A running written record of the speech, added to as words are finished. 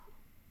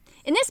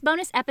In this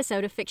bonus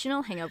episode of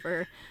Fictional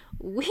Hangover,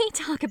 we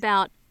talk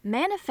about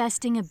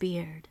manifesting a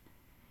beard,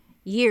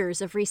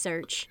 years of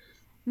research,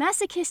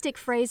 masochistic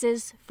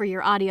phrases for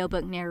your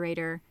audiobook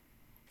narrator,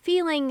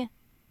 feeling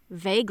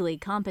vaguely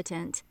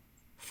competent,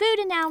 food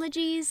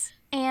analogies,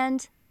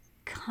 and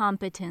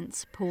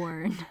competence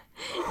porn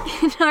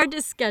in our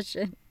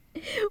discussion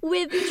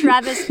with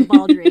Travis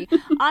Baldree,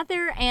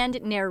 author and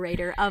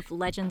narrator of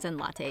Legends and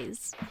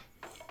Lattes.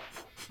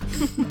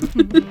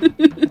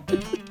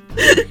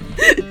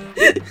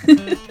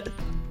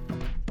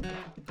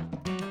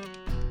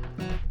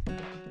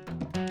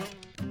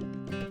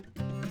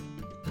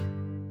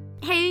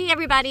 Hey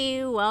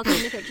everybody, welcome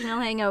to Fictional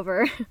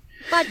Hangover,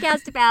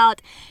 podcast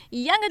about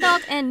young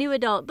adult and new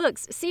adult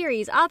books,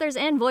 series, authors,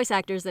 and voice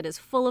actors that is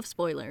full of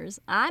spoilers.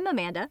 I'm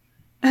Amanda.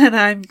 And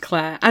I'm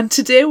Claire, and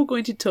today we're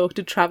going to talk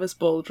to Travis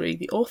Baldree,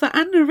 the author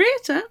and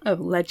narrator of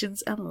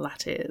Legends and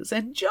Lattes.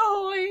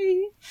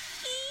 Enjoy!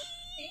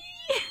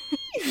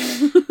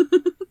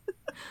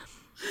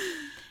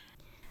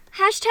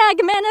 Hashtag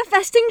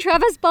manifesting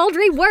Travis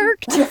Baldree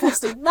worked.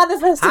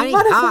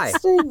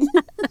 Manifesting.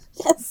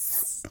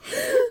 Yes.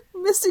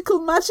 Mystical,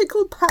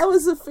 magical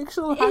powers of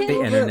fictional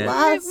hangover at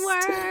last.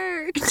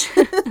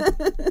 It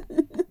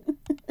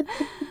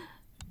worked.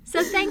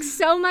 So thanks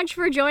so much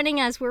for joining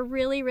us. We're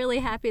really, really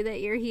happy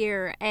that you're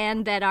here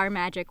and that our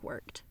magic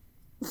worked.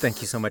 Thank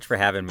you so much for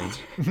having me.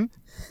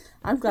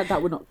 I'm glad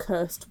that we're not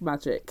cursed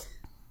magic.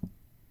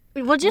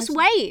 Well, just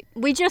wait.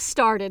 We just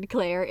started,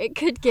 Claire. It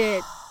could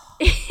get...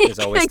 There's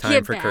always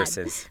time for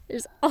curses.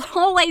 There's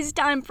always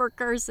time for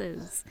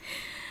curses.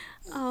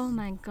 Oh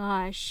my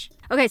gosh.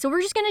 Okay, so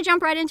we're just going to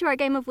jump right into our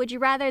game of Would You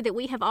Rather that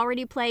we have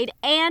already played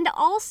and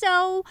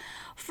also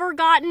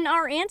forgotten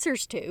our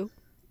answers to.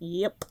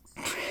 Yep.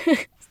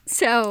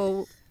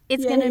 So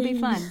it's going to be Yay.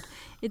 fun.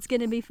 It's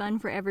going to be fun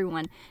for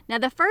everyone. Now,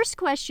 the first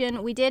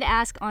question we did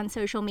ask on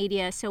social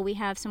media, so we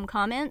have some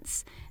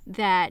comments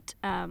that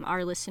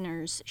our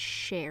listeners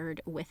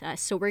shared with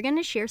us. So we're going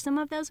to share some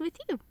of those with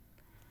you.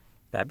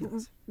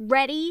 Fabulous.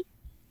 Ready?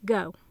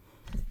 Go.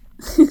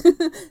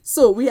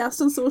 So, we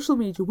asked on social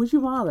media, would you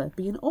rather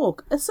be an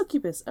orc, a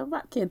succubus, a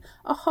ratkin,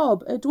 a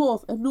hob, a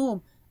dwarf, a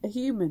gnome, a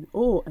human,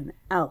 or an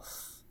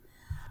elf?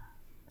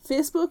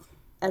 Facebook,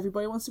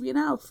 everybody wants to be an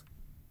elf.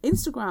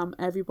 Instagram,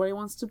 everybody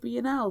wants to be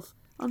an elf.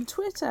 On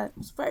Twitter,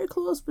 it's very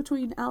close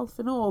between elf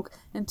and orc.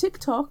 And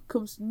TikTok,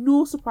 comes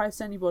no surprise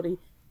to anybody,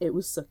 it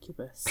was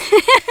succubus.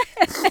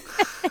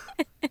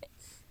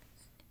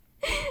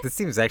 This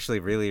seems actually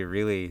really,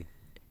 really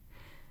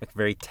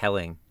very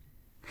telling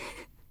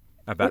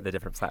about the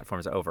different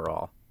platforms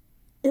overall.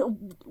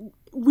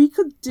 We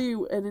could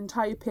do an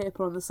entire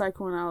paper on the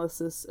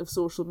psychoanalysis of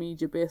social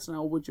media based on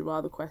our would you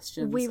rather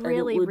questions. We and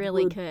really,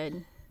 would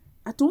could.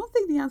 I don't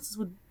think the answers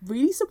would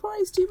really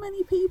surprise too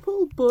many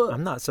people, but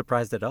I'm not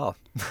surprised at all.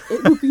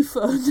 it would be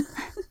fun.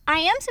 I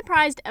am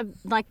surprised,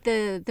 like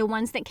the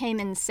ones that came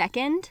in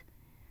second,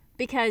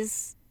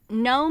 because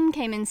Gnome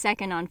came in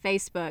second on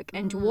Facebook,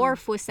 and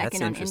Dwarf was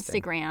second on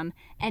interesting. Instagram,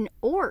 and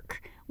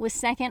Orc was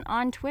second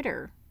on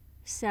Twitter.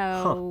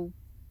 So,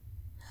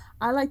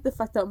 I like the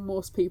fact that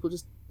most people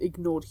just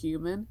ignored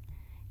human.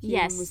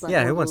 Yes. Human was like Yeah,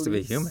 one who of wants to be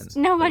those- human?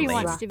 nobody Lame.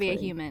 wants to be a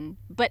Exactly. human,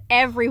 but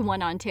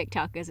everyone on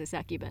TikTok is a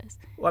succubus.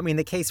 Well, I mean,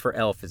 the case for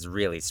elf is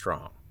really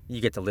strong.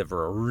 You get to live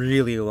for a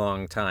really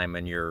long time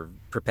and you're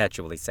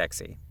perpetually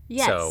sexy.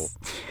 Yes. So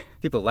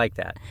people like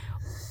that.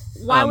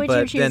 Why would you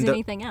but choose then the-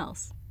 anything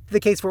else? The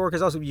case for orc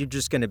is also you're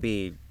just going to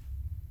be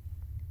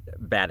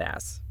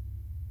badass.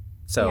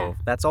 So Yeah.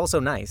 that's also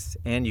nice.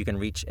 And you can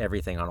reach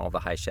everything on all the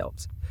high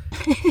shelves.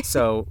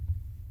 So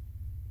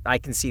I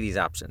can see these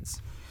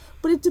options.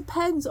 But it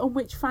depends on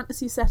which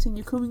fantasy setting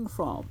you're coming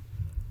from.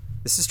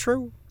 This is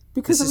true.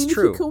 Because, This I is mean, if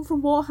true. you come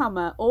from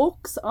Warhammer,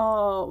 orcs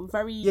are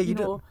very, Yeah, you you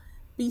know,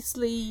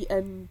 beastly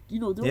and, they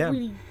don't Yeah.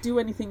 really do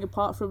anything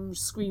apart from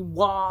scream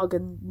warg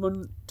and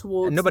run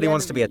towards And nobody the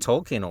wants to be a enemy.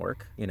 Tolkien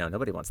orc.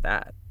 Nobody wants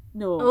that.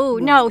 No. Oh,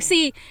 no.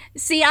 See,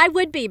 I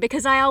would be,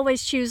 because I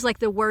always choose like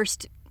the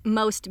worst,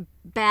 most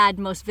bad,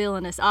 most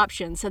villainous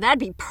option. So that'd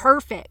be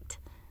perfect.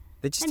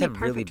 They just That'd be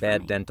have really perfect for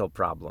bad me. dental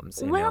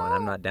problems, and Well-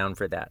 I'm not down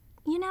for that.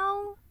 You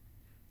know,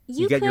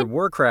 You could... get your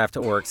Warcraft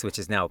orcs, which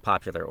is now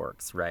popular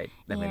orcs, right?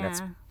 I mean,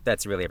 Yeah.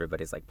 that's really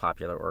everybody's like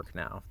popular orc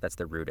now. That's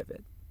the root of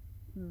it.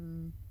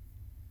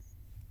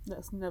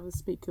 Let's never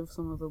speak of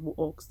some of the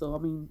orcs, though. I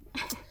mean,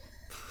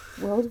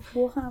 World of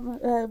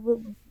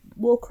Warhammer,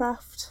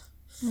 Warcraft.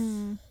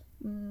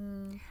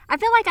 I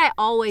feel like I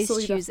always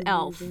Sorry, choose that's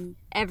elf amazing.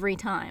 every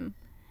time.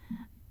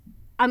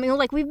 I mean,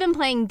 like, we've been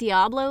playing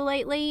Diablo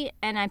lately,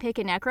 and I pick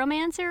a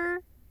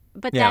necromancer,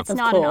 but Yeah. that's Of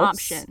not an course.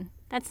 option.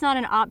 That's not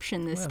an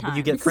option this But time.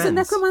 you get Because a friends.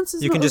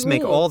 necromancer's You not can a just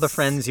make all the race.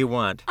 friends you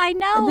want. I A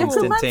know. necromancer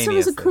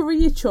is a Instantaneously.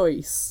 career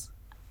choice.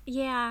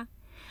 Yeah.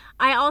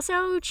 I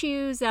also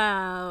choose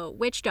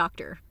Witch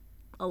Doctor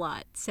a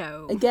lot,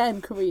 so...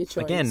 Again, career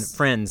choice. Again,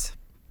 friends.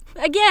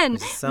 Again,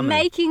 Summon.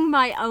 making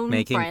my own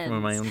Making friends.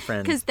 my own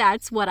friends. Because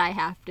that's what I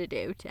have to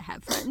do to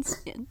have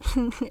friends.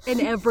 And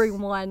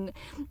everyone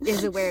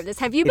is aware of this.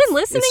 Have you been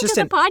listening to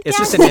the podcast? It's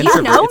just Do an you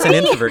introvert. know It's an me?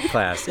 introvert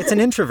class. It's an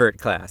introvert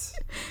class.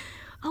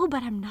 Oh,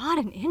 but I'm not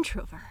an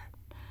introvert.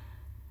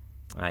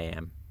 I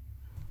am.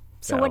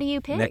 So what do you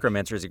pick?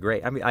 Necromancers are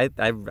great. I mean, I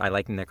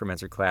like the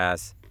necromancer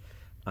class.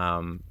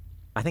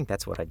 I think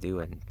that's what I do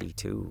in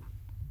B2.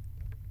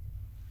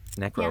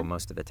 Necro Yeah.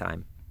 most of the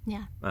time.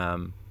 Yeah.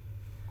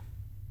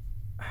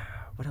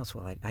 What else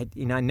will I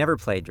never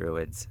play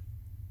druids.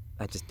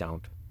 I just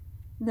don't.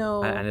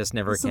 No. I just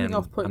never there's something can.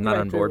 off-putting I'm not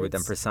about on board with them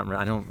druids. for some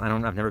reason.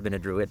 I've never been a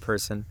druid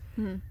person.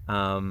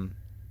 Hmm.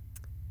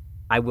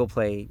 I will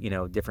play,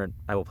 different.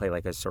 I will play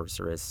like a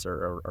sorceress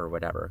or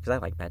whatever because I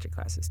like magic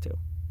classes too.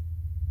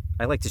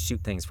 I like to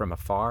shoot things from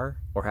afar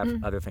or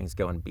have other things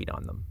go and beat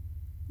on them.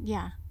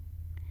 Yeah.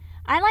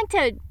 I like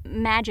to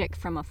magic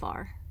from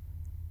afar.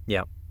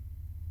 Yeah.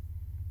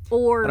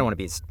 Or I don't want to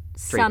be a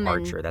straight summon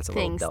archer. That's a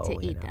little things dull. to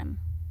eat them.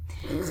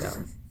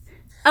 So.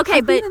 Okay,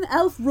 I've but been an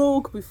elf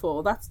rogue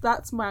before.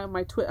 That's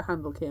my Twitter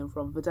handle came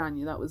from,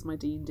 Vidania. That was my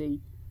D&D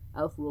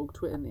elf rogue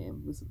Twitter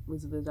name,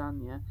 was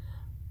Vidania.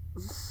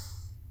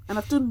 And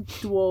I've done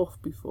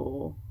dwarf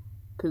before,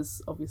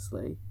 because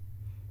obviously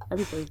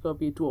everybody's got to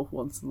be a dwarf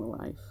once in their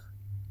life.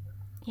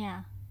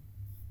 yeah.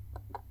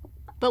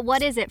 But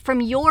what is it from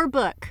your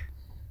book?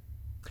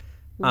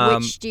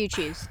 Which do you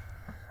choose?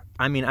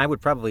 I mean, I would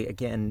probably,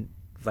 again,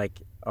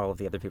 like all of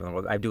the other people in the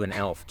world, I'd do an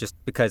elf just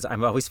because I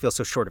always feel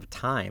so short of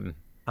time.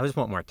 I just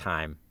want more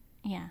time.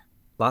 Yeah.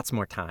 Lots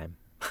more time.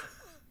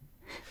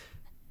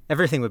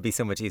 Everything would be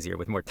so much easier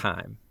with more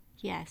time.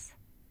 Yes.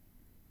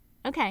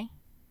 Okay.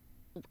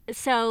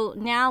 So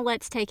now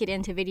let's take it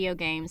into video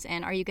games.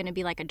 And are you going to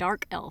be like a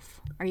dark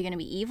elf? Are you going to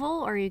be evil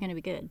or are you going to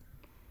be good?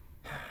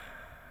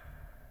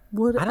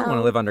 I don't want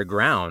to live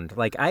underground.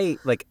 Like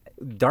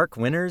dark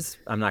winters,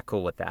 I'm not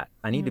cool with that.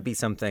 I need to be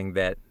something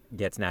that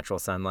gets natural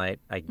sunlight.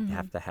 I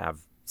have to have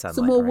sunlight.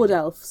 Some more around wood me.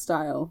 elf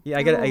style. Yeah,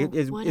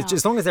 wood it's just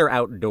as long as they're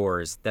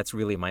outdoors. That's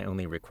really my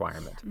only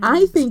requirement.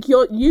 I think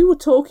you were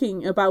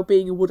talking about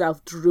being a wood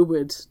elf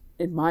druid,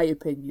 in my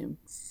opinion.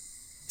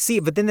 See,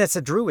 but then that's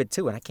a druid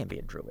too, and I can't be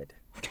a druid.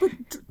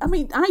 I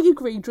mean, I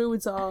agree,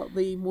 druids are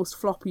the most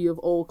floppy of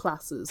all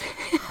classes.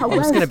 I'm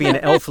just going to be an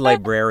elf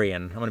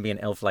librarian. I'm going to be an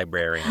elf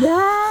librarian.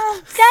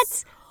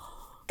 Yes!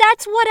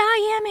 That's what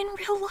I am in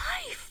real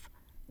life.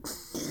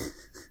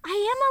 I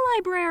am a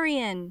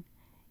librarian.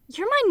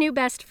 You're my new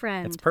best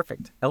friend. It's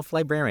perfect. Elf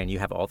librarian. You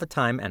have all the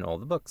time and all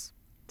the books.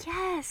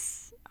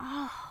 Yes.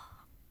 Oh,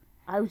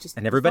 I was just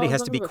And everybody thought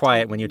has of to be another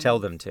quiet time. when you tell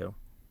them to.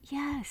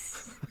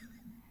 yes.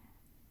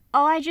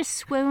 Oh, I just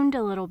swooned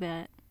a little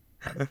bit.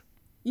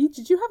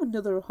 Did you have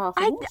another half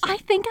emotion? I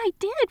think I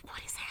did.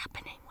 What is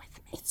happening with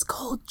me? It's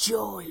called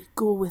joy.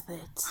 Go with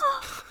it.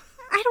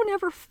 I don't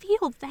ever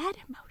feel that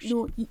emotion.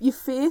 No, your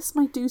face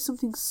might do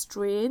something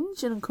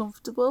strange and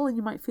uncomfortable, and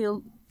you might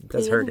feel It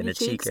does pain hurt in in your the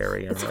cheek cheeks.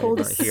 area. It's right called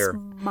a about here.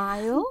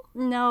 smile.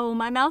 No,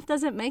 my mouth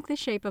doesn't make the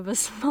shape of a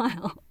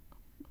smile.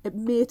 It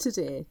may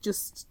today.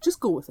 Just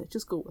go with it.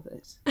 Just go with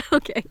it.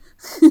 Okay.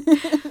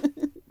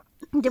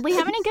 Did we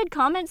have any good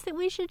comments that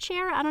we should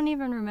share? I don't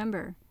even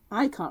remember.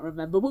 I can't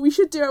remember, but we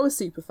should do our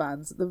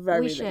superfans at the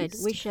very We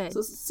least. should. So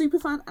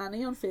superfan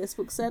Annie on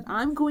Facebook said,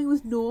 I'm going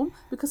with gnome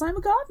because I'm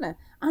a gardener.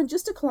 And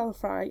just to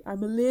clarify,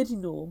 I'm a lady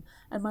gnome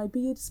and my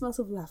beard smells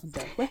of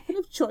lavender. Weapon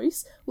of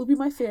choice will be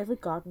my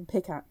favourite garden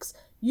pickaxe.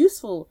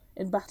 Useful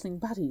in battling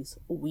baddies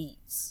or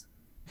weeds.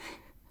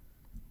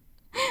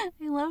 I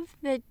love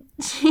that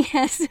she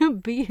has a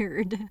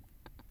beard.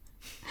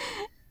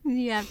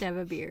 You have to have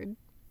a beard.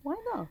 Why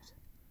not?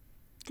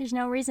 There's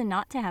no reason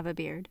not to have a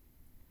beard.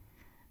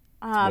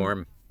 It's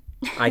warm.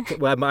 I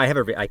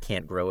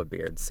can't grow a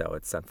beard, so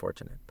it's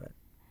unfortunate. But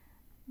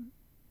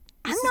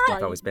I'm This is not. why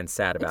I've always been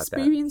sad about that.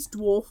 Experience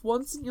dwarf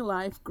once in your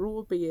life, grow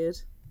a beard.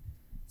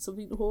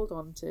 Something to hold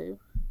on to.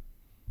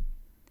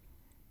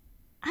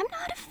 I'm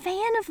not a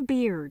fan of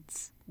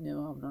beards. No,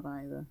 I'm not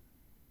either.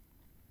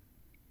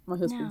 My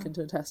husband No. can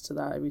attest to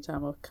that every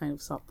time I kind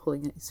of start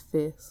pulling at his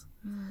face.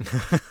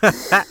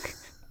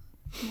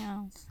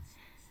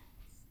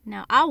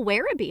 No, I'll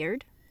wear a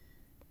beard.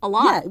 A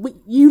lot. Yeah,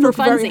 you For look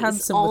very funsies,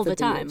 handsome all with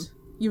the a beard. time.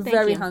 You're Thank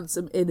very you.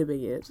 handsome in a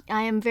beard.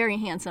 I am very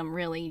handsome,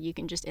 really. You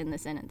can just end the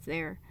sentence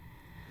there.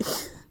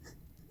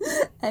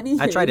 Anywho,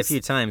 I tried a few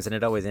times, and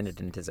it always ended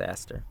in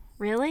disaster.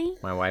 Really?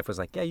 My wife was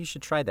like, "Yeah, you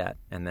should try that,"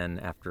 and then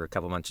after a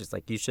couple months, she's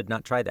like, "You should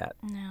not try that,"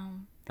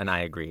 No. and I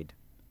agreed.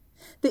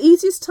 The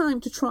easiest time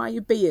to try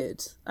a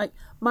beard, like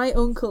my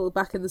uncle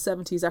back in the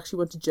 70s actually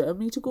went to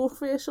Germany to go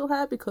for facial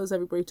hair because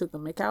everybody took the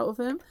mick out of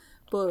him,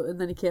 and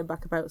then he came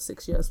back about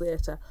 6 years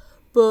later.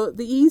 But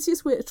the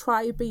easiest way to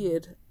try a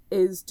beard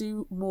is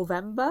do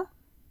Movember.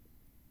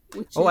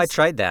 I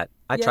tried that.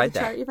 I Yeah, tried the that.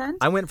 charity event?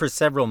 I went for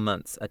several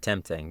months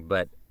attempting,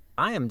 but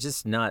I am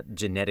just not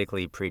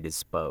genetically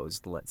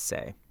predisposed, let's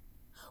say.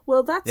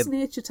 Well, that's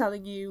nature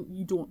telling you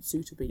you don't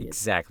suit a beard.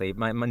 Exactly.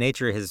 My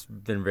nature has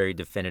been very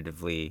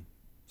definitively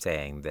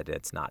saying that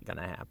it's not going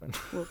to happen.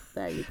 Well,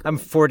 there you go. I'm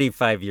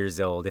 45 years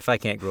old. If I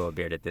can't grow a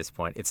beard at this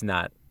point, it's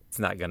not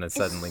going to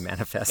suddenly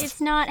manifest.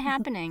 It's not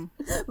happening.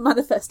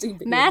 Manifesting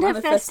beard.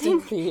 Manifesting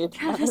beard.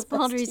 Travis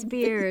Baldry's manifesting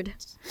beard.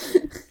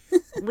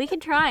 We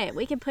could try it.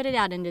 We could put it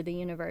out into the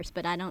universe,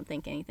 but I don't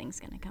think anything's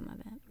going to come of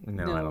it.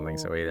 No, I don't think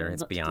so either. No,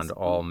 It's not beyond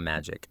disappointing. all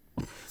magic.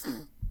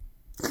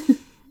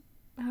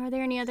 Are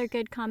there any other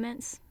good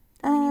comments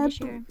that we need to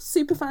share?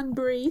 Superfan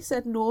Brie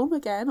said, Gnome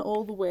again,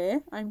 all the way.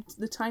 I'm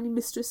the tiny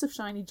mistress of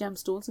shiny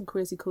gemstones and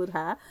crazy coloured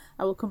hair.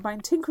 I will combine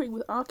tinkering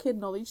with arcane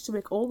knowledge to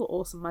make all the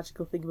awesome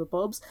magical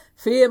thingamabobs.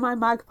 Fear my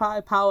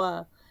magpie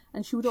power!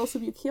 And she would also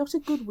be a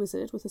chaotic good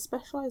wizard with a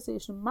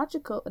specialisation in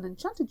magical and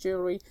enchanted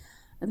jewellery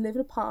and live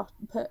in a part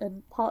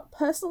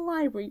personal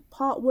library,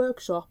 part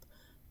workshop,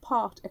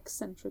 part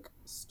eccentric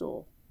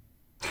store.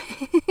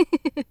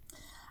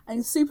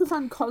 And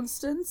Superfan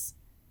Constance,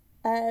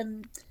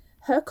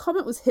 her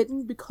comment was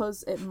hidden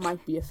because it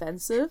might be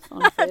offensive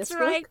on Facebook. That's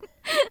right.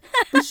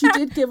 But she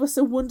did give us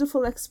a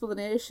wonderful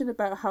explanation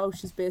about how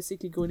she's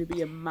basically going to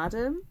be a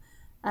madam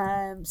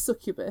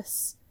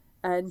succubus,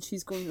 and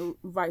she's going to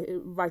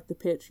right the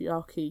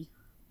patriarchy,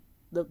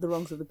 the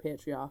wrongs of the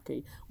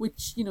patriarchy,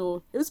 which, you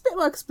know, it was a bit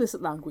more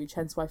explicit language,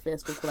 hence why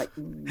Facebook were like,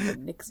 we're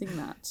nixing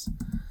that.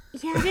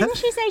 Yeah, didn't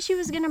she say she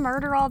was going to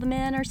murder all the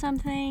men or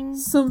something?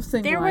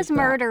 Something There like was that.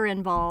 murder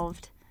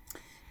involved.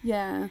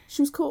 Yeah.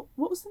 She was called,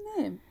 what was the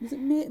name? Was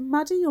it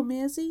Maddie or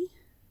Maisie?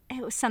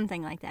 It was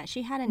something like that.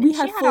 She had a We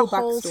had full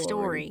whole backstory.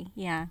 story.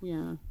 Yeah,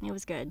 Yeah. it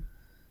was good.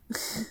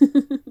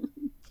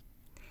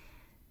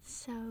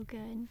 So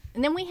good.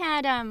 And then we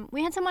had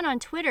someone on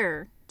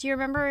Twitter. Do you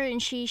remember?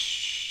 And she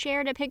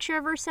shared a picture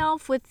of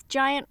herself with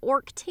giant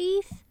orc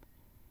teeth.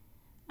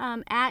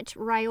 At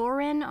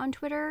Ryorin on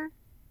Twitter,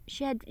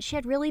 she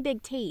had really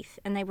big teeth,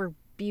 and they were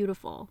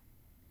beautiful.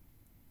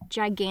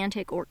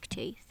 Gigantic orc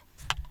teeth.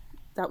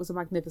 That was a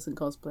magnificent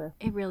cosplay.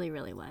 It really,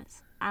 really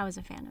was. I was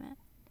a fan of it.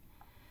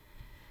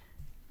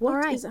 What All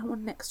right. is our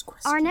next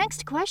question? Our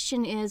next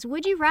question is,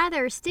 would you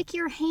rather stick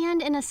your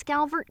hand in a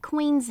Scalvert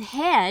Queen's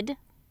head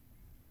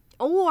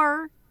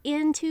or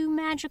into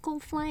magical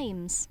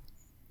flames?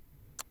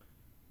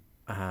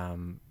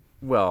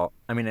 Well,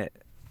 I mean,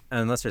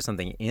 unless there's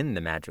something in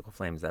the magical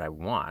flames that I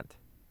want,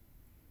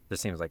 there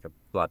seems like a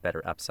lot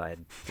better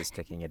upside to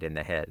sticking it in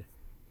the head.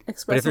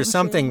 But if there's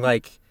something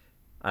like,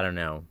 I don't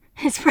know,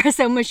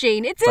 Espresso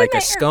machine. It's in like there.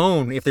 a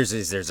scone, if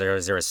is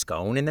there a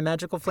scone in the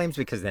magical flames?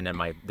 Because then there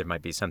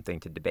might be something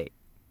to debate.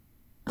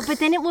 But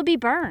then it will be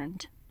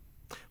burned.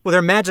 Well,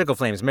 they're magical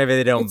flames. Maybe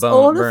they don't It's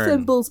all burn.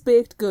 of Thimble's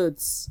baked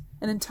goods.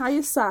 An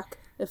entire sack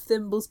of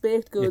Thimble's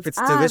baked goods. If it's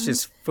and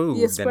delicious food,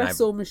 the then I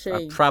espresso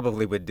machine.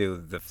 probably would do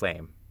the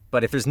flame.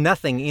 But if there's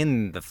nothing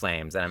in the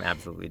flames, then I'm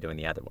absolutely doing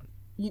the other one.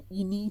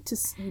 You need to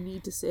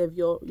save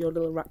your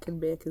little Ratkin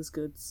Baker's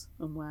goods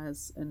and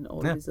wares and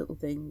all Yeah. these little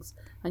things,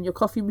 and your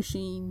coffee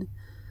machine,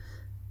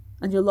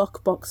 and your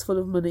lockbox full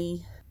of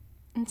money.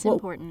 It's Well-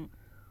 important.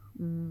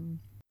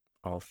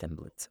 All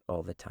thimblets,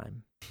 all the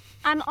time.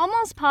 I'm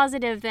almost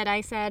positive that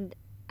I said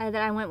that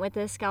I went with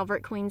the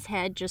Scalvert Queen's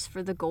head just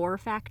for the gore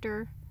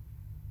factor.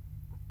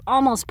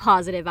 Almost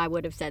positive I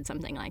would have said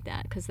something like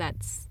that, because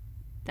that's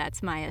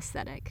my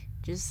aesthetic.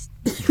 Just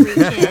reach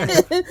in.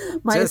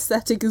 My Just-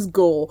 aesthetic is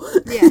gore.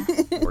 Yeah.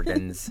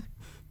 Organs.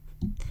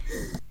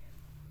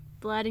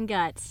 Blood and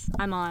guts.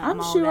 I'm all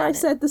I'm sure about I it.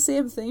 said the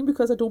same thing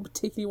because I don't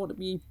particularly want to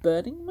be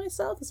burning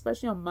myself,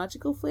 especially on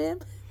magical flame,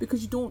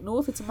 because you don't know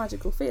if it's a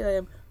magical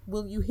flame.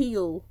 Will you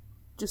heal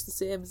just the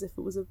same as if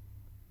it was a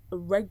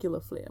regular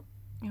flame?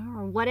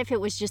 Or what if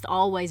it was just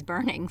always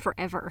burning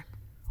forever?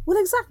 Well,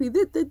 exactly.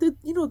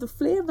 The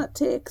flame that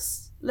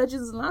takes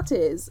Legends and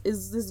Lattes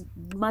is this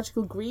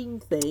magical green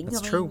thing. That's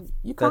I mean, true.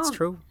 You can't, That's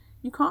true.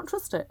 You can't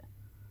trust it.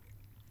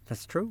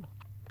 That's true.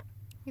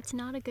 It's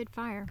not a good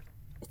fire.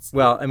 It's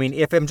Well, I mean,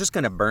 if I'm just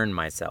going to burn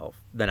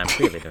myself, then I'm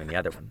clearly doing the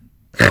other one.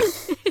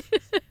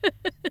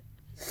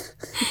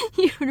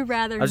 You'd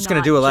rather I'm just going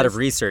to do a lot of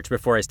research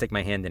before I stick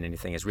my hand in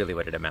anything is really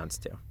what it amounts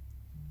to.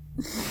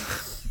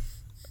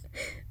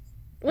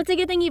 Well, it's a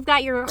good thing you've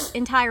got your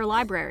entire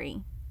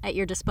library at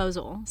your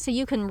disposal, so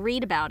you can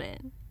read about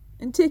it.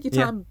 and take your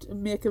Yeah. time to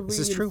make a This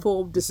really is true.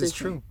 informed This decision.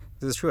 is true.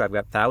 This is true. I've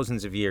got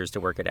thousands of years to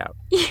work it out.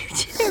 You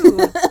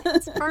do.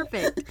 It's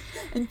perfect.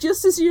 And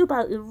just as you're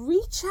about to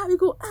reach out, you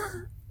go,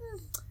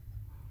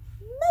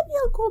 maybe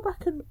I'll go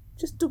back and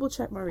just double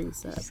check my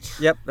research.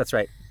 Yep, that's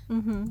right.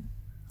 Oh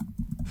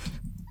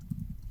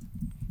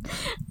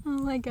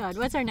my god,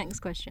 what's our next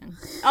question?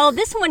 Oh,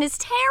 this one is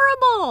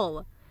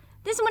terrible!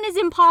 This one is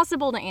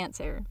impossible to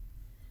answer.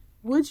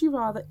 Would you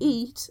rather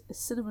eat a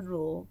cinnamon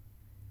roll,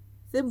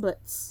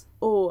 Thimblets,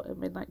 or a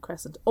Midnight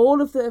Crescent?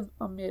 All of them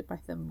are made by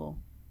Thimble.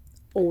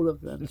 All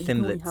of them. And you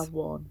can only Thimblets. have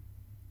one.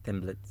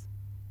 Thimblets.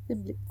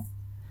 Thimblets.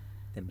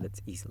 Thimblets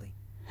easily.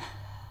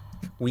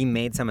 We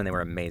made some and they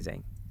were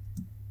amazing.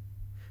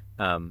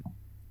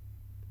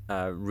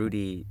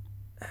 Rudy,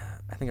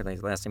 I think her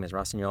last name is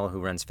Rossignol,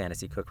 who runs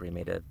Fantasy Cookery,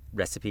 made a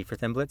recipe for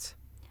thimblets.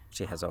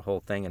 She has a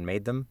whole thing and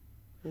made them.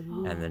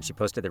 And then she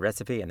posted the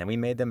recipe, and then we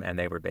made them, and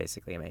they were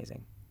basically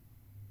amazing.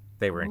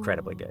 They were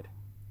incredibly good.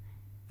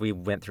 We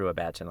went through a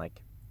batch in like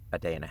a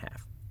day and a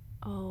half.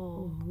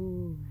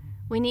 Oh.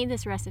 We need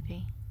this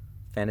recipe.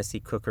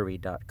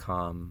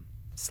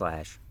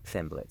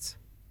 fantasycookery.com/Thimblets.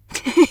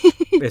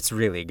 It's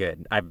really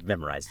good. I've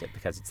memorized it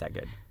because it's that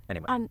good.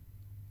 Anyway,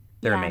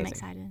 they're amazing. I'm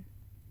excited.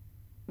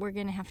 We're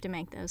going to have to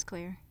make those,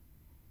 Claire.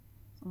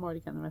 I'm already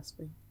getting the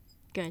recipe.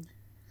 Good.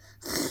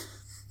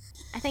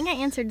 I think I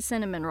answered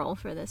cinnamon roll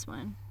for this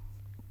one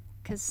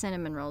because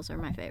cinnamon rolls are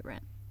my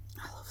favorite.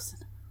 I love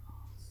cinnamon rolls.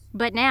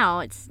 But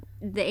now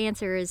the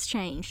answer is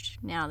changed.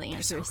 Now the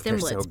answer is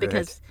Thimblets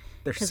because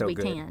we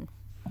can.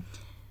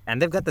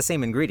 And they've got the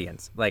same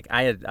ingredients. Like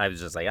I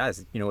was just like,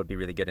 what'd be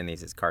really good in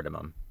these is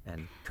cardamom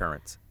and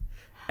currants,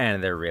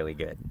 and they're really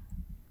good.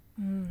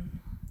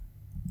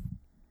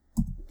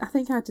 I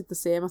think I did the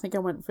same. I think I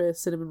went for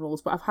cinnamon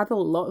rolls, but I've had a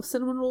lot of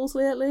cinnamon rolls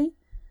lately,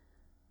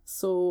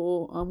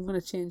 so I'm gonna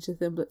change to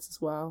Thimblets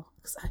as well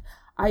because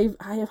I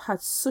have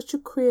had such a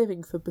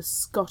craving for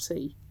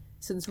biscotti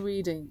since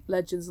reading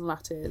Legends and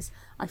Lattes.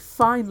 I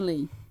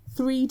finally,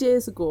 3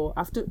 days ago,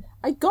 after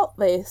I got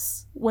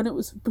this when it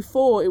was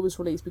before it was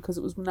released because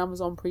it was an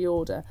Amazon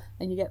pre-order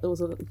and you can get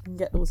those a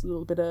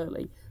little bit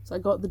early. So I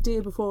got the day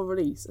before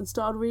release and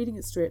started reading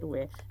it straight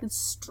away, and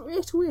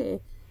straight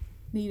away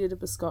needed a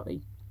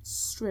biscotti.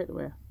 Straight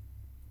away.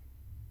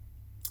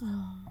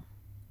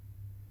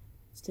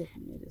 It's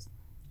taking me ages.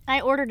 I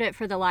ordered it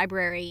for the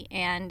library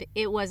and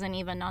it wasn't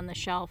even on the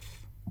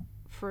shelf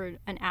for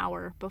an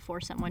hour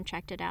before someone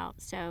checked it out.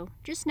 So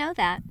just know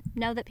that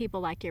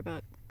people like your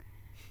book.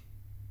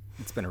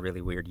 It's been a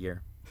really weird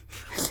year.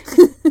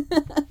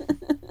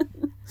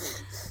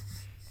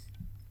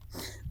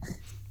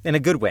 In a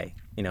good way,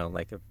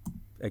 like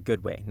a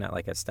good way, not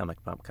like a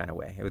stomach bump kind of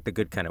way. With the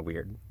good kind of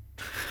weird.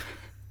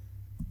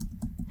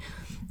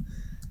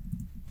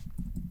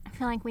 I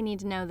feel like we need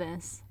to know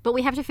this. But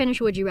we have to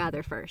finish Would You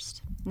Rather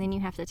first. And then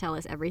you have to tell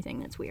us everything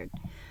that's weird.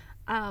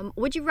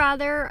 Would you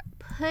rather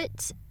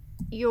put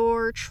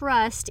your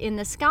trust in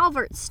the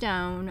Scalvert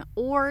Stone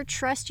or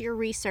trust your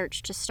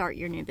research to start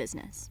your new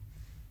business?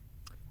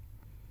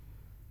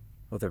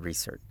 Well, the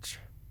research.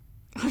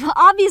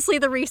 Obviously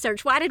the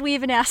research. Why did we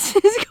even ask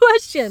this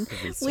question?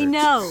 We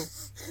know.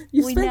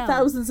 You spent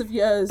thousands of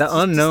years.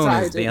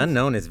 The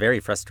unknown is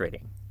very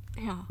frustrating.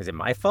 Yeah. Is it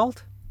my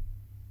fault?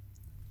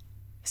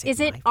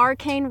 Is it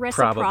arcane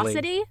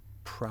reciprocity?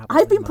 Probably.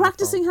 I've been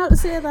practicing how to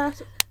say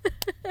that.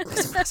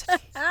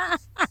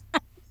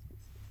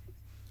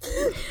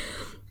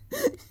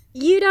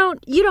 You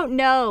don't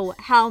know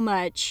how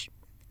much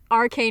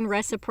arcane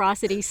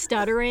reciprocity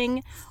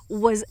stuttering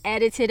was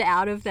edited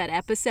out of that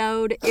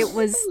episode. It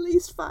was at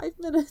least 5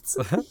 minutes.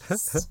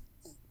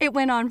 It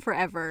went on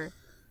forever.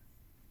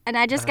 And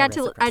I just got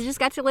to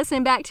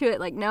listen back to it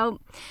like, no,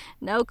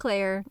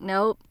 Claire,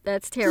 nope,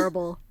 that's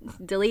terrible.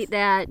 Delete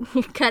that.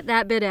 Cut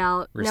that bit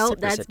out. Nope,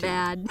 that's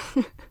bad.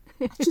 I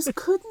just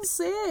couldn't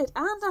say it,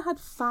 and I had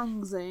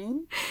fangs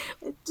in.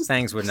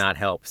 Fangs would not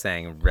help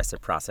saying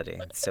reciprocity.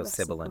 It's so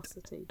sibilant.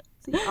 See,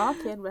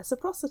 arcane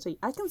reciprocity.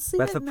 I can see it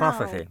now.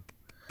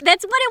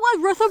 That's what it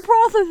was.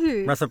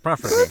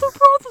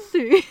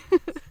 Reciprocity.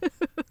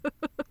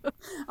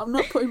 I'm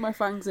not putting my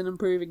fangs in and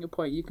proving a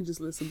point. You can just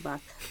listen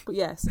back. But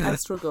yes, I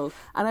struggled,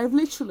 and I've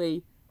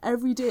literally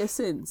every day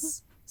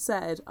since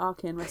said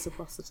arcane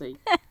reciprocity.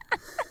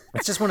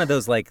 It's just one of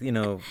those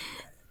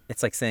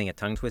it's like saying a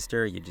tongue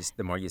twister.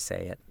 The more you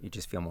say it, you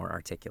just feel more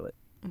articulate.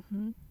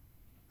 Mm-hmm.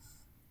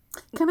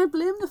 Can I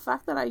blame the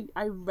fact that I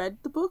read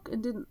the book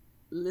and didn't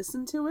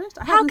listen to it?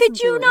 How could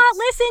you not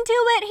listen to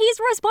it? He's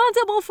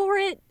responsible for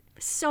it.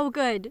 So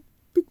good.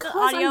 Because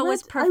the audio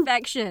was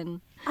perfection.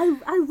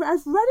 I've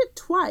read it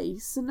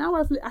twice, and now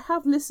I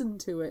have listened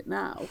to it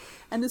now.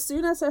 And as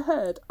soon as I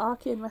heard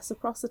arcane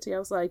reciprocity, I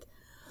was like,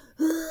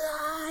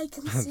 I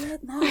can see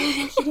it now.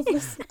 I should have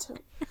listened to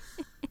it.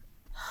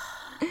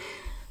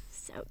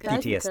 So good.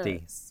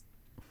 PTSD.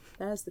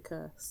 There's the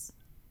curse.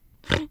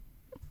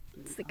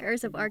 It's the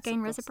curse of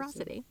arcane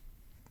reciprocity.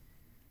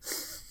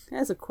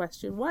 There's a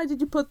question. Why did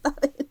you put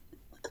that in?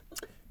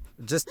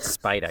 Just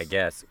spite, I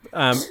guess.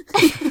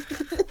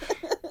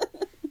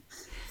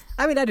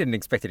 I mean, I didn't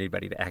expect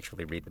anybody to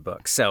actually read the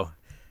book, so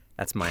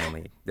that's my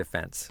only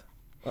defense.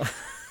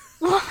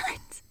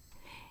 What?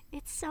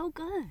 It's so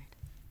good.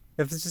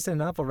 It was just a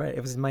novel, right?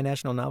 It was my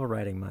National Novel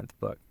Writing Month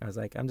book. I was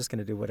like, I'm just going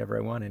to do whatever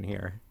I want in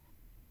here.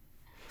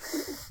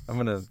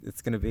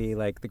 It's going to be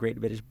like the Great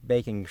British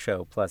Baking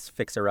Show plus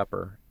Fixer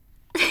Upper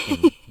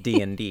in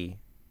D&D,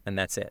 and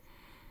that's it.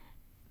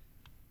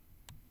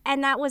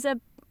 And that was a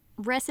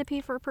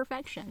recipe for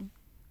perfection.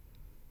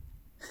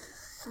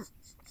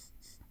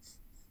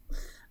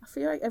 I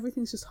feel like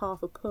everything's just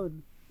half a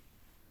pun.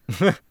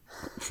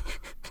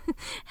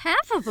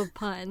 Half of a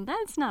pun?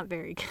 That's not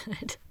very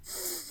good.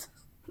 It's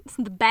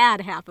the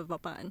bad half of a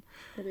pun.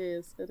 It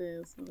is.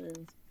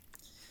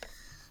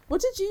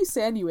 What did you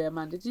say anyway,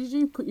 Amanda? Did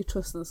you put your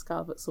trust in the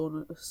Scalvert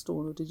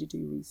Stone or did you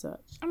do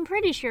research? I'm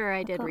pretty sure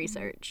I did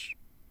research.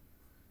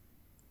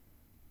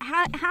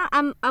 How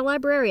I'm a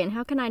librarian.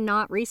 How can I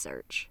not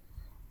research?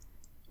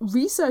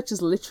 Research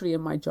is literally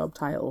in my job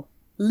title.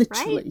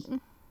 Literally. Right?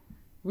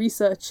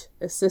 Research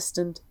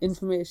assistant,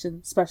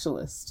 information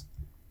specialist.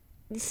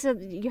 So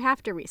you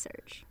have to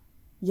research.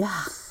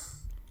 Yeah.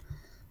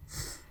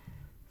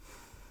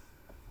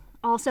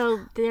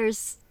 Also,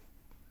 there's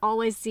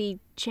always the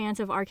chance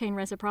of arcane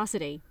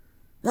reciprocity.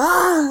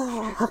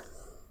 Ah!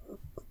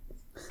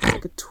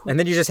 Like a And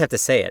then you just have to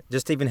say it.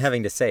 Just even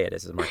having to say it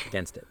is a mark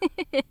against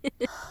it.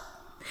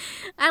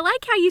 I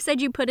like how you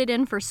said you put it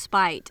in for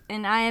spite,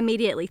 and I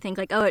immediately think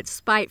like, oh, it's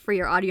spite for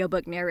your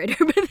audiobook narrator,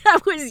 but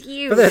that was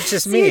you. But that's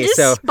just me, You're just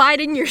so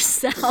spiting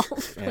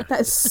yourself. yeah.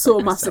 That is so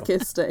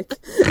masochistic.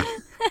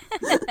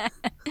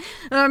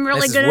 I'm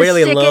really This is gonna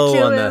really stick low it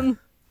to on him.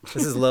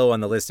 This is low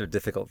on the list of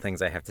difficult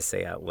things I have to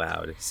say out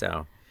loud.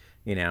 So,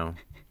 you know,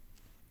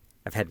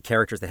 I've had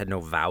characters that had no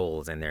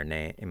vowels in their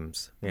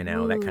names, you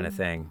know, that kind of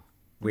thing.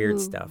 Weird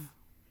stuff.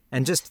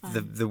 And just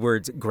the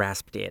words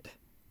grasped it,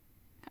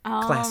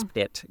 clasped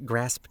it,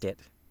 grasped it.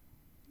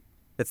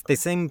 They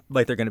seem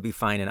like they're going to be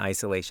fine in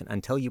isolation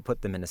until you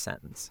put them in a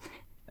sentence.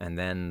 And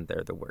then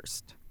they're the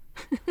worst.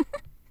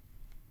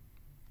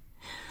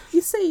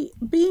 You see,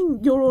 being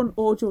your own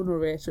audio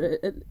narrator,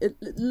 at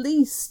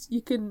least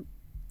you can,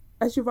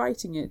 as you're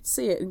writing it,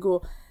 see it and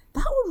go,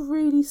 that would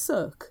really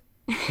suck.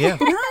 Yeah.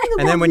 But I'm the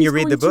And then one when you who's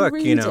read the going to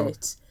book, you read know,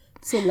 it.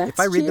 So let's if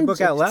I read the change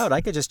book out it. loud,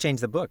 I could just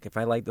change the book. If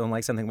I don't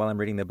like something while I'm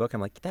reading the book,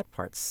 I'm like, that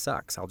part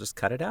sucks. I'll just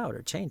cut it out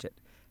or change it.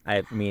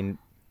 I mean,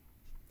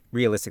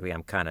 realistically,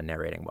 I'm kind of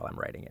narrating while I'm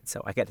writing it,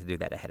 so I got to do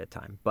that ahead of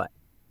time. But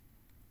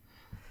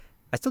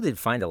I still did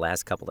find the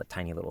last couple of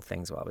tiny little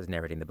things while I was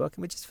narrating the book,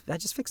 and I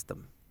just fixed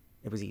them.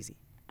 It was easy.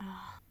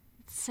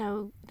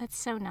 So that's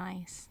so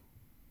nice.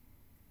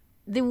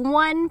 The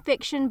one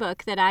fiction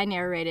book that I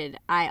narrated,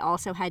 I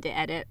also had to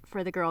edit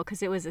for the girl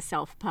because it was a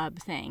self-pub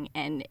thing,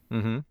 and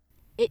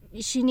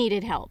she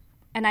needed help.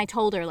 And I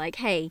told her, like,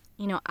 hey,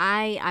 you know,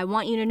 I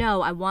want you to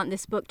know I want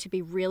this book to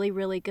be really,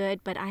 really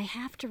good, but I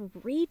have to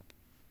read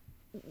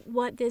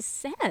what this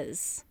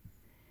says.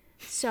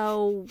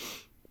 So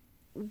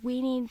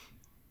we need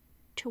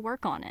to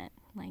work on it.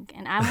 Like,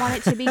 and I want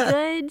it to be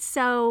good,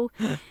 so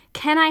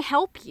can I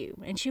help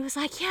you? And she was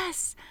like,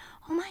 yes.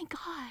 Oh my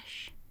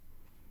gosh.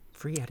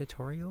 Free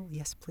editorial?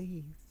 Yes,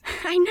 please.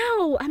 I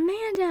know,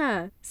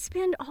 Amanda.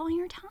 Spend all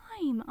your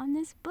time on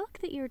this book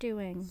that you're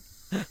doing.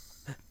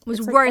 It was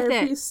It's worth like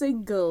every it.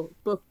 single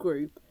book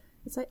group.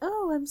 It's like,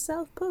 oh, I'm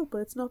self-pub, but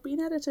it's not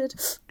being edited.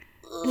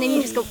 And then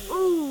you just go,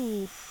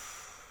 ooh.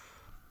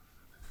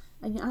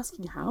 And you're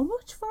asking how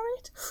much for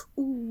it?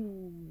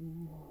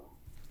 Ooh.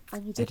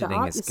 And you did the Editing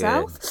art is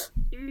yourself?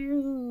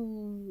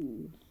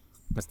 Ooh.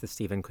 What's the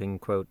Stephen King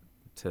quote?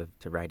 To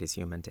write is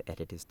human, to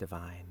edit is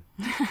divine.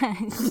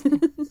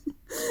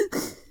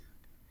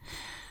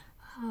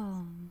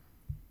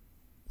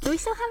 Do we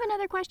still have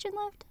another question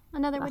left?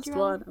 Another would Last you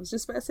rather? one. I was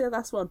just about to say the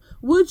last one.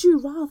 Would you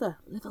rather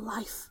live a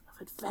life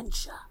of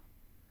adventure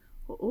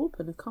or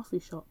open a coffee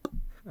shop?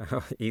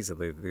 Oh,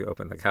 easily, we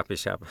open the coffee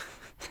shop.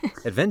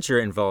 Adventure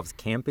involves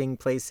camping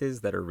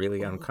places that are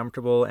really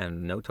uncomfortable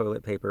and no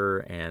toilet paper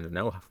and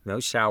no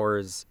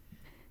showers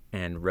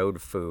and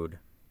road food.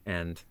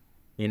 And,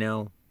 you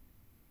know,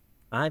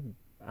 I'm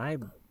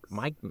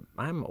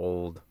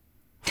old.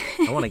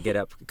 I want to get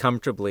up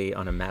comfortably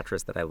on a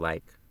mattress that I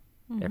like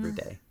every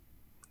day.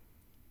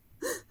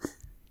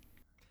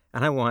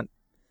 And I want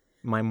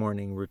my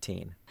morning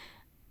routine.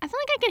 I feel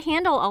like I could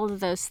handle all of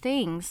those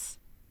things.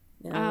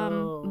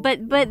 No.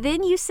 But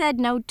then you said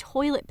no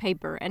toilet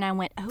paper, and I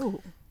went,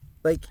 oh,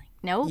 Like,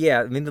 no.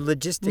 yeah, I mean, the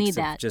logistics Need of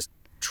that. just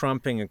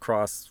trumping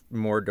across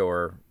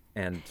Mordor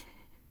and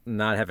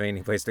not having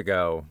any place to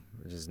go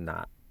is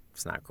not,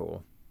 it's not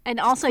cool. And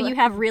also, you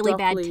have really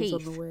bad Dock leaves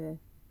teeth. on the way.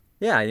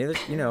 Yeah,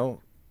 you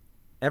know,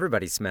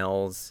 everybody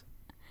smells.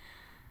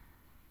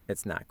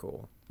 It's not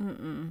cool.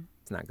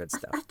 It's not good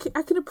stuff.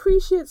 I can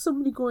appreciate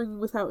somebody going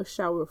without a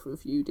shower for a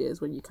few days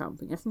when you're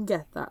camping. I can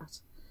get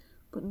that.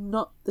 But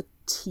not the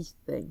teeth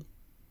thing.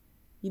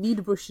 You need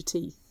to brush your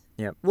teeth.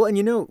 Yeah. Well, and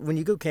you know, when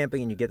you go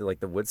camping and you get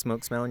like the wood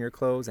smoke smell in your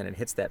clothes and it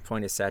hits that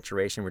point of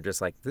saturation, we're just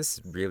like, this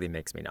really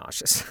makes me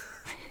nauseous.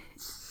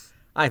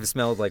 I've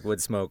smelled like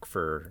wood smoke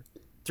for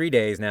 3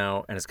 days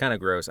now, and it's kind of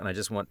gross, and I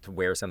just want to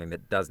wear something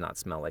that does not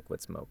smell like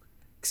wood smoke.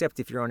 Except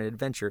if you're on an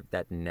adventure,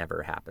 that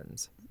never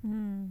happens.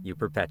 You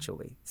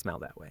perpetually smell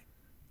that way.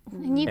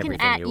 And you can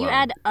Everything add you you own.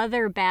 add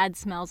other bad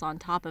smells on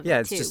top of Yeah,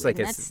 it it's too. just like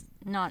and it's- that's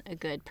not a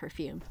good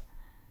perfume.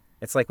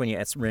 It's like when you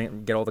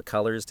get all the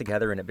colors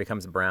together and it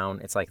becomes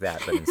brown. It's like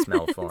that, but in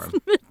smell form.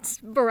 It's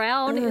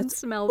brown in It's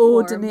smell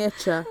Ode to form.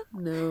 nature.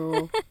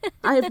 No.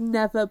 I have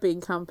never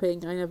been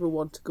camping. I never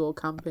want to go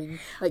camping.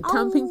 Like,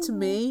 camping to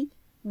me,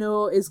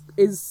 no, is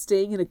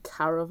staying in a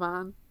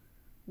caravan.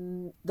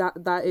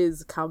 That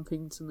is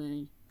camping to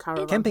me.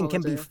 Caravan Camping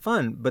can be holiday.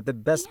 fun, but the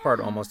best part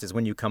almost is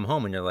when you come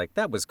home and you're like,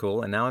 that was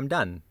cool, and now I'm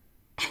done.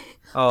 you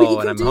Oh,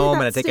 and can I'm do home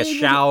that and I take a staying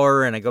in-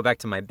 shower and I go back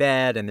to my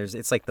bed and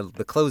it's like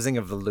the closing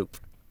of the loop.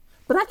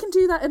 But I can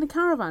do that in a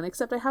caravan,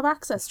 except I have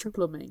access to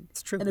plumbing.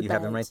 It's true. and a You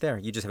have them bed. right there.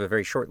 You just have a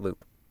very short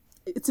loop.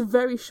 It's a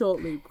very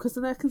short loop, because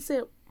then I can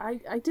say,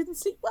 I didn't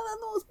sleep well on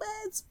those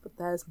beds, but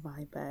there's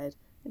my bed.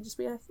 And just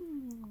be like,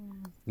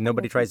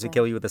 Nobody tries to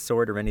kill you with a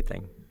sword or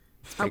anything.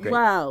 It's pretty great.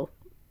 wow.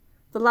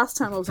 The last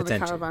time I was on a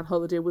Potential. caravan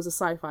holiday was a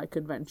sci-fi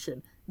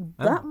convention.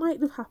 That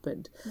might have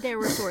happened. There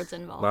were swords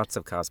involved. Lots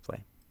of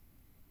cosplay.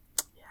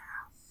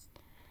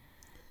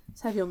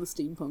 It's heavy on the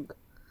steampunk.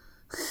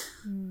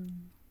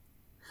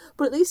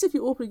 But at least if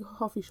you're opening a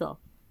coffee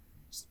shop,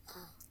 just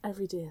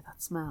every day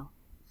that smell.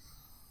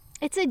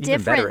 It's a Even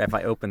different. better if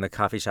I open the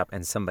coffee shop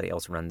and somebody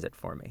else runs it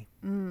for me.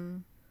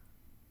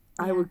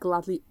 I would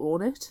gladly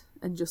own it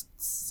and just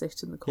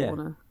sit in the Yeah.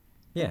 corner,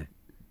 Yeah.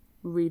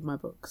 read my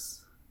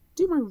books,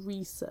 do my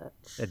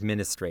research.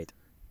 Administrate.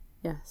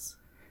 Yes.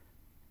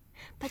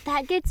 But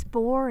that gets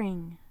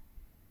boring.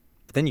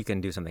 But then you can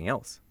do something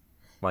else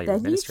while you're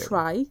Then you administrating.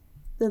 try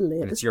the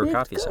latest it's your baked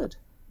coffee shop. good.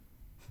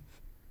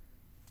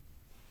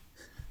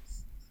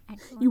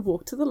 You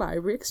walk to the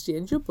library,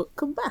 exchange your book,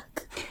 come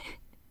back.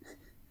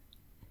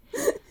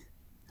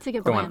 It's a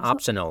good Go plan. on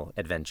optional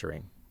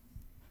adventuring.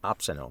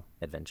 Optional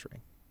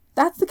adventuring.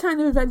 That's the kind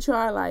of adventure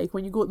I like,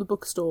 when you go to the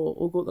bookstore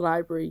or go to the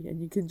library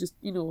and you can just,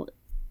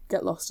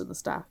 get lost in the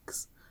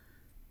stacks.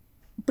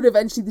 But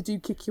eventually they do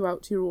kick you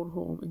out to your own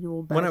home and your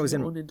own bed When I was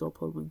and in- your own indoor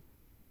Pullman.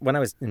 When I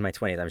was in my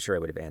 20s, I'm sure I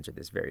would have answered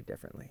this very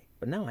differently.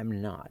 But now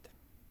I'm not.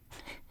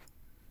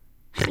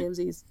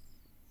 Samesies.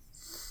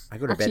 I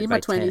go to Actually, bed in by my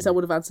 20s, 10. I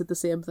would have answered the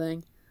same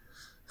thing.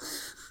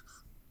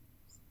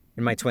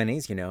 In my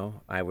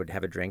 20s, I would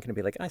have a drink and I'd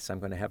be like, so I'm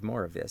going to have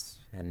more of this.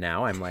 And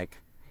now I'm like,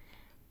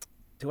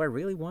 do I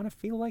really want to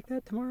feel like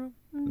that tomorrow?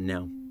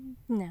 No.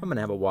 No. I'm going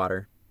to have a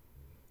water.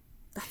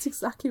 That's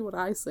exactly what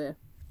I say.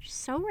 You're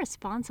so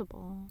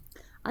responsible.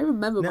 I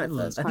remember my No,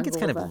 first I think it's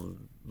kind hangover. of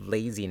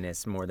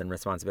laziness more than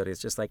responsibility. It's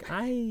just like,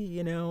 I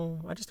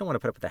just don't want to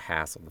put up with the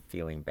hassle of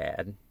feeling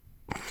bad.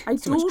 I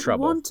too much don't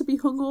trouble. want to be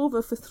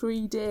hungover for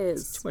 3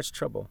 days. Too much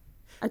trouble.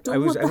 I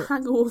don't want the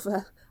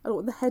hangover. I don't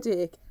want the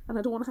headache. And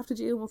I don't want to have to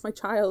deal with my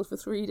child for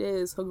 3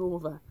 days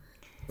hungover.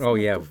 Oh,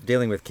 yeah.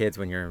 Dealing with kids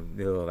when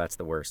that's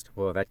the worst.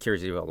 Well, that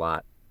cures you a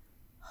lot.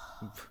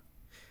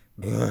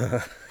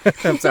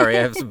 I'm sorry.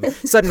 I have some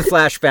sudden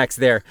flashbacks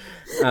there.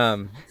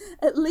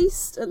 At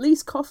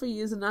least coffee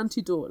is an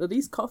antidote. At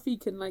least coffee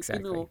can,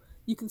 Exactly.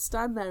 you can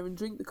stand there and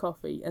drink the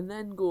coffee and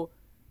then go,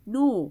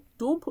 no,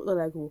 don't put the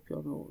Lego up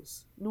your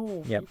nose.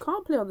 No, Yep. you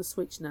can't play on the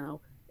Switch now.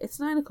 It's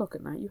 9 o'clock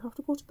at night. You have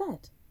to go to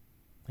bed.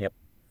 Yep.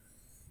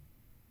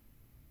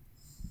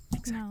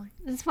 No.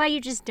 That's why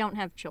you just don't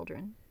have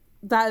children.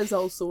 That is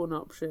also an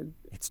option.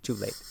 It's too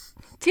late.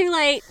 Too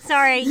late.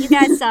 Sorry. You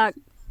guys suck.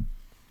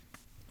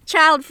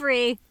 Child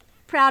free.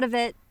 Proud of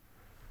it.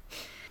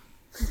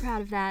 I'm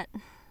proud of that.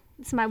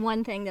 It's my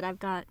one thing that I've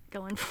got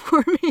going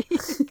for me.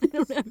 I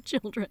don't have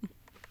children.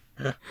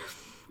 I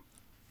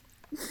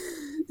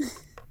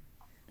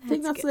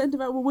think that's the end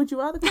of our Would You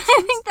Rather I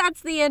question. think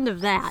that's the end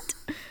of that.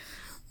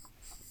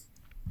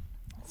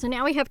 So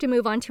now we have to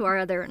move on to our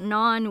other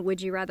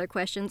non-would you rather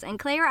questions. And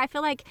Claire, I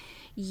feel like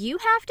you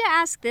have to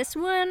ask this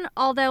one,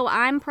 although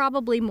I'm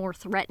probably more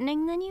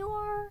threatening than you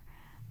are.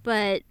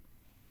 But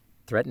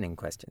Threatening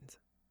questions.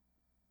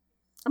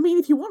 I mean,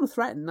 if you want to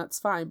threaten, that's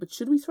fine. But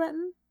should we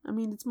threaten? I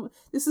mean,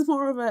 this is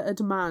more of a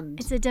demand.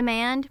 it's a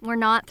demand. We're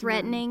not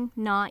threatening.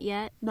 Not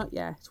yet. Not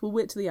yet. We'll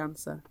wait till the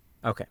answer.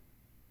 Okay.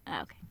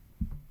 Okay.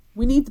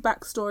 We need the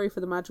backstory for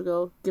the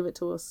Madrigal. Give it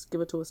to us.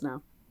 Give it to us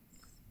now.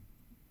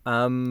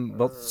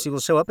 Well, she will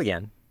show up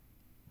again.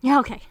 Yeah,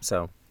 okay.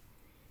 So,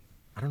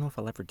 I don't know if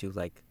I'll ever do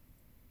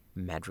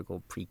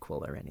Madrigal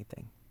prequel or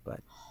anything,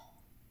 but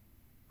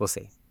we'll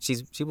see.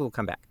 She will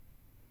come back.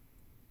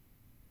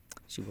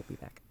 She will be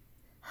back.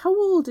 How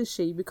old is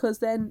she? Because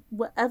then,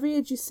 whatever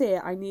age you say,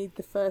 I need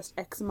the first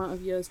X amount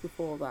of years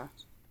before that.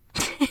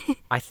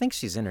 I think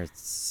she's in her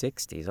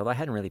 60s, although I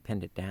hadn't really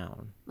pinned it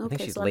down. I think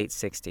Okay, she's so late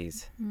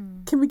 60s.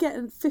 Can we get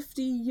a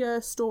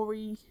 50-year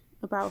story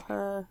about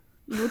her?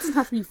 It doesn't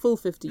have to be full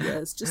 50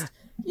 years. Just,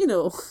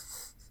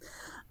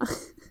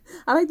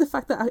 I like the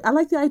fact that I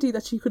like the idea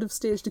that she could have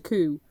staged a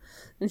coup,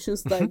 and she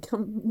was like,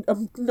 "I'm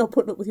not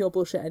putting up with your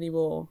bullshit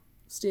anymore.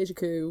 Stage a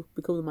coup,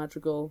 become the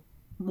Madrigal.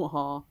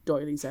 Mwaha,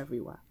 doilies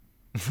everywhere."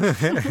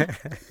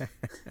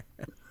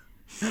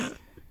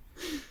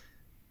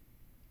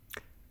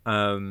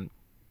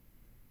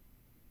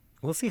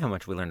 We'll see how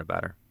much we learn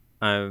about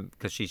her,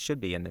 because she should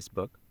be in this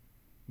book,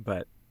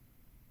 but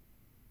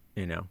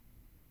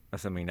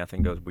assuming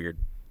nothing goes weird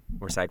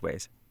or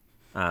sideways,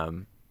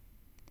 and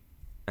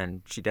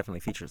she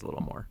definitely features a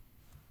little more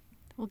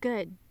Well,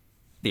 good.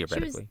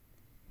 theoretically.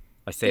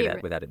 I say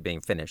that without it being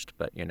finished,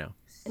 but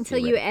Until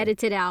you theoretically.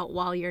 edit it out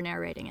while you're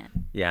narrating it.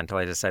 Yeah, until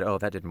I decide, oh,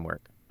 that didn't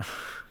work.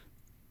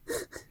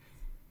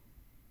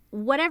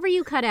 Whatever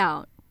you cut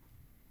out,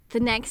 the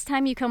next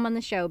time you come on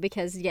the show,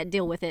 because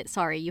deal with it.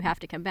 Sorry, you have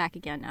to come back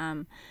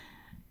again.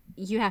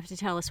 You have to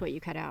tell us what you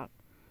cut out.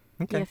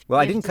 Okay. have- Well,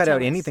 you I have didn't to cut tell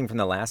out us. anything from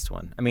the last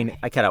one. I mean,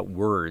 I cut out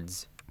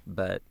words,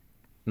 but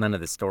none of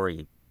the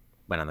story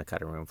went on the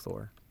cutting room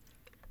floor.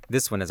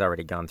 This one has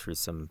already gone through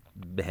some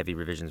heavy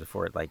revisions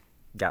before it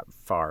got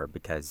far,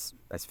 because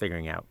I was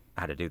figuring out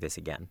how to do this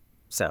again.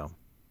 So,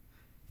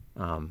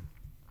 because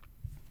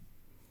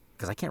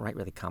I can't write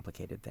really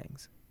complicated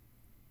things.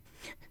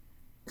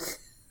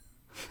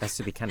 has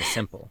to be kind of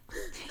simple.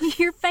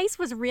 Your face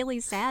was really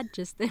sad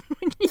just then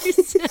when you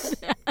said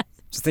that.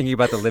 Just thinking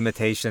about the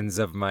limitations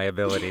of my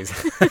abilities.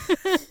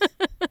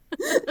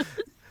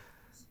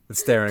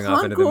 Staring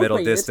off into the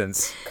middle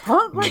distance.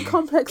 Can't write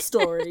complex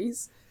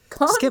stories.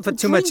 Can't put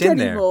too much in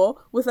there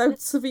without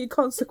severe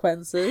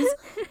consequences.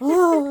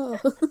 Oh.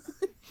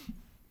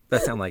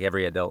 That sounds like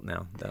every adult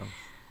now, though.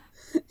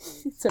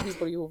 It's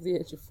everybody over the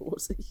age of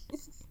 40.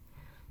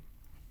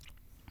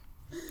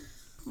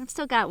 I've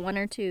still got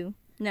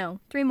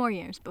 3 more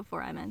years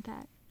before I'm at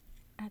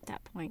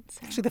that point.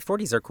 So. Actually, the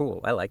 40s are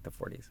cool. I like the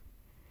 40s.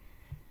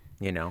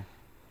 You know,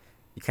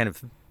 you kind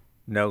of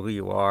know who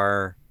you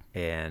are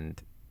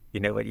and you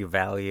know what you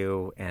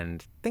value,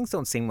 and things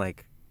don't seem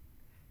like,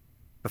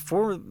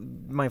 before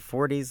my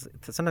 40s,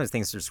 sometimes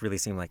things just really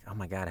seem like, oh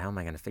my God, how am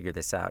I going to figure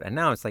this out? And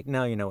now it's like,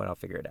 no, you know what, I'll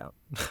figure it out.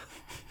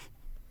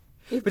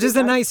 Which is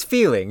a nice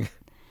feeling.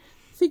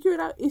 Figure it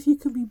out if you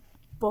can be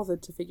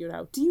bothered to figure it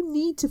out. Do you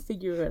need to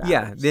figure it out?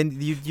 Yeah, then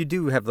you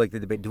do have like the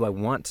debate, do I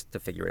want to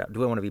figure it out?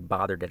 Do I want to be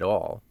bothered at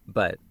all?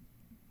 But,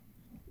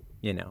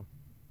 you know,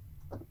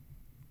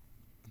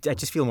 I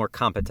just feel more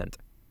competent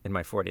in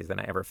my 40s than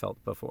I ever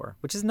felt before,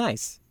 which is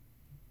nice.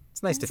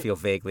 It's nice to feel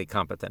vaguely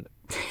competent.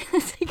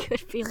 That's a good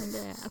feeling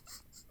to have.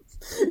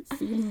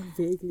 Feeling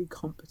vaguely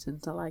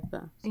competent, I like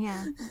that.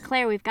 Yeah.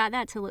 Claire, we've got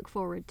that to look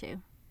forward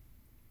to.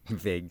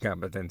 Vague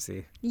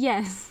competency.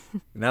 Yes.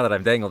 Now that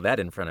I've dangled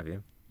that in front of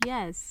you.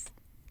 Yes.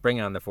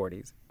 Bring on the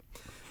 40s.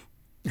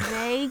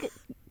 Vague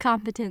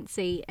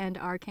competency and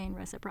arcane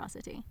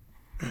reciprocity.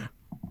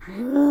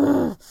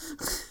 It's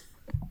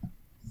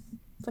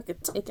like a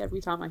tick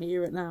every time I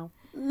hear it now.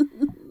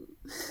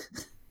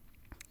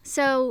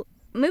 So,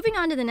 moving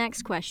on to the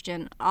next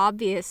question.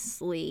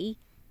 Obviously,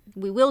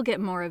 we will get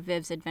more of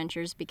Viv's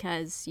adventures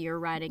because you're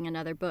writing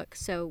another book.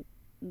 So,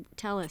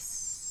 tell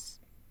us.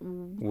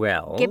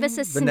 Well, give us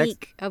a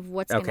sneak of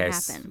what's going to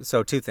happen.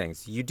 So 2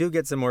 things. You do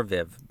get some more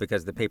Viv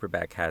because the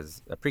paperback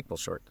has a prequel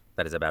short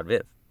that is about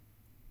Viv.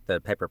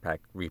 The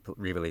paperback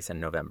re-release in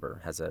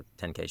November has a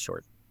 10K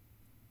short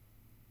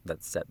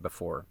that's set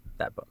before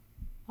that book.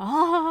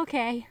 Oh,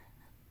 okay.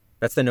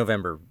 That's the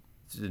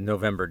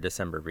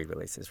November-December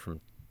re-releases from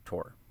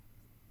Tor.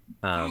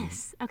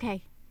 Yes.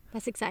 Okay.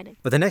 That's exciting.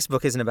 But the next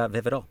book isn't about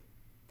Viv at all.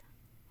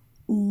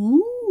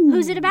 Ooh.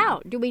 Who's it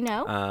about? Do we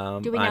know?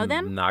 Do we know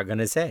them? I'm not going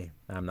to say.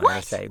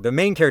 The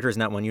main character is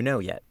not one you know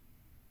yet.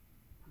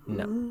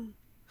 No.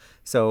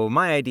 So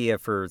my idea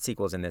for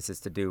sequels in this is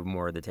to do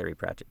more of the Terry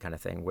Pratchett kind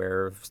of thing,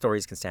 where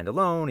stories can stand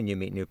alone and you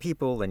meet new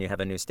people and you have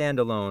a new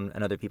standalone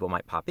and other people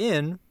might pop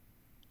in,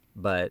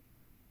 but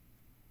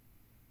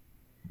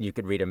you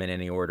could read them in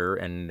any order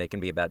and they can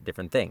be about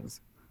different things.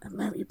 A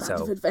merry band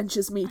of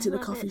adventures meet in a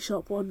coffee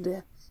shop one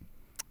day.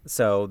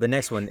 So the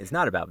next one is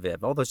not about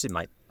Viv, although she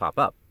might pop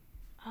up.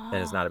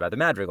 And it's not about the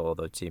Madrigal,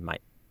 although she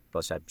might.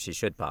 Well, she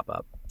should pop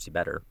up. She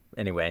better.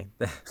 Anyway,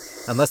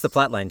 unless the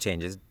plotline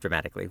changes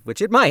dramatically,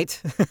 which it might.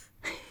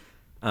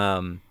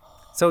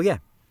 So, yeah.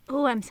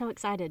 Oh, I'm so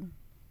excited.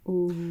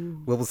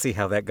 Ooh. We'll see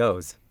how that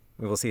goes.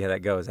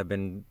 I've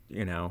been,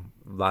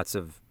 lots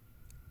of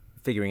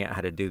figuring out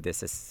how to do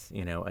this,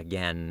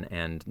 again.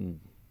 And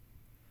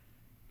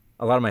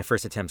a lot of my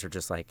first attempts are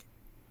just like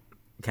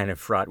kind of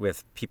fraught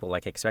with people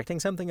like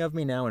expecting something of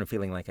me now and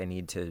feeling like I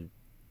need to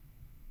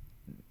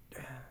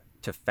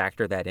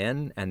factor that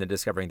in, and then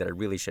discovering that I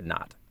really should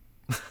not.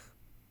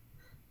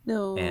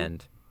 No.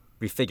 And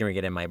refiguring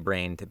it in my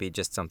brain to be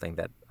just something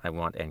that I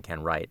want and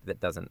can write that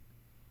doesn't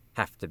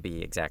have to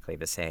be exactly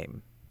the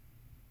same.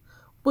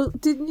 Well,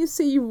 didn't you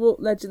say you wrote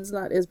Legends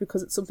and Lattes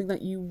because it's something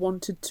that you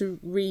wanted to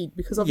read?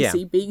 Because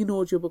obviously, being an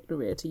audiobook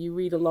narrator, you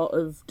read a lot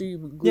of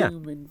doom and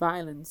gloom and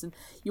violence, and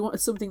you wanted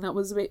something that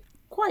was a bit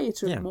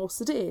quieter and more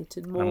sedate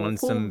and more. I want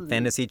some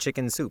fantasy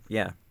chicken soup.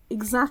 Yeah.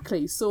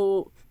 Exactly.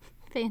 So.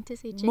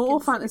 Fantasy chicken More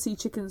soup. fantasy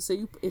chicken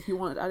soup. If you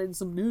want to add in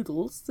some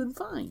noodles, then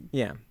fine.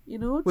 Yeah.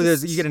 Well,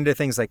 you get into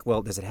things like,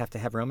 well, does it have to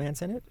have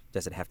romance in it?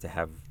 Does it have to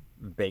have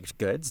baked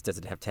goods? Does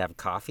it have to have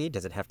coffee?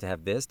 Does it have to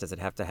have this? Does it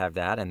have to have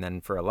that? And then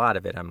for a lot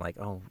of it, I'm like,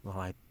 oh,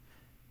 well,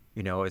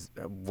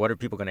 what are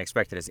people going to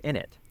expect that is in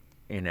it?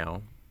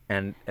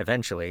 And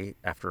eventually,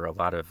 after a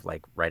lot of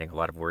like writing a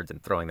lot of words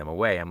and throwing them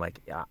away, I'm like,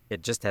 yeah,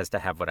 it just has to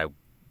have what I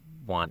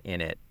want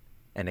in it.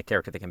 And a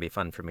character that can be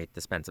fun for me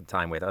to spend some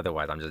time with.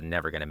 Otherwise, I'm just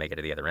never going to make it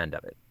to the other end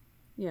of it.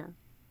 Yeah.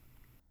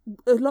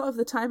 A lot of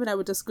the time in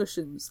our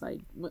discussions,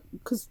 like,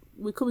 because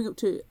we're coming up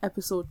to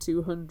episode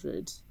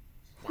 200.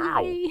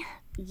 Wow. Yay.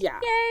 Yeah.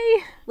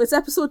 Yay. Well, it's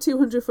episode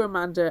 200 for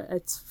Amanda.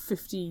 It's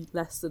 50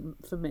 less than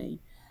for me.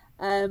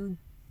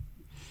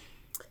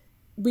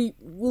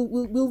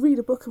 We'll read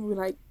a book and we're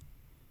like,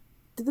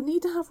 did they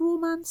need to have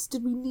romance?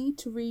 Did we need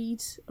to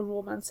read a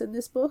romance in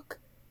this book?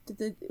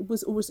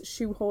 Was it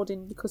shoehorned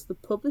in because the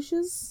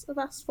publishers have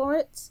asked for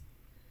it?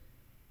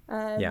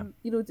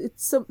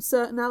 It's some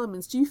certain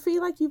elements. Do you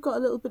feel like you've got a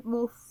little bit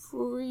more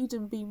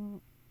freedom being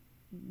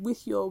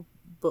with your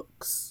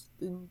books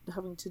than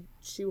having to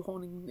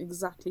shoehorn in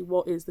exactly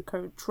what is the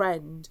current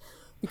trend?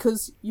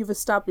 Because you've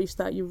established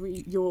that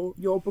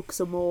your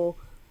books are more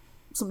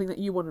something that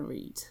you want to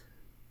read.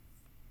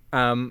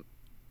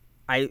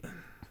 I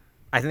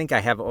think I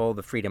have all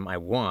the freedom I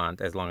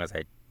want as long as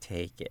I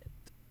take it.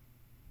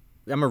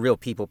 I'm a real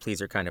people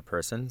pleaser kind of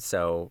person,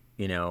 so,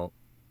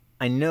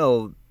 I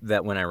know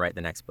that when I write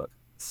the next book,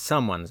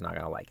 someone's not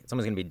going to like it.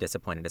 Someone's going to be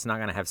disappointed. It's not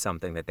going to have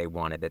something that they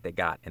wanted that they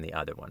got in the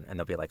other one, and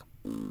they'll be like,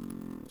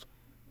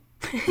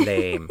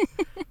 lame.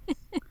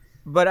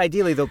 But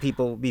ideally, there'll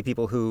be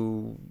people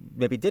who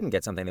maybe didn't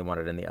get something they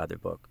wanted in the other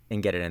book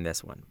and get it in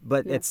this one.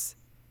 But it's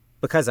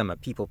because I'm a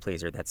people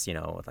pleaser that's,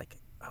 like,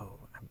 oh,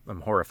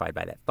 I'm horrified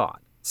by that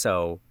thought.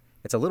 So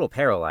it's a little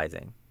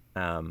paralyzing.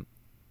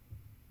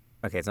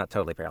 Okay, it's not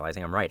totally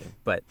paralyzing. I'm writing,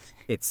 but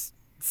it's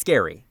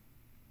scary.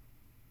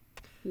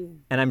 Yeah.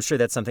 And I'm sure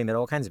that's something that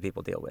all kinds of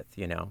people deal with,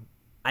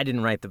 I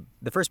didn't write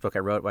the first book I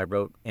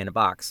wrote in a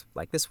box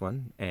like this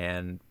one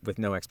and with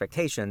no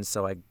expectations,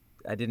 so I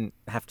didn't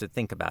have to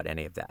think about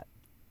any of that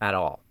at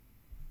all,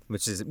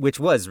 which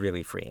was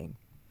really freeing.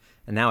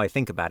 And now I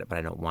think about it, but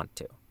I don't want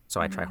to.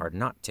 So I try hard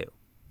not to.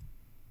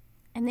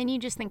 And then you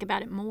just think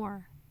about it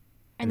more.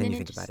 And then you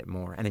think about it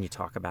more. And then you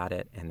talk about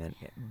it.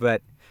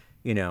 But,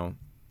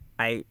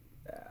 I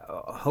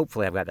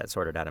hopefully I've got that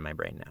sorted out of my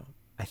brain now.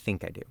 I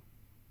think I do.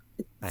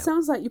 It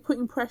sounds like you're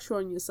putting pressure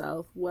on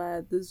yourself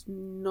where there's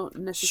not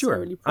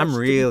necessarily pressure. I'm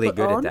really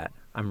good at that.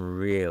 I'm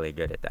really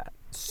good at that.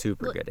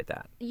 Super good at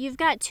that. You've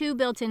got 2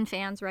 built-in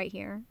fans right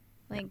here.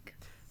 Like,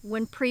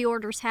 when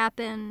pre-orders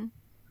happen,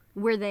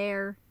 we're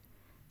there.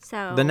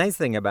 So the nice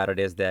thing about it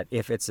is that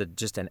if it's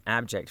just an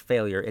abject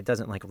failure, it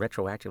doesn't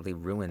retroactively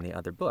ruin the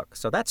other book.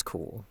 So that's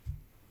cool.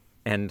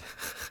 And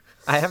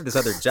I have this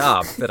other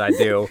job that I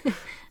do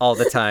all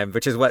the time,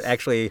 which is what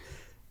actually,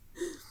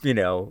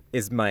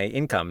 is my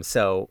income.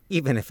 So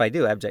even if I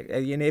do abject,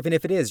 even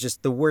if it is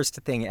just the worst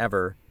thing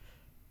ever,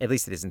 at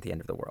least it isn't the end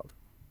of the world.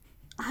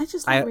 I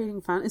just like reading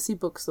fantasy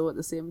books, though, at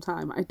the same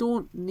time. I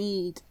don't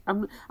need...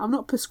 I'm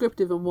not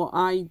prescriptive in what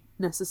I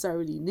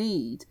necessarily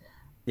need.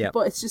 Yeah.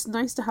 But it's just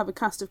nice to have a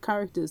cast of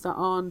characters that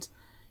aren't,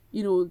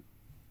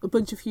 a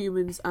bunch of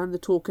humans and the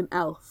token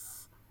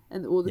elf,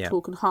 or the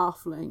token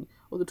halfling,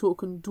 or the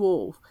token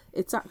dwarf.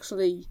 It's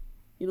actually,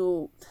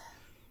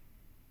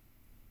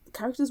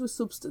 characters with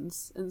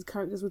substance and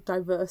characters with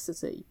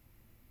diversity.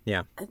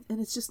 Yeah. And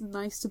it's just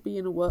nice to be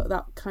in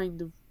that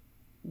kind of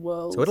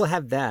world. So it'll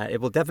have that. It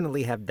will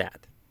definitely have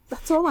that.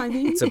 That's all I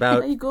need. It's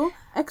about there you go.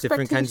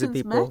 different kinds of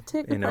people, met,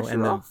 take the pressure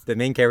and off. the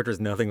main character is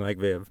nothing like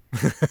Viv.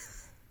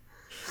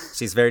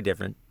 She's very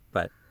different,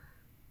 but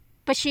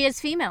she is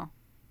female.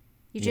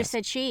 You just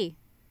said she.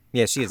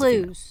 Yeah, she is.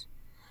 Clues.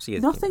 She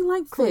is nothing female.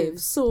 like Viv.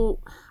 So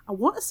I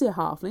want to say a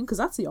halfling because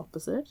that's the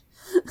opposite.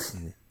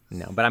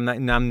 No, but I'm not.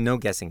 No, no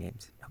guessing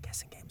games. No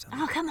guessing games.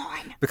 Oh, come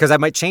on. Because I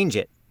might change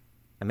it.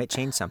 I might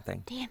change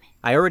something. Damn it.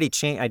 I already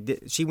changed.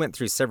 She went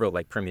through several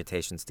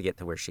permutations to get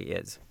to where she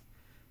is.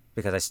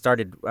 Because I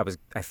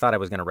thought I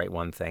was going to write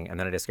one thing, and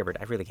then I discovered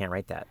I really can't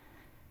write that.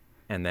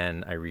 And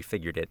then I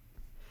refigured it.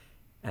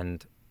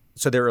 And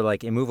so there were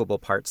immovable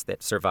parts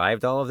that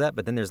survived all of that,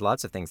 but then there's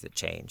lots of things that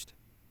changed.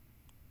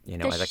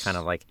 As I kind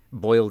of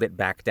boiled it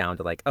back down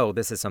to oh,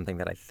 this is something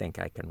that I think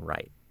I can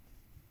write.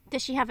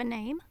 Does she have a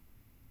name?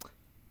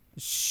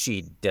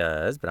 She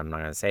does, but I'm not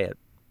going to say it.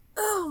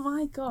 Oh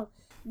my god.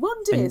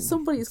 One day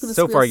somebody's going to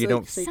so far you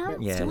don't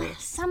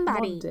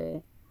somebody. One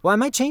day. Well, I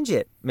might change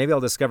it. Maybe I'll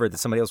discover that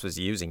somebody else was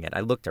using it.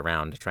 I looked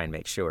around to try and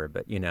make sure,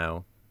 but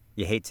you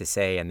hate to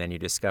say, and then you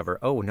discover,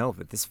 oh no,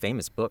 but this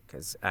famous book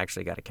has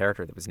actually got a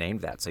character that was named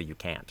that, so you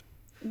can't.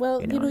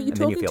 Well, you're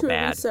talking to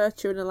a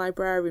researcher and a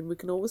librarian. We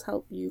can always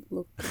help you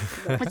look.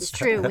 That's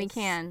true. We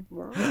can.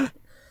 Right.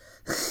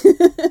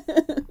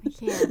 We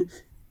can.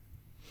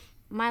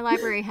 My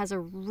library has a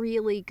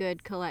really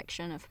good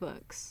collection of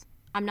books.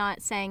 I'm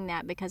not saying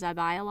that because I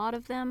buy a lot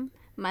of them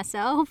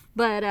myself,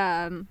 but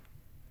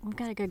we've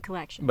got a good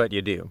collection. But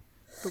you do.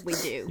 But we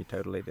do. You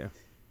totally do.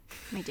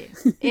 We do.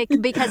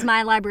 Because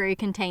my library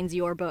contains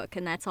your book,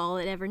 and that's all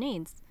it ever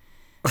needs.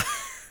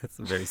 It's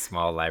a very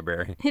small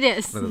library. It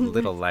is.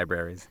 Little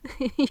libraries.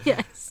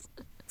 Yes.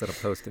 It's on a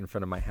post in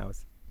front of my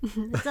house.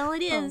 That's all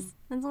it is.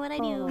 That's what I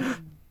do.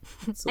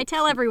 So I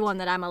tell everyone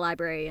that I'm a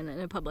librarian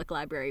in a public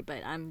library,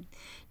 but I'm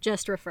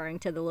just referring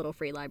to the little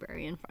free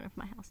library in front of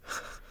my house.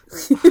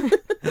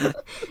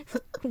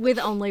 With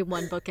only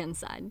one book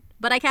inside.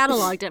 But I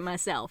cataloged it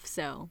myself,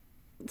 so...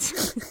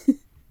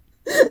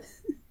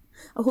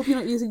 I hope you're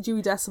not using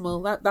Dewey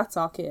Decimal. That's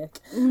archaic.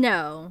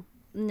 No,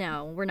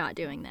 we're not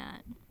doing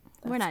that.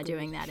 We're not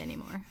doing that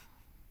anymore.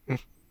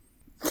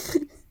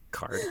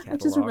 Card catalogs. I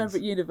just remember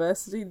at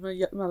university,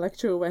 my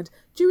lecturer went,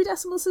 Dewey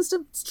Decimal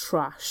System? It's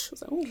trash. I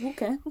was like, oh,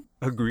 okay.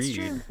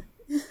 Agreed.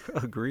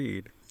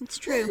 Agreed. It's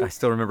true. I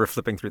still remember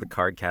flipping through the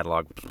card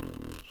catalog.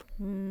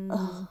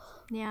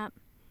 Yeah.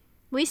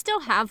 We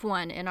still have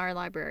one in our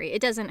library.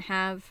 It doesn't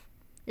have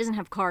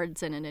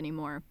cards in it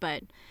anymore,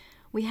 but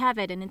we have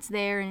it, and it's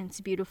there, and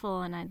it's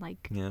beautiful, and I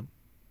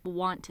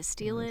want to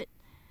steal it.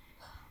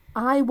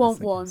 I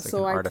want one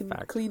so I artifact.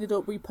 can clean it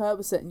up,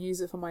 repurpose it, and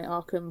use it for my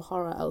Arkham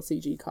Horror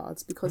LCG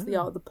cards because they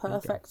are the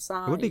perfect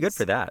size. It would be good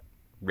for that.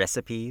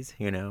 Recipes,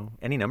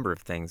 any number of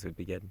things would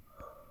be good.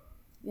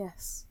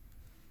 Yes.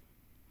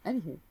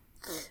 Anywho.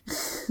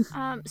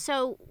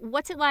 So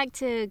what's it like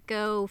to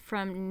go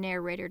from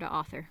narrator to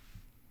author?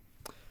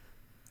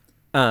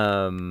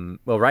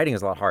 Well, writing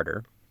is a lot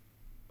harder.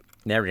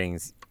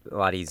 Narrating's a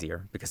lot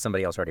easier because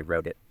somebody else already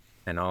wrote it,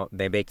 and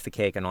they bake the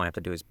cake, and all I have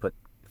to do is put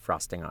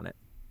frosting on it.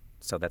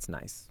 So that's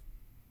nice.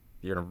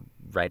 If you're a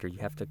writer, you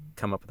have to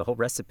come up with a whole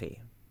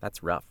recipe.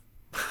 That's rough.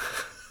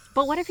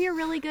 But what if you're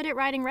really good at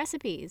writing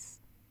recipes?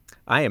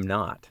 I am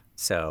not.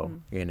 So,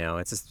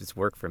 it's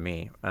work for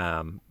me.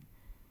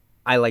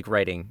 I like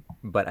writing,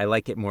 but I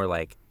like it more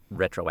like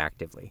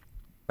retroactively.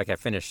 Like I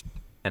finished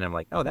and I'm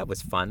like, oh, that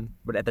was fun.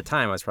 But at the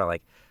time I was probably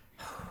like,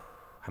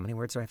 how many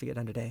words do I have to get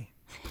done today?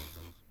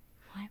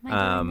 Why am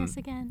I doing this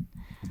again?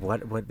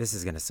 What this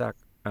is going to suck.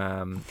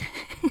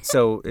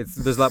 So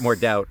there's a lot more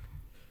doubt.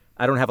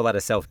 I don't have a lot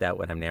of self-doubt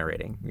when I'm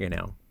narrating,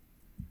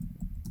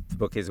 The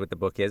book is what the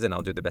book is, and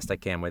I'll do the best I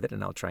can with it,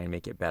 and I'll try and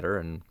make it better.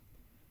 And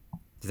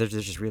they're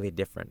just really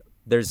different.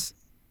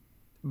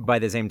 By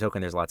the same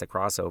token, there's lots of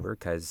crossover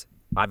because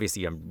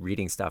obviously I'm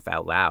reading stuff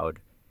out loud.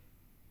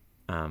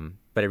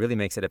 But it really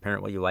makes it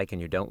apparent what you like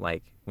and you don't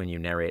like when you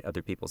narrate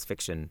other people's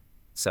fiction.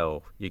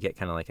 So you get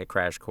kind of like a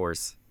crash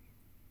course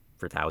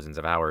for thousands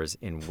of hours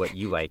in what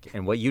you like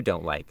and what you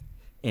don't like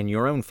in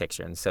your own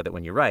fiction, so that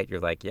when you write, you're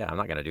like, yeah, I'm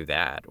not going to do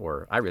that,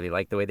 or I really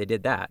like the way they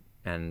did that.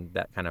 And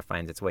that kind of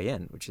finds its way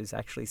in, which is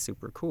actually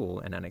super cool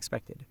and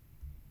unexpected.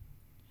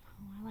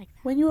 Oh, I like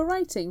that. When you were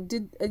writing,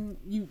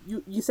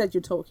 you said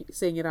you're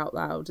saying it out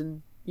loud,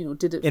 and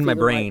did it in my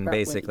feel brain, like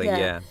basically?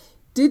 Yeah.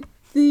 Did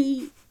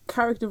the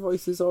character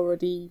voices were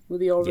they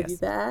already Yes.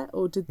 there,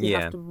 or did they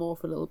have to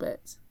morph a little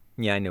bit?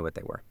 Yeah, I knew what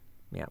they were.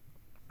 Yeah,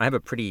 I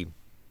have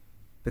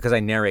because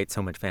I narrate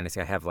so much fantasy.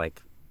 I have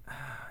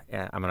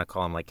I'm gonna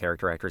call them like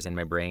character actors in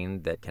my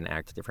brain that can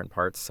act different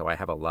parts. So I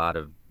have a lot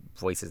of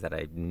voices that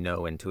I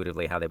know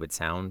intuitively how they would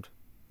sound.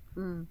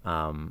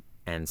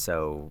 And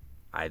so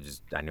I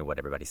knew what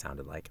everybody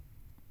sounded like.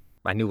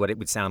 I knew what it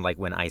would sound like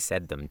when I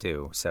said them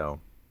too. So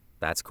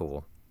that's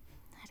cool.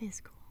 That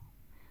is cool.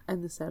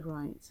 And they said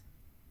right.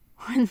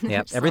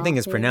 Yep, everything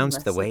is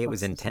pronounced the way it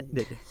was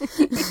intended.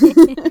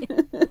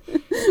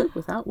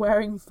 Without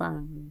wearing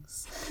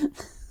fangs.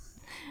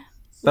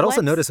 But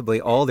also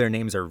noticeably, all their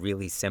names are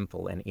really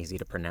simple and easy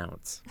to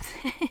pronounce,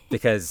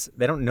 because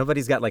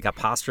nobody's got like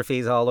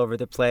apostrophes all over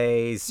the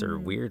place or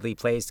weirdly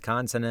placed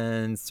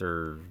consonants,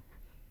 or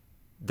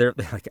they're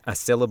like a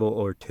syllable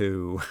or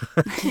two.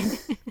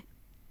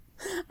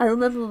 I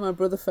remember when my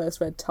brother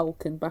first read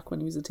Tolkien back when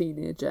he was a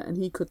teenager, and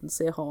he couldn't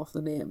say half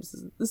the names.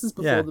 This is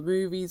before the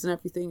movies and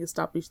everything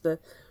established the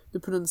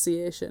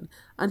pronunciation,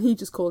 and he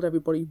just called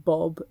everybody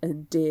Bob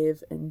and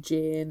Dave and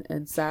Jane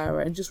and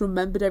Sarah, and just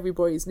remembered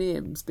everybody's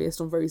names based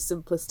on very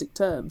simplistic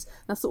terms.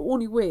 That's the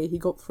only way he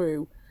got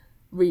through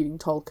reading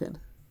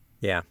Tolkien.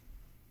 Yeah.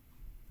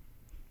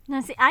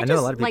 Now, see, I know a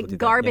just lot of people do that,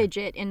 garbage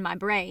it in my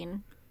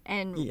brain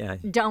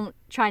and don't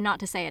try not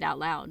to say it out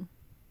loud.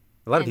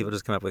 A lot of people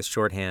just come up with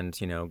shorthand,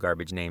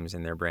 garbage names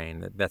in their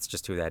brain. That's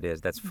just who that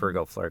is. That's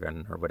Fergal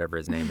Flurgan or whatever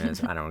his name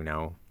is. I don't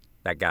know.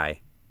 That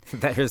guy.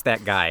 Here's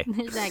that guy.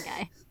 There's that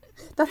guy.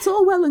 That's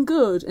all well and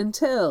good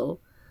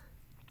until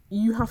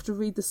you have to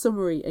read the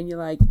summary and you're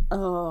like,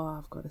 oh,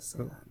 I've got to say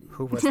that name.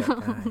 Who was that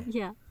guy?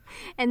 Yeah.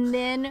 And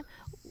then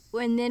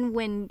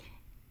when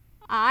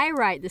I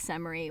write the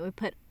summary, we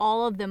put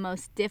all of the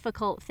most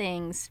difficult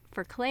things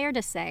for Claire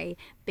to say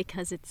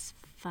because it's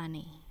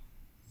funny.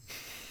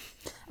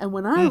 And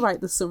when I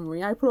write the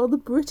summary, I put all the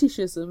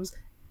Britishisms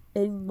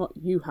in what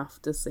you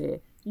have to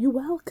say. You're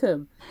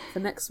welcome.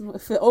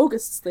 For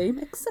August's theme,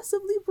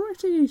 excessively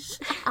British.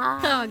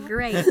 Oh,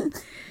 great.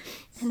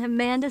 And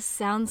Amanda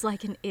sounds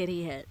like an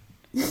idiot.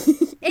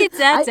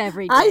 That's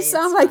every day. I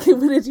sound like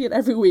I'm an idiot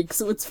every week,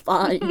 so it's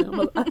fine.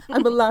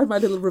 I'm allowed my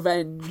little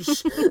revenge.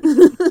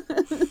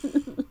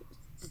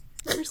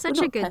 We're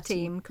such a good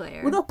team,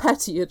 Claire. We're not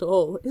petty at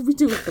all. We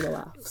do it for the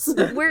laughs.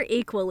 We're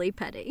equally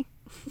petty.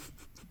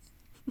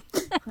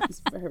 That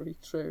is very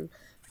true.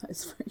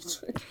 It's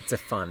a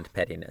fond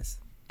pettiness.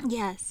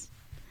 Yes.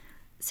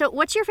 So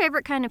what's your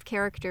favorite kind of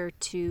character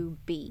to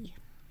be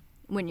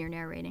when you're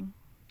narrating?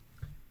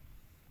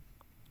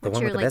 The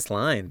one with the best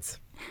lines.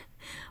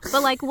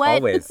 But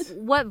Always.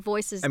 What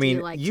voices do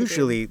you like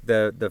usually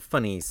the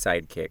funny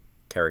sidekick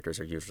characters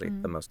are usually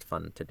the most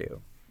fun to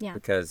do. Yeah.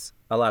 Because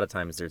a lot of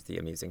times there's the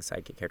amusing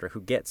sidekick character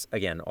who gets,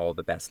 again, all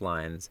the best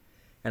lines,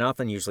 and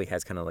often usually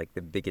has kind of like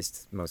the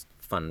biggest, most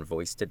fun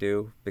voice to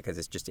do because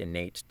it's just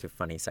innate to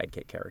funny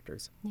sidekick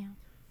characters.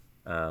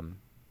 Yeah.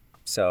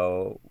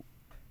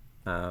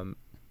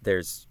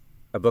 There's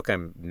a book I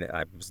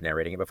was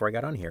narrating it before I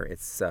got on here.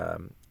 It's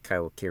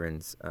Kyle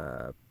Kieran's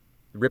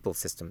Ripple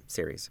System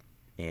series,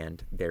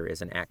 and there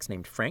is an axe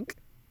named Frank,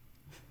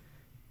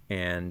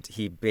 and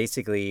he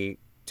basically,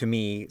 to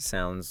me,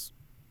 sounds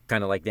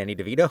kind of like Danny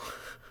DeVito.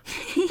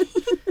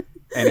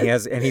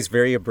 and he's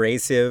very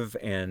abrasive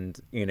and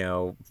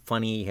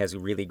funny. He has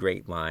really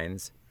great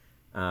lines.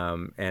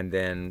 And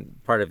then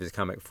part of his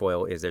comic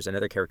foil is there's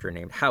another character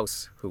named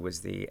House who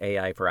was the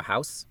AI for a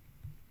house.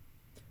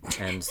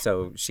 And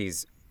so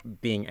she's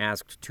being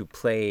asked to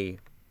play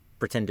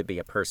pretend to be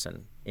a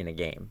person in a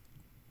game.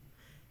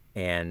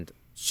 And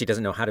she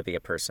doesn't know how to be a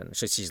person.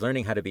 She's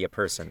learning how to be a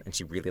person, and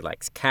she really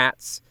likes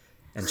cats,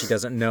 and she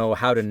doesn't know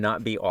how to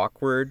not be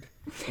awkward.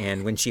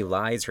 And when she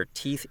lies, her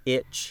teeth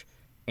itch,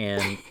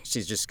 and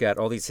she's just got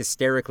all these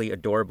hysterically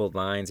adorable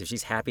lines. If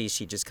she's happy,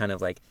 she just kind of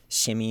like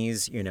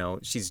shimmies, you know,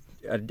 she's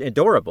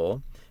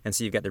adorable. And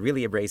so you've got the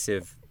really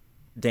abrasive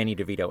Danny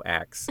DeVito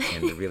acts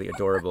and the really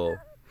adorable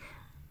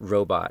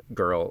robot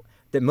girl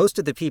that most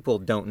of the people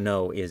don't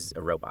know is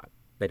a robot.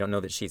 They don't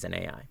know that she's an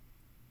AI.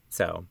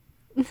 So...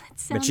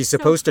 But she's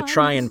supposed to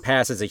try and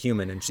pass as a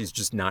human, and she's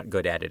just not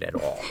good at it at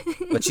all.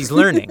 But she's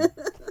learning.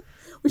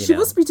 Well, she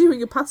must be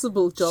doing a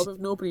passable job if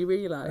nobody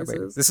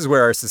realizes. This is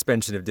where our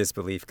suspension of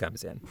disbelief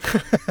comes in.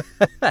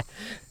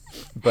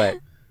 But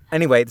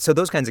anyway, so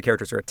those kinds of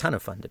characters are a ton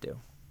of fun to do.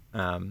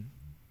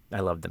 I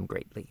love them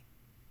greatly.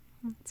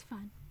 That's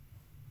fun.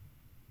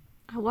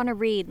 I want to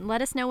read.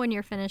 Let us know when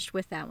you're finished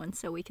with that one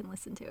so we can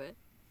listen to it.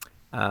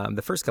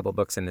 The first couple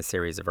books in the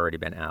series have already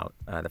been out.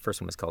 The first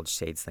one was called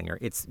Shadeslinger.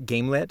 It's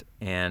game-lit,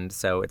 and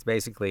so it's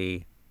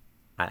basically...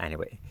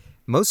 anyway,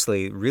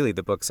 mostly, really,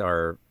 the books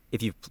are...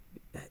 If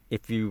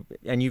you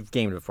and you've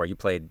gamed before, you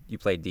played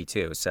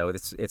D2, so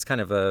it's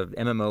kind of a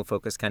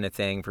MMO-focused kind of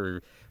thing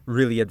for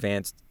really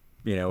advanced,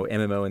 you know,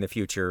 MMO in the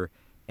future,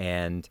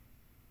 and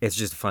it's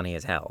just funny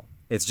as hell.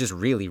 It's just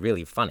really,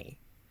 really funny.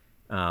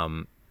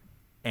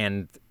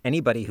 And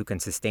anybody who can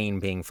sustain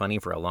being funny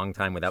for a long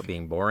time without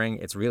being boring,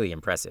 it's really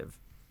impressive.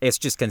 It's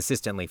just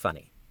consistently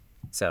funny.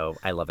 So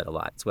I love it a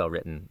lot. It's well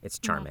written. It's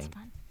charming. That's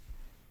fun.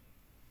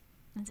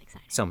 That's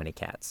exciting. So many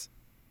cats.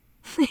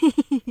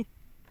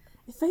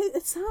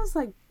 It sounds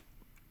like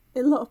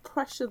a lot of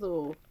pressure,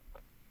 though,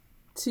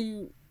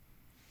 to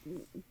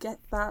get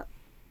that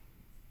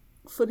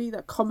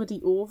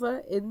comedy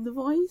over in the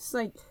voice.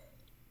 Like,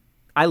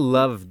 I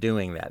love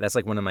doing that. That's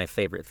like one of my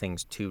favorite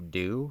things to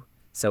do.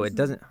 So it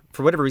doesn't,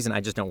 for whatever reason,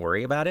 I just don't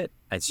worry about it.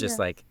 It's just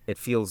like, it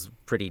feels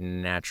pretty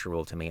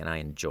natural to me, and I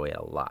enjoy it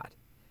a lot.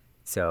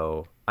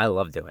 So I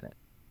love doing it.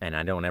 And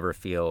I don't ever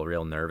feel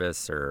real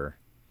nervous or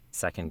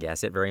second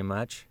guess it very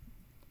much.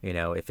 You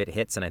know, if it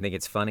hits and I think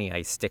it's funny,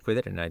 I stick with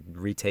it, and I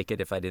retake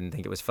it if I didn't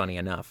think it was funny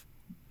enough.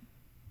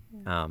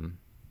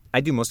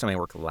 I do most of my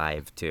work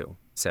live, too.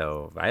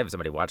 So I have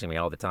somebody watching me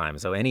all the time.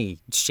 So any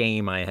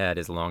shame I had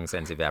is long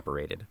since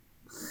evaporated.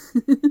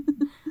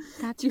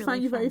 Do you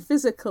find you very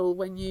physical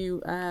when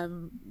you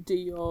do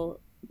your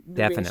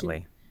narration?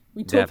 Definitely.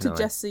 We talked to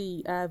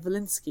Jessie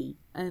Valinsky,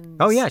 and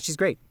oh yeah, she's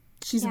great.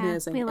 She's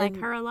amazing. We like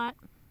her a lot.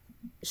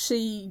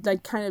 She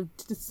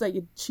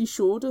she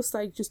showed us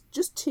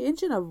just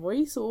changing her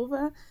voice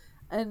over,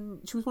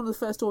 and she was one of the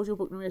first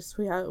audiobook narrators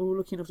we were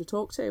lucky enough to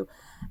talk to,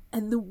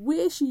 and the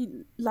way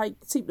she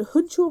seemed to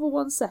hunch over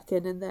one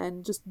second and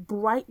then just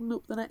brighten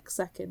up the next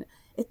second,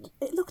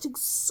 it looked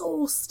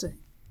exhausting.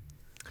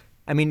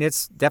 I mean,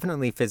 it's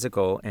definitely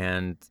physical,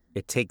 and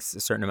it takes a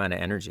certain amount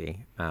of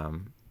energy.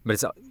 But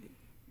it's a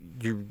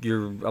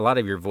lot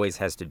of your voice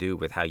has to do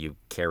with how you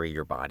carry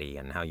your body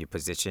and how you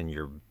position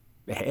your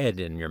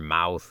head and your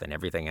mouth and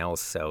everything else.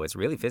 So it's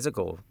really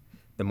physical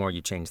the more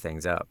you change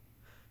things up.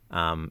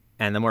 And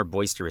the more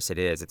boisterous it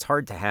is. It's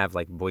hard to have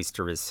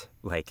boisterous,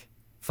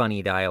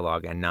 funny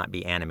dialogue and not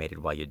be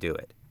animated while you do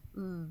it.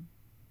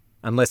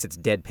 Unless it's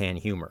deadpan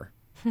humor,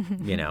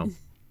 you know.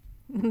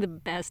 The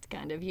best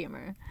kind of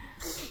humor.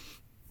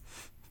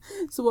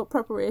 So what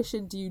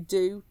preparation do you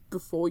do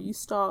before you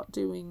start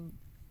doing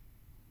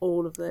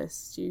all of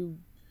this?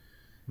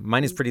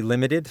 Mine is pretty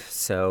limited,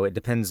 so it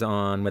depends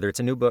on whether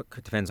it's a new book.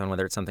 It depends on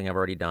whether it's something I've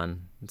already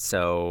done.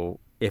 So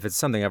if it's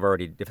something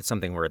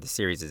where the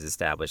series is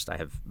established, I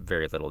have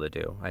very little to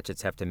do. I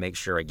just have to make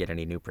sure I get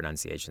any new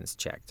pronunciations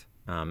checked,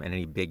 and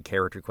any big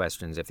character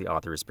questions if the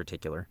author is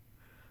particular.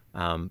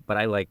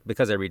 But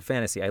because I read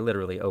fantasy, I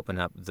literally open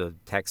up the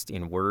text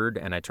in Word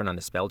and I turn on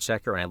the spell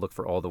checker and I look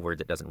for all the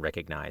words it doesn't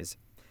recognize.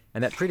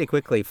 And that pretty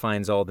quickly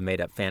finds all the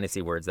made-up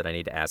fantasy words that I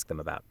need to ask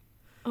them about.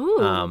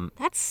 Ooh,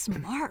 that's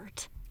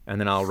smart. And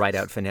then I'll write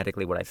out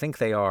phonetically what I think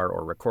they are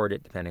or record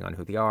it depending on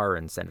who they are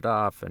and send it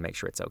off and make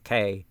sure it's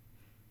okay.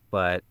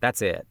 But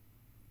that's it.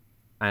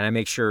 And I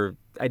make sure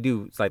I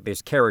do,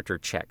 there's character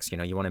checks. You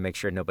know, you want to make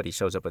sure nobody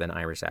shows up with an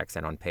Irish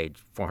accent on page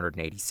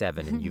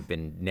 487 and you've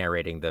been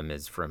narrating them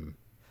as from,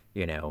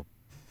 you know,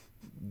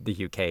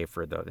 the UK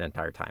for the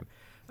entire time.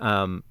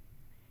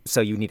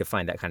 So you need to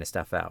find that kind of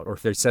stuff out. Or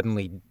if there's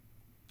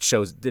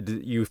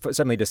you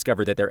suddenly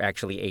discover that they're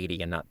actually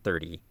 80 and not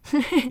 30.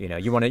 You know,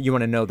 you want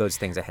to know those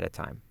things ahead of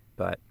time.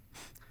 But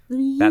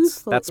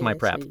that's my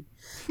prep.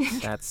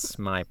 That's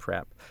my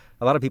prep.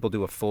 A lot of people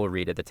do a full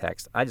read of the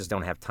text. I just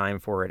don't have time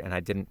for it, and I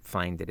didn't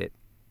find that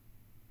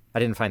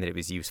it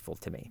was useful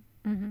to me.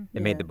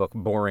 It made the book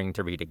boring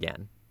to read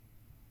again.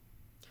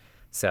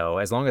 So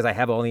as long as I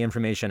have all the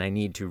information I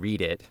need to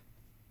read it,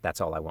 that's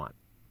all I want.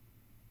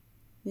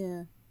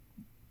 Yeah.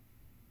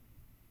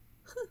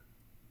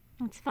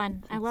 It's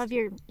fun. I love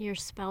your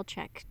spell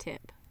check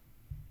tip.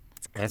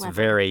 That's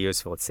very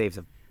useful. It saves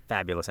a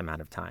fabulous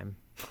amount of time.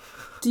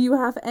 Do you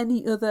have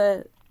any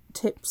other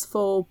tips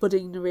for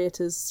budding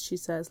narrators, she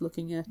says,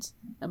 looking at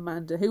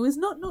Amanda, who is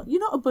not you're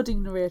not a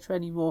budding narrator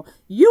anymore.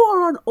 You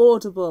are on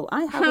Audible.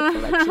 I have a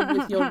collection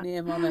with your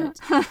name on it.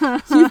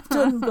 You've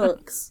done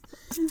books.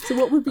 So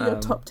what would be your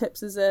top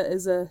tips as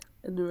a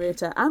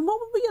narrator? And what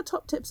would be your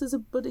top tips as a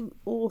budding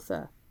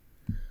author?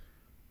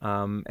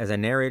 As a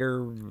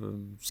narrator,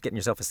 just getting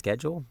yourself a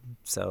schedule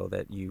so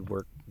that you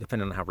work,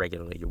 depending on how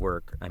regularly you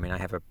work. I mean, I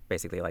have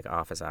basically like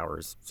office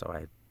hours, so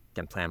I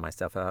can plan my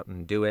stuff out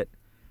and do it.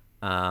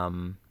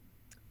 It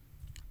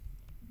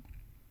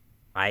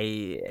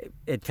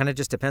kind of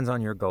just depends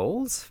on your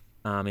goals.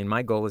 I mean,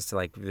 my goal is to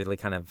like really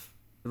kind of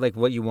like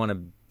what you want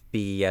to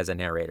be as a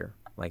narrator.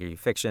 Like, are you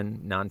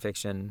fiction,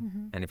 nonfiction?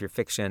 Mm-hmm. And if you're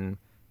fiction,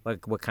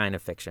 like what kind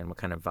of fiction, what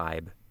kind of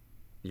vibe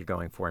you're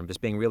going for, and just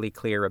being really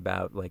clear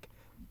about like,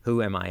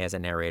 who am I as a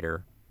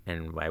narrator,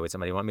 and why would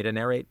somebody want me to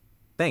narrate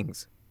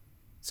things?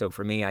 So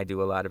for me, I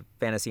do a lot of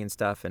fantasy and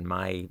stuff, and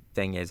my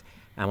thing is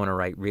I want to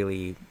write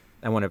really.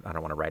 I want to add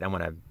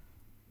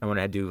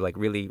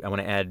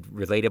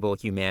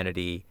relatable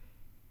humanity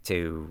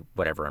to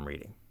whatever I'm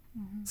reading.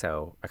 Mm-hmm.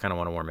 So I kind of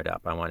want to warm it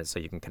up. I want it so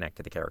you can connect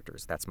to the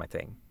characters. That's my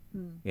thing,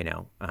 you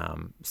know.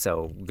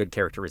 So good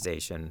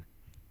characterization,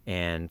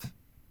 and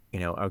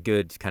a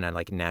good kind of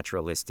like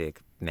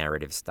naturalistic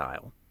narrative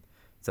style.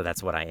 So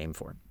that's what I aim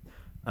for.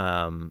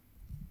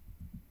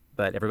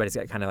 But everybody's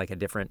got kind of like a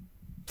different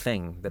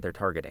thing that they're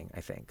targeting,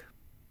 I think.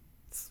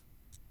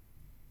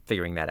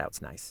 Figuring that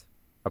out's nice.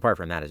 Apart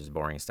from that, it's just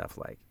boring stuff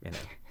like,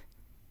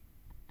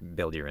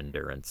 build your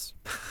endurance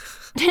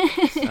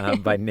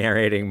by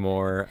narrating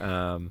more.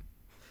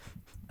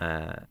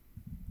 I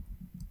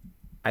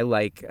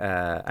like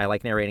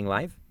narrating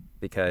live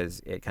because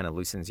it kind of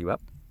loosens you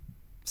up.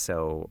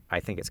 So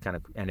I think it's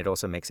and it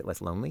also makes it less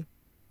lonely.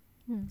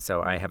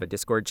 So I have a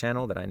Discord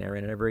channel that I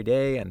narrate every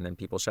day, and then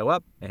people show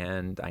up,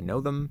 and I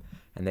know them,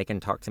 and they can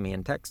talk to me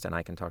in text, and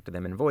I can talk to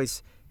them in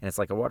voice, and it's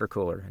like a water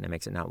cooler, and it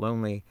makes it not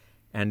lonely.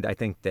 And I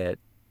think that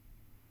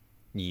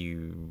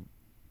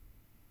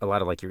a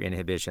lot of like your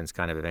inhibitions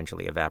kind of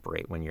eventually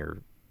evaporate when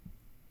you're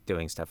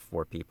doing stuff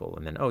for people,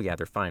 and then, oh yeah,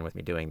 they're fine with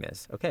me doing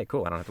this. Okay,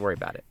 cool, I don't have to worry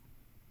about it.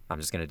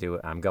 I'm just going to do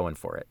it. I'm going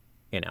for it,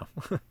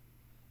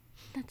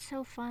 That's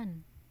so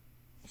fun.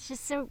 It's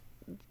just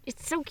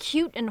it's so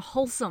cute and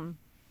wholesome.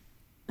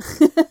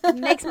 It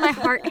makes my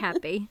heart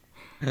happy.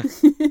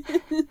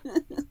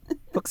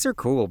 Books are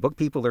cool. Book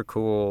people are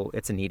cool.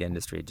 It's a neat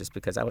industry just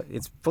because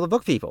it's full of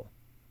book people,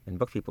 and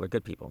book people are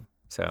good people.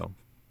 So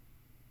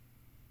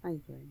I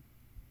agree.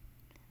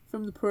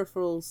 From the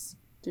peripherals,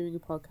 doing a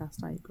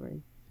podcast, I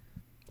agree.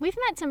 We've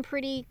met some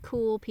pretty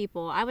cool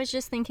people. I was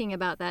just thinking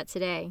about that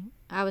today.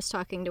 I was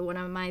talking to one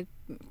of my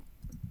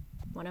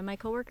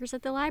coworkers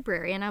at the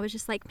library, and I was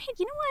just like, man,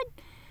 you know what?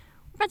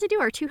 We're about to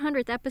do our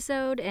 200th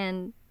episode,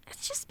 and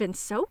it's just been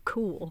so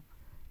cool.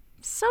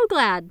 So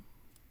glad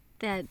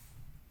that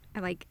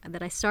I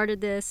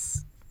started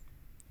this,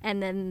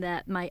 and then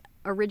that my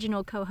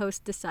original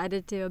co-host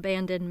decided to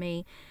abandon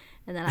me,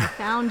 and then I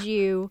found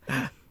you,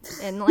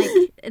 and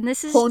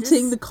this is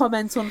haunting the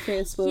comments on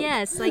Facebook.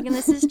 Yes, and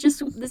this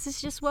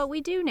is just what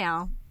we do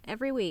now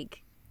every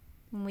week,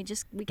 and we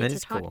get to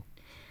talk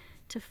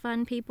to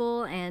fun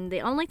people, and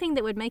the only thing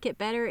that would make it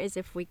better is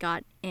if we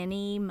got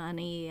any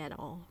money at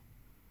all.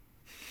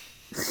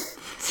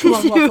 It's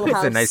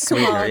a nice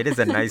sweetener. It is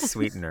a nice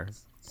sweetener.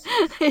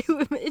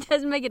 It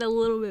does make it a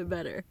little bit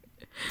better.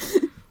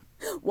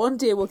 One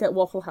day we'll get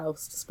Waffle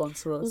House to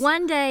sponsor us.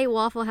 One day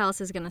Waffle House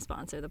is going to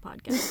sponsor the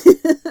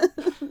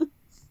podcast.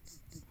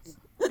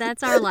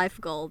 That's our life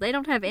goal. They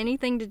don't have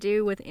anything to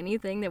do with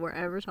anything that we're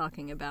ever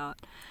talking about.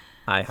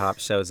 IHOP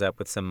shows up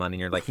with some money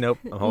and you're like, nope,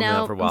 I'm holding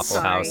out for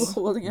Waffle House.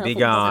 Be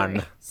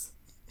gone.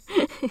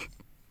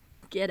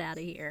 Get out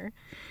of here.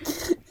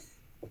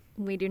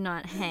 We do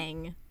not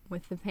hang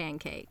with the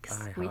pancakes.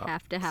 We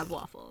have to have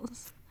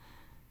waffles.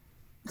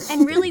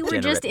 And really, we're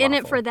just in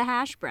it for the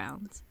hash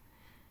browns.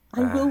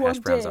 I will one hash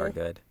browns day are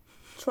good.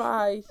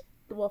 Try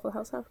the Waffle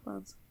House hash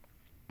browns.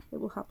 It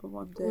will happen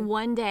one day.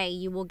 One day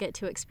you will get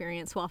to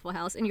experience Waffle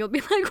House, and you'll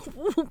be like,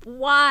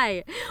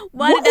 why?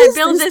 Why did I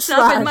build this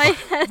up in my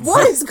head?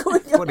 What is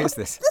going on? What is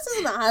this? This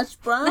isn't a hash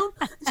brown.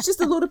 It's just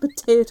a load of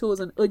potatoes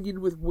and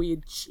onion with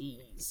weird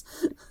cheese.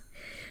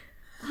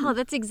 Oh,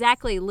 that's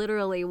exactly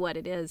literally what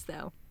it is,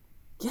 though.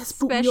 Yes,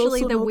 but especially we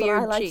also the know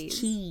weird that I like cheese.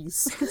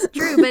 Cheese. It's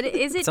true, but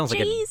is it Sounds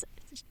cheese?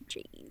 It's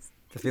cheese.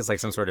 It feels like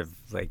some sort of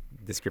like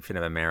description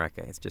of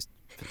America. It's just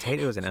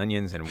potatoes and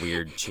onions and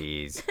weird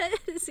cheese. That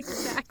is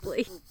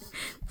exactly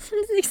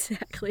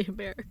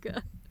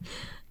America.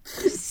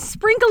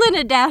 Sprinkle in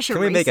a dash of racism.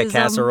 Can we make a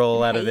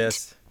casserole out of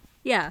this?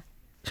 Yeah.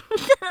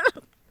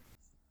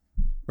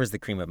 Where's the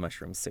cream of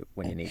mushroom soup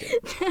when you need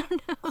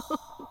it? No.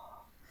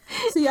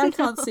 See, I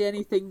can't see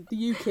anything.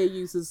 The UK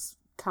uses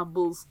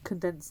Campbell's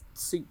condensed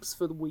soups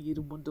for the weird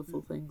and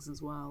wonderful things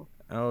as well.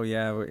 Oh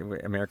yeah,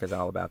 America's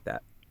all about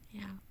that.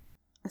 Yeah.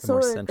 I saw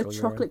a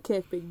chocolate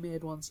cake being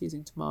made once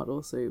using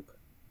tomato soup.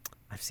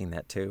 I've seen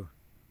that too.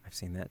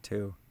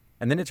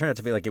 And then it turned out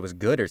to be like it was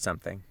good or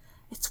something.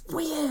 It's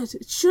weird.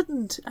 It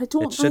shouldn't. I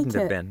don't like it. It shouldn't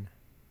have been.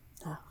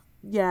 No.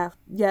 Yeah,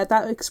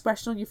 that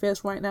expression on your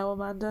face right now,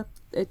 Amanda,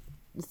 it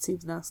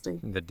seems nasty.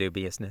 The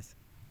dubiousness.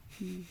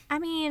 I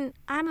mean,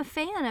 I'm a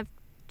fan of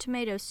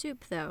tomato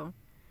soup, though.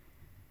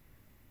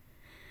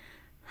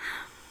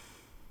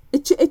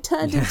 It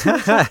turned into a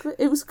chocolate.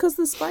 It was because of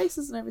the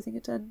spices and everything.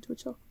 It turned into a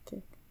chocolate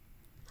cake.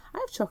 I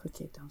have chocolate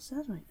cake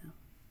downstairs right now.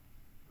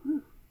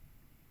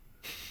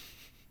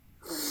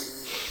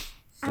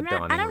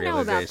 I don't know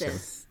about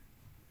this.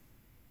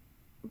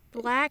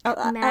 Black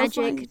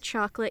magic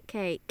chocolate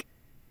cake.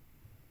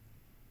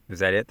 Is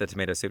that it? The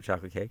tomato soup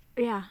chocolate cake?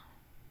 Yeah.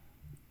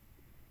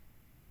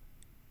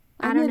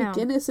 I made a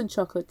Guinness and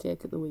chocolate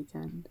cake at the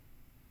weekend.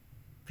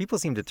 People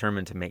seem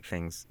determined to make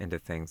things into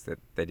things that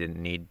they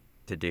didn't need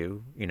to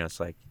do. You know, it's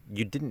like,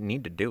 you didn't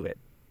need to do it.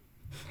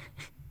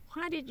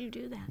 Why did you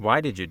do that? Why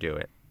did you do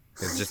it?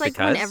 It's just like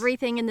because? When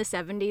everything in the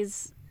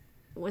 70s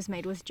was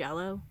made with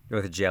Jell-O.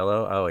 With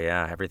Jell-O? Oh,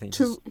 yeah. Everything.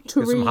 Put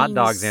some hot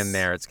dogs in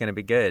there. It's going to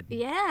be good.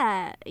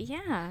 Yeah.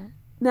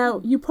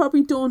 Now, you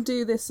probably don't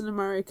do this in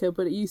America,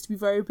 but it used to be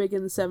very big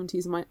in the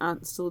 70s. My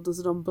aunt still does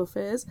it on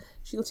buffets.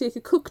 She'll take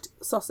a cooked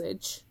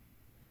sausage,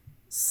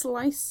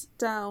 slice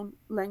down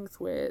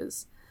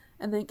lengthways,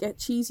 and then get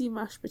cheesy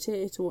mashed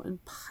potato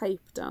and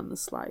pipe down the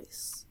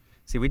slice.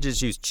 See, we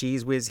just use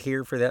Cheese Whiz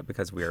here for that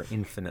because we are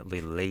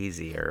infinitely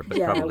lazier,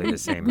 but probably the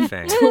same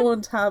thing.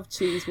 Don't have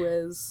Cheese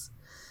Whiz.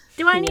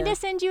 Do I need to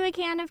send you a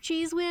can of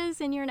Cheese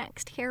Whiz in your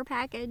next care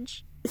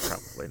package?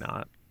 Probably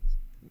not.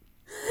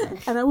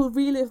 And I will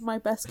relive my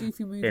best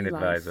Goofy movie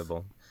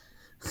Inadvisable.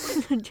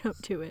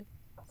 Don't do it.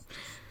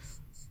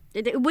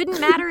 It wouldn't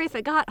matter if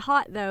it got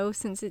hot, though,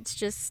 since it's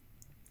cheese.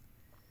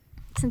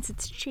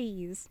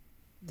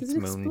 Does it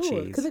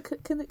explode?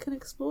 Can it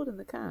explode in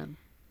the can?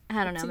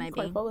 I don't know, maybe.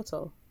 Quite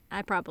volatile.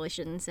 I probably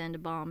shouldn't send a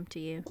bomb to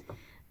you.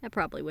 That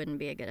probably wouldn't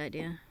be a good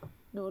idea.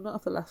 No,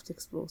 not if it left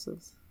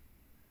explosives.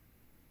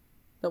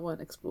 That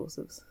weren't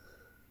explosives.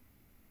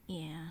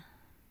 Yeah.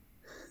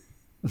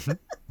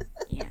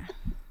 Yeah.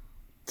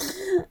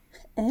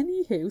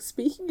 Anywho,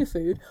 speaking of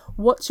food,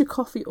 what's your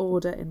coffee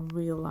order in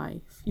real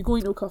life? You go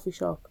into a coffee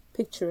shop,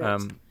 picture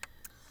it.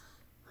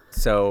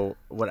 So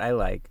what I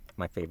like,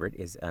 my favorite,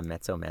 is a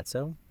mezzo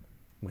mezzo,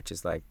 which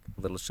is like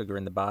a little sugar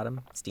in the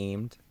bottom,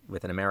 steamed,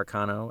 with an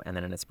Americano and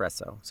then an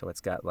espresso. So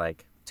it's got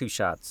like 2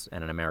 shots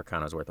and an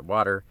Americano's worth of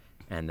water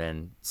and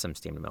then some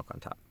steamed milk on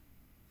top.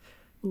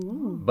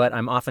 Ooh. But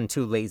I'm often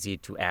too lazy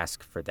to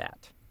ask for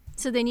that.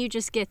 So then you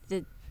just get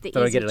the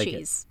So easy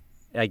cheese.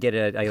 I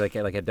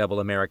like a double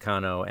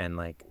Americano and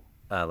like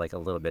a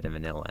little bit of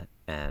vanilla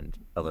and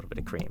a little bit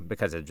of cream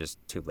because I'm just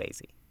too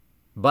lazy.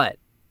 But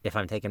if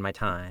I'm taking my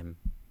time,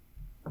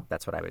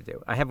 that's what I would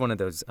do. I have one of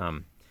those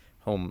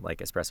home like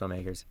espresso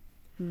makers,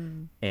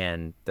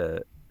 and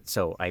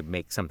so I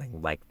make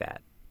something like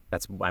that.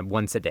 I'm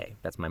once a day.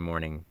 That's my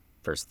morning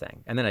first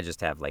thing, and then I just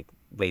have like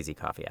lazy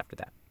coffee after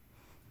that.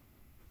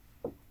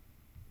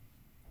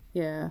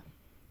 Yeah.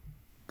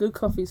 Good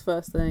coffee's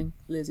first thing,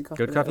 lazy coffee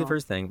Good coffee later on.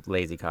 first thing,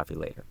 lazy coffee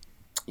later.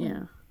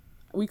 Yeah.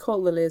 We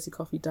call the lazy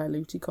coffee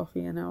diluted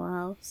coffee in our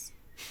house.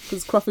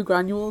 Because coffee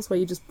granules where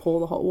you just pour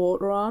the hot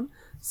water on.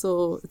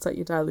 So it's like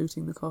you're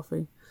diluting the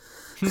coffee.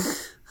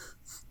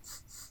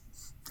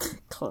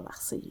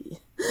 Classy.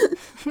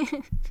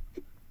 I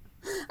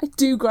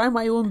do grind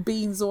my own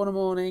beans on a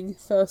morning.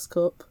 First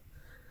cup.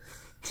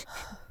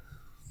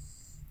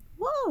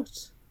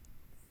 What?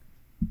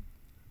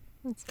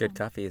 Good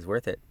coffee is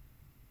worth it.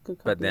 Good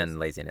coffee But then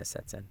laziness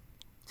sets in.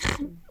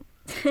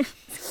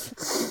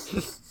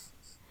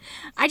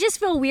 I just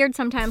feel weird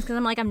sometimes because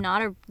I'm like, I'm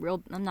not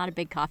a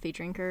big coffee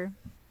drinker.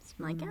 So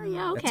I'm like, oh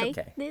yeah, That's okay.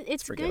 okay.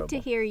 It's good to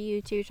forgivable. hear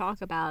you two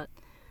talk about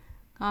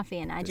coffee,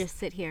 and I just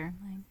sit here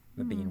like,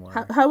 The bean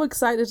water. How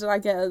excited did I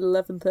get at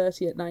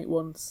 11:30 at night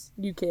once,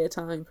 UK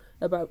time,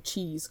 about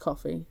cheese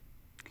coffee?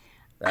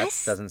 That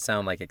doesn't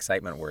sound like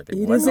excitement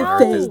worthy. It What is on a earth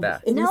thing. is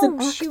that? It is an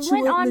no, she actual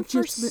went on for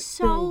legitimate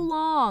so thing.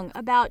 long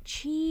about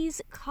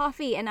cheese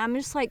coffee, and I'm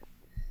just like,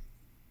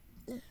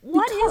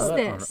 what is Because- What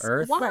on this?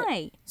 earth? Why?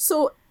 Right.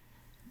 So,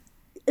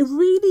 a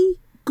really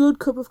good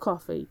cup of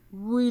coffee,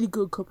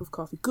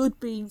 good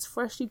beans,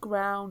 freshly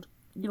ground,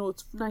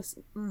 it's nice,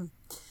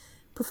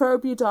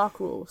 preferably a dark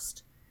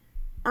roast,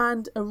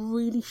 and a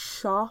really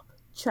sharp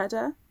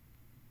cheddar,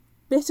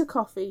 bitter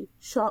coffee,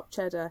 sharp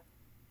cheddar,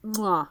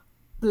 mwah,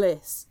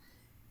 bliss.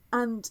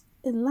 And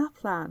in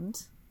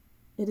Lapland,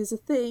 it is a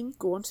thing,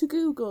 go onto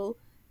Google,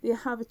 they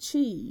have a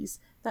cheese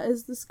that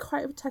is this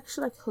kind of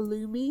texture like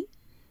halloumi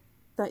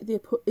that they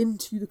put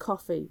into the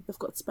coffee. They've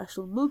got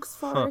special mugs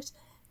for it.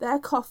 Their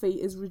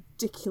coffee is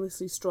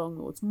ridiculously strong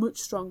though. It's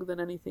much stronger than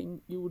anything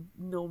you would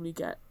normally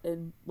get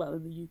in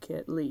the UK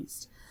at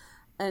least.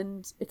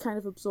 And it kind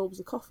of absorbs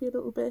the coffee a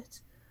little bit.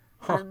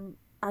 And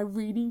I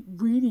really,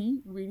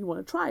 really, really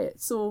want to try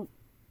it. So,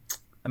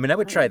 I mean, I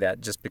would try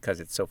that just because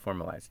it's so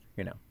formalized,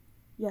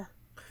 yeah.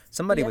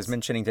 Somebody was Yes.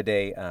 mentioning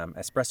today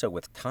espresso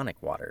with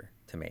tonic water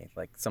to me.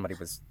 Like somebody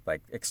was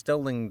like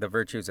extolling the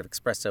virtues of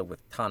espresso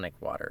with tonic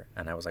water.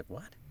 And I was like,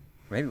 what?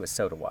 Maybe it was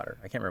soda water.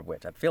 I can't remember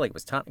which. I feel like it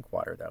was tonic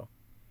water though.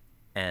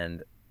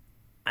 And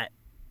I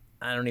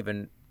don't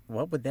even,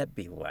 what would that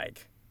be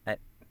like? I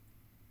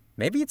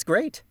Maybe it's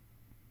great,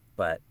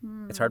 but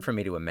it's hard for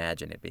me to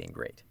imagine it being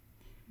great.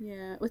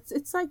 Yeah,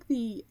 it's like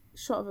the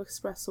shot of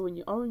espresso in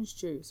your orange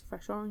juice,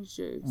 fresh orange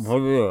juice.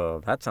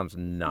 That sounds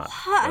not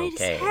What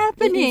okay. is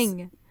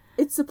happening?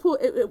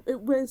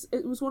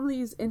 It was one of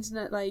these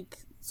internet like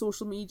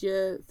social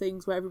media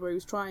things where everybody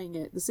was trying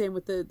it. The same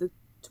with the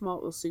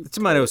tomato soup. The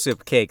tomato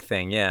soup cake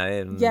thing, yeah.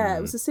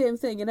 It was the same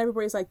thing, and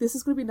everybody's like, "This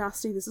is going to be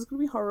nasty. This is going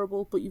to be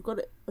horrible." But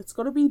it's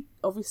got to be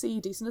obviously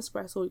decent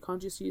espresso. You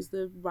can't just use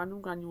the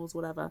random granules,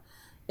 whatever,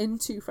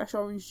 into fresh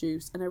orange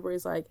juice. And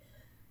everybody's like,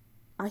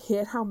 "I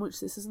hear how much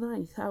this is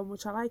nice. How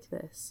much I like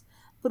this."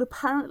 But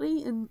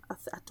apparently,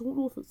 I don't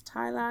know if it's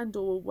Thailand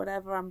or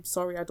whatever. I'm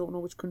sorry, I don't know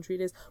which country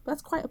it is. But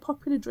that's quite a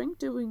popular drink,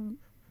 doing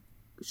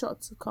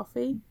shots of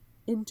coffee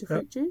into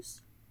fruit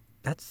juice.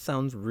 That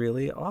sounds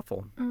really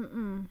awful.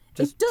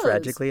 Just It does,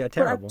 tragically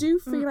terrible. But I do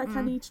feel like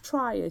I need to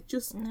try it,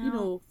 just,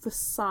 for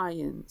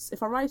science.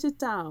 If I write it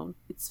down,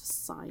 it's for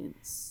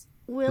science.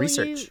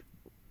 Research.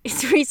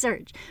 It's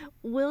research.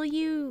 Will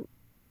you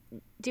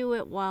do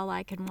it while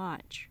I can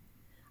watch?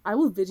 I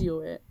will video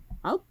it.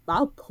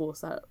 I'll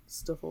post that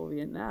stuff over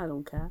the internet. I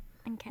don't care.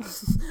 Okay.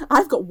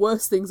 I've got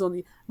worse things on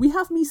the... We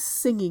have me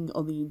singing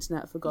on the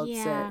internet, for God's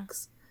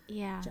sakes.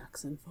 Yeah.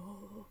 Jackson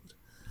Ford.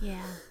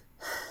 Yeah.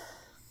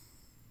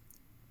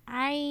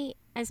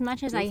 As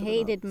much as I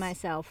hated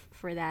myself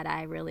for that,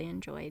 I really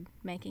enjoyed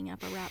making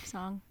up a rap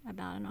song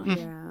about an author.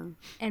 Yeah.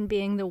 And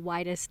being the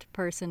whitest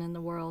person in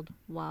the world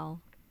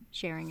while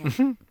sharing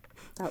it.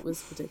 That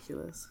was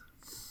ridiculous.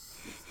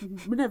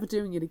 We're never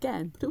doing it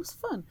again, but it was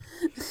fun.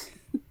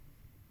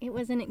 It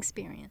was an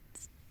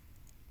experience.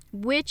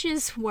 Which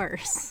is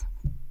worse?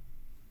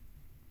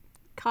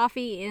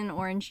 Coffee in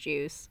orange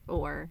juice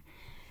or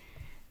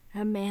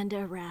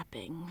Amanda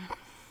rapping?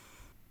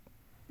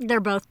 They're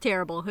both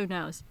terrible. Who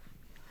knows?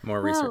 More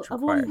research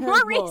I've only required. heard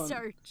More one.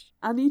 research.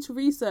 I need to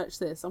research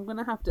this. I'm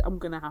gonna have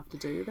to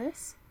do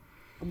this.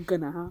 I'm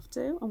gonna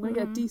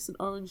get a decent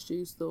orange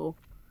juice though.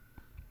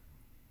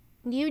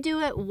 You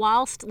do it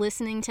whilst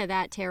listening to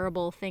that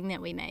terrible thing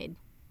that we made.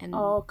 And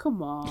Oh,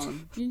 come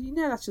on. You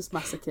know that's just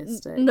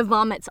masochistic. the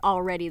vomit's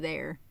already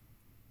there.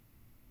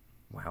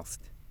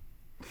 Whilst.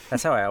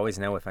 That's how I always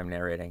know if I'm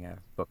narrating a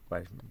book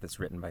that's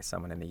written by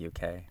someone in the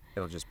UK.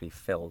 It'll just be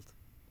filled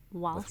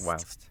with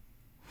whilst.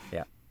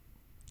 Yeah.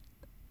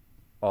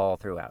 All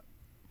throughout.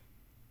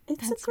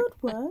 It's a good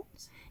word.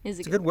 Is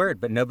It's a good word,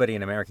 but nobody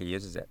in America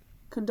uses it.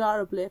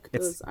 Kandara Blake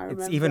does. I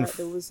remember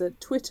there was a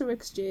Twitter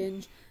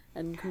exchange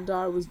and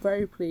Kandara was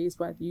very pleased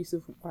by the use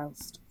of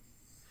whilst.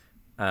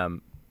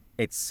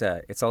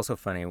 It's also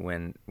funny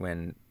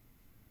when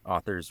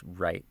authors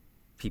write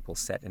people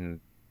set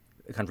in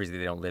countries that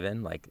they don't live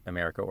in, like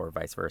America or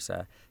vice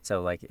versa.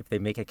 So like if they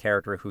make a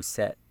character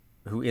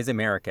who is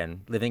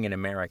American, living in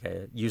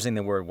America, using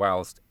the word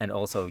whilst and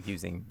also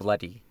using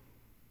bloody.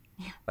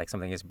 Yeah. Like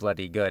something is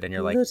bloody good and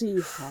you're Bloody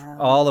like, hell.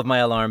 all of my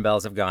alarm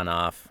bells have gone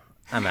off.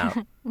 I'm out.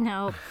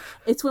 No.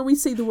 It's when we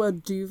see the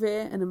word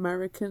duvet in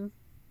America,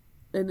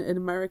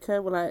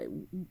 we're like,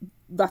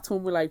 that's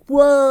when we're like,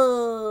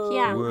 whoa.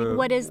 Yeah, like,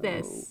 what is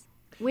this?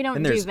 We don't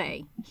And there's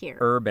duvet here.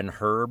 Herb and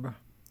herb,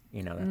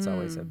 that's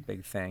always a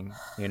big thing,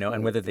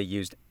 and whether they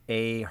used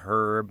a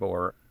herb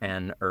or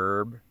an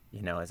herb,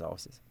 is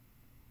always.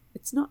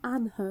 It's not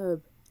an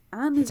herb.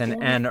 An is It's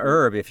an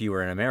herb. If you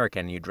were an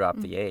American, you drop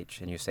the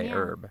H and you say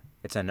herb.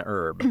 It's an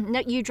herb.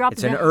 No, you drop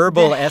It's the, an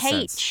herbal the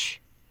essence.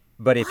 H.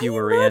 But if you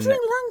were in, murdering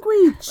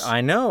language.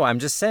 I know. I'm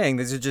just saying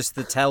these are just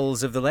the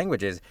tells of the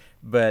languages.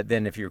 But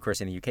then, if you're of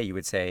course in the UK, you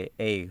would say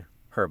a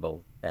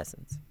herbal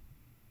essence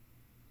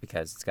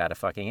because it's got a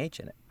fucking H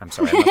in it. I'm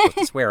sorry, I'm not supposed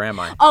to swear, am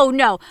I? Oh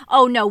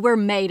no, we're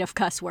made of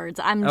cuss words.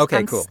 I'm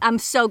Cool. I'm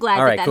so glad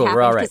All right, that cool. happened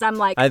We're all right. because I'm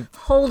like,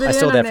 hold it I in,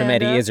 stole that from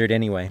Amanda. Eddie Izzard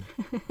anyway.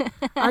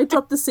 I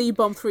dropped the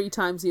C-bomb 3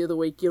 times the other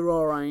week. You're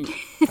all right.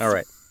 All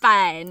right.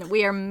 Fine,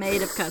 we are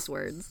made of cuss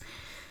words.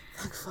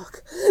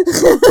 Fuck.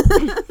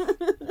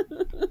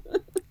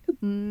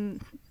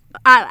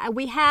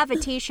 We have a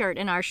T-shirt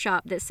in our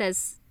shop that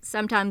says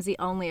sometimes the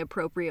only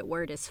appropriate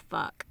word is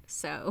fuck.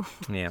 So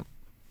Yeah.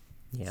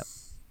 Yep.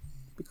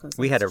 Because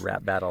We had a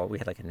rap battle. We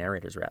had like a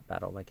narrator's rap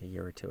battle like a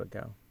year or two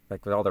ago.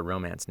 Like with all the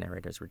romance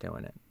narrators were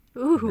doing it.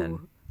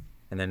 ooh,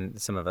 And then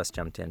some of us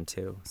jumped in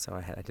too. So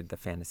I did the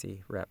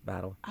fantasy rap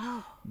battle.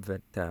 oh,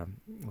 But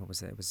what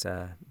was it? It was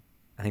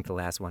I think the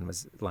last line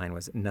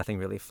was nothing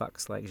really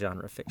fucks like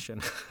genre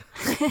fiction.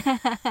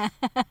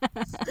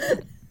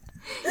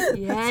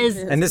 yes.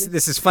 And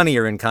this is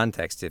funnier in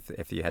context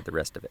if you had the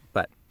rest of it.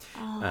 But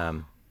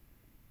It's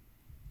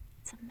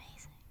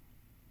amazing.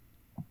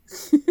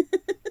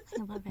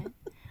 I love it.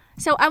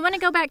 So I want to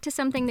go back to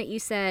something that you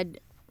said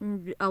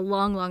a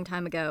long, long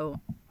time ago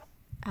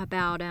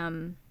about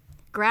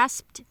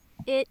grasped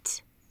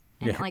it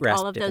and like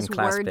all of grasped it those and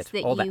clasped words it.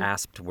 that all you the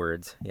asped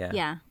words. Yeah.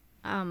 yeah.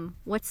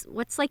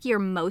 What's like your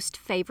most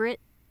favorite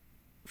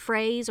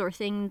phrase or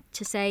thing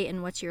to say,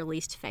 and what's your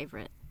least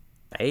favorite?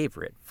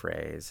 Favorite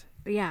phrase.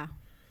 Yeah.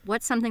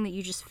 What's something that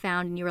you just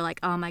found and you were like,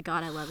 oh my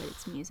god, I love it.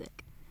 It's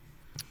music.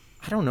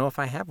 I don't know if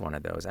I have one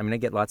of those. I mean, I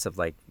get lots of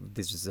like,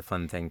 this is a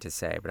fun thing to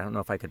say, but I don't know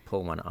if I could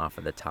pull one off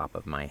of the top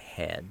of my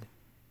head.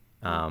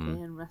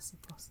 Arcane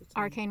reciprocity.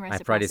 Arcane I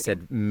reciprocity. probably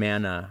said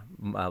mana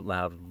out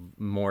loud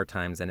more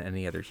times than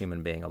any other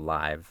human being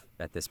alive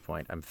at this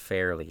point. I'm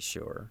fairly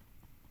sure.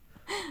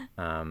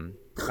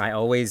 I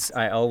always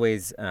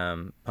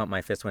pump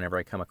my fist whenever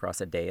I come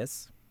across a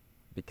dais,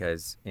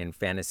 because in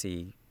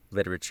fantasy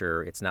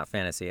literature, it's not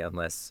fantasy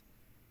unless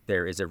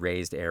there is a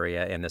raised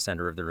area in the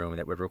center of the room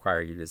that would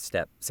require you to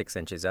step 6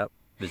 inches up.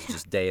 There's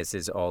just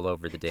daises all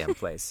over the damn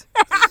place.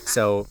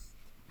 So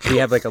we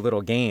have like a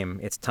little game.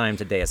 It's time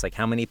to dais. Like,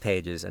 how many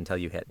pages until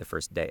you hit the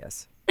first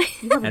dais?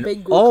 You have a And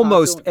big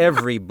almost card, don't you?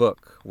 every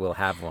book will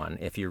have one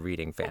if you're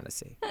reading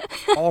fantasy.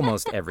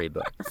 Almost every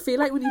book. I feel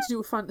like we need to do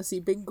a fantasy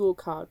bingo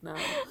card now.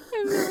 I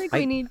feel like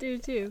we need to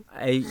too.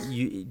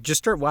 You just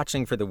start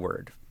watching for the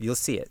word. You'll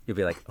see it. You'll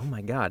be like, oh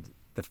my God,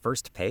 the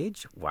first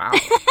page? Wow.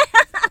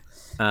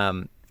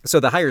 So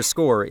the higher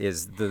score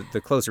is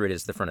the closer it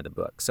is to the front of the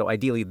book. So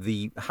ideally,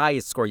 the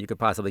highest score you could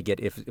possibly get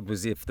if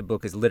the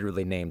book is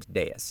literally named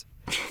Dais.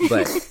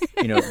 But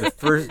the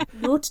first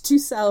Note to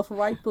self: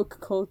 write book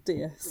called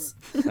Deus.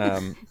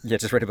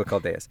 just write a book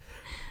called Dais.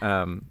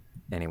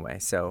 Anyway,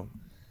 so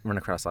run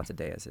across lots of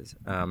Daises.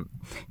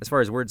 As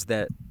far as words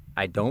that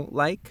I don't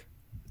like,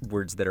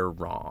 words that are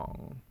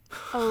wrong.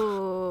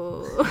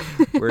 Oh.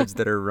 Words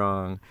that are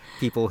wrong.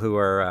 People who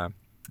are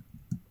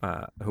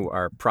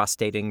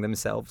prostating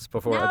themselves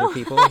before other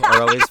people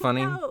are always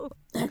funny. No.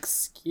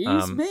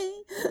 Excuse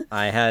me.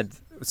 I had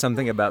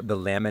something about the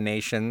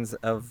laminations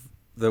of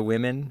the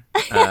women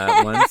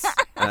once.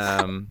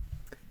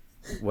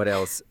 What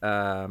else?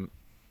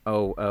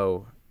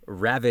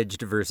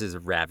 Ravaged versus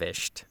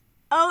ravished.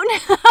 Oh no.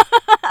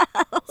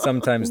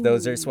 Sometimes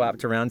those are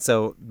swapped around.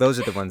 So those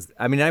are the ones.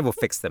 I mean, I will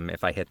fix them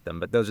if I hit them,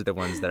 but those are the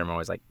ones that I'm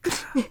always like,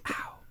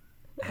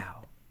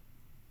 ow,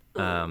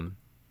 ow.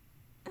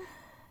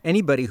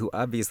 Anybody who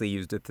obviously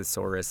used a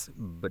thesaurus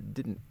but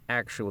didn't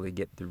actually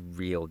get the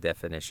real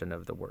definition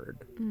of the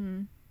word.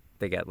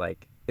 They get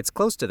like, it's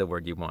close to the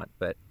word you want,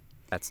 but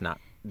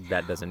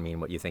that doesn't mean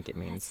what you think it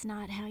means. That's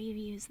not how you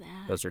use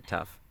that. Those are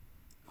tough.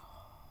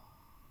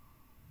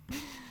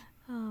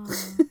 Oh,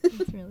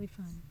 that's really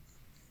fun.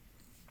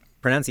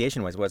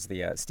 Pronunciation-wise, was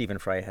the Stephen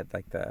Fry had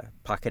like the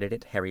pocketed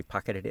it, Harry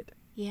pocketed it.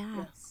 Yeah.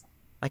 Yes.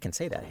 I can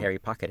say that, Harry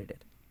pocketed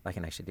it. I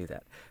can actually do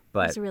that.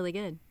 But, It's really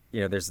good.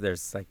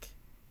 there's like,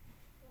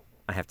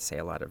 I have to say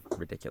a lot of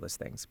ridiculous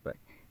things, but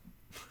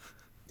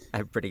I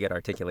have pretty good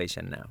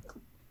articulation now.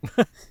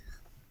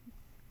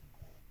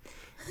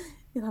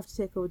 You'll have to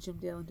take over Jim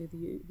Dale and do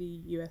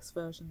the US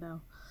version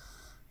now.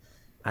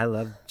 I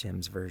love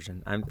Jim's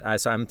version.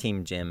 I'm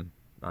Team Jim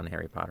on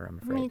Harry Potter, I'm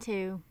afraid. Me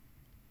too.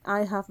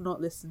 I have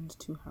not listened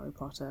to Harry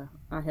Potter.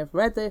 I have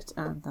read it,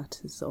 and that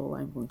is all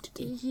I'm going to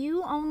do.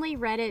 You only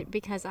read it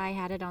because I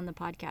had it on the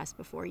podcast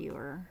before you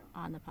were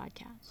on the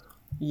podcast.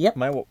 Yep.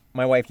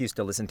 My wife used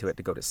to listen to it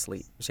to go to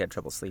sleep. She had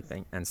trouble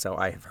sleeping, and so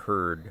I have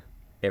heard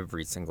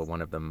every single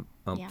one of them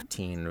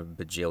umpteen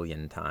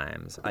bajillion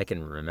times. I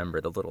can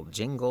remember the little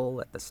jingle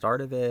at the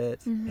start of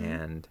it,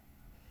 and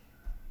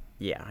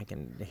yeah, I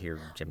can hear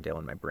Jim Dale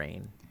in my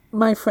brain.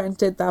 My friend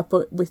did that,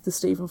 but with the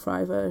Stephen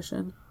Fry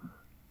version.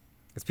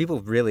 Because people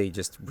really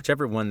just,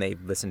 whichever one they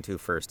listen to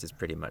first is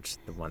pretty much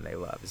the one they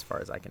love, as far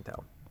as I can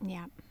tell.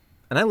 Yeah.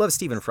 And I love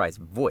Stephen Fry's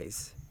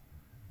voice,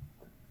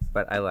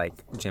 but I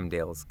like Jim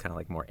Dale's kind of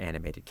like more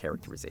animated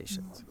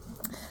characterizations.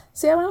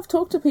 See, when I've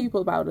talked to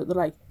people about it, they're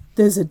like,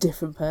 there's a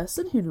different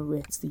person who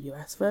narrates the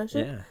US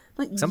version. Yeah.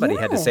 Like, Somebody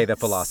had to say the yes.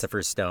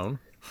 Philosopher's Stone.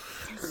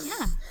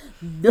 Yeah.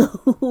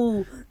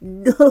 No.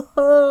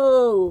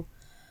 No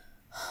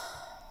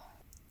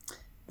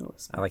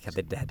respect. I like how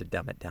they had to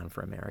dumb it down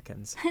for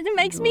Americans. It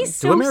makes me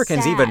so Do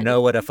Americans sad. even know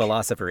what a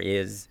philosopher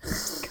is?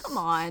 Come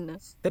on.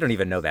 They don't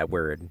even know that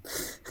word.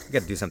 You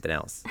got to do something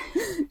else.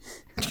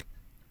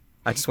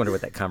 I just wonder what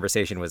that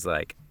conversation was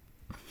like.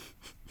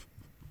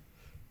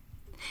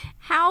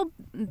 How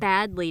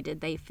badly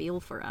did they feel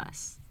for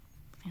us?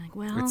 You're like,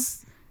 well,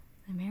 It's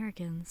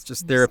Americans.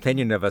 just their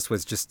opinion of us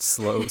was just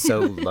so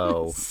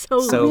low.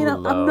 So so I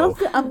mean, low.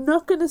 I'm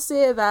not going to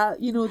say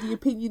that, the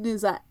opinion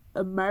is that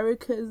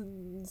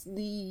Americans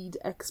need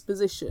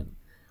exposition,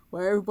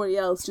 where everybody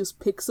else just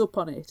picks up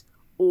on it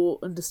or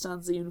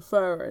understands the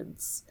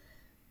inference.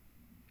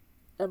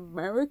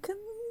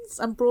 Americans,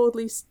 I'm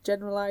broadly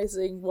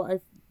generalizing what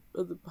I've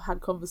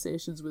had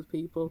conversations with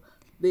people,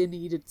 they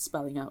needed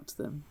spelling out to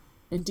them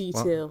in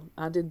detail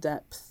and in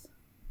depth.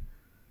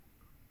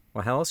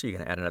 Well, how else are you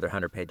going to add another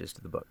 100 pages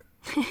to the book?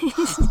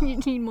 You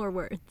need more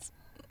words.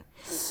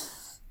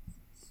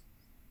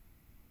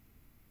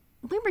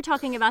 We were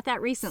talking about that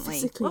recently.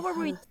 Physically What were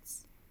we?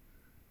 hurts.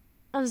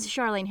 It was a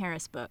Charlene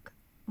Harris book.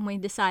 And we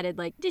decided,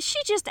 she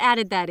just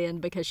added that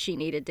in because she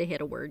needed to hit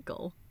a word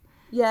goal.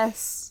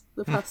 Yes,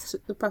 the past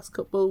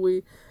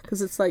couple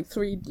because it's like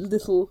 3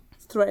 little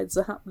threads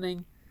are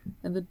happening,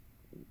 and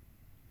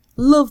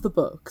love the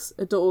books,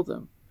 adore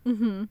them.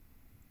 Mm-hmm.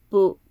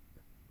 But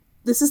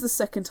this is the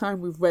second time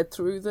we've read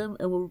through them,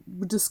 and we're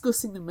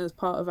discussing them as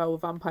part of our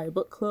vampire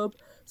book club.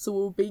 So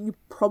we're being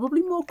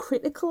probably more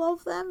critical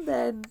of them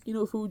than, you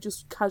know, if we were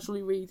just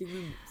casually reading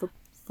them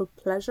for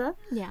pleasure,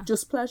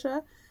 just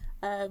pleasure.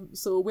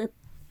 So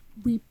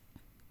we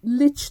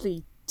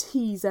literally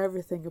tease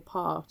everything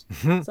apart.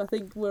 So I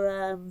think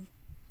we're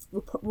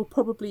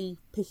probably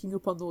picking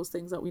up on those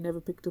things that we never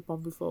picked up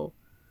on before.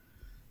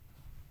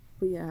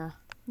 But yeah.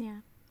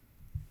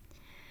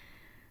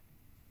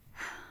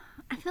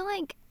 I feel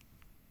like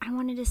I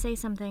wanted to say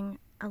something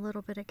a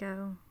little bit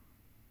ago,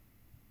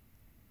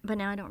 but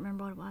now I don't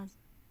remember what it was.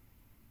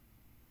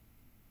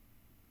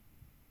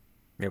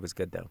 It was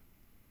good, though.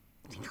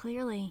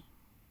 Clearly.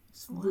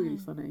 It's really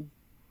funny.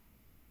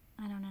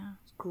 I don't know.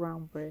 It's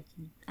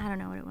groundbreaking. I don't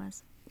know what it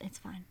was. It's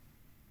fine.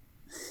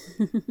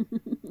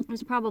 It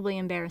was probably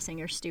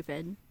embarrassing or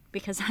stupid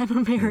because I'm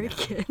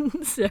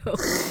American, so...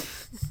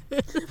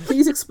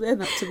 Please explain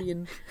that to me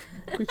in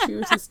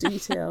gratuitous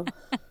detail.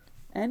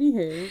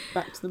 Anywho,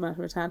 back to the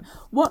matter at hand.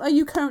 What are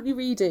you currently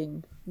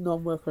reading,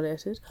 non-work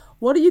related?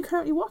 What are you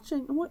currently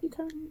watching, and what are you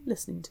currently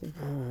listening to?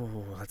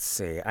 Oh, let's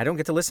see. I don't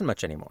get to listen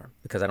much anymore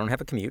because I don't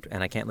have a commute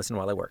and I can't listen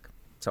while I work.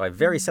 So I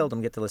very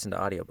seldom get to listen to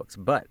audiobooks.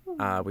 But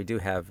we do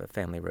have a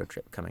family road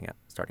trip coming up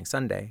starting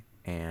Sunday,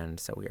 and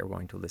so we are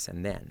going to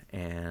listen then.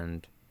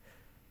 And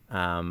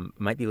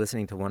might be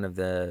listening to one of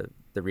the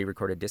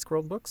re-recorded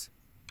Discworld books.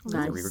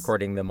 Nice. They're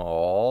re-recording them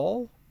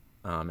all.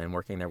 And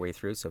working their way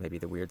through, so maybe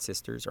The Weird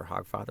Sisters or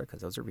Hogfather,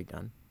 because those are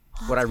redone.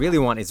 What I really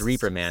want is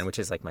Reaper Man, which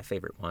is like my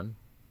favorite one,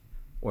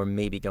 or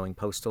maybe Going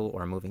Postal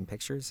or Moving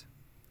Pictures,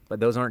 but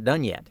those aren't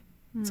done yet,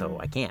 so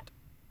I can't.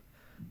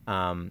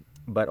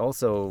 But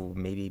also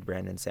maybe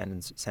Brandon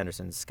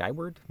Sanderson's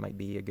Skyward might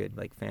be a good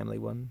like family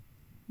one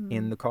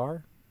in the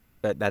car,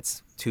 but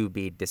that's to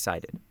be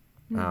decided.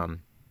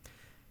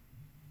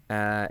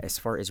 As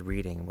far as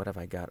reading, what have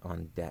I got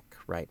on deck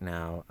right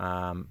now?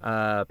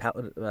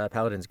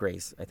 Paladin's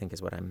Grace, I think,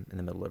 is what I'm in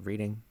the middle of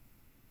reading.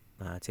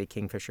 Take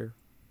Kingfisher.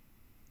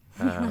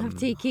 I love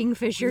T.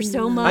 Kingfisher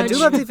so much. I do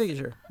love T.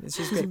 Kingfisher. It's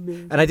just great.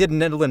 And I did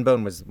Nettle and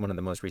Bone was one of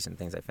the most recent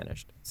things I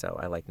finished. So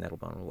I like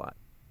Nettlebone a lot.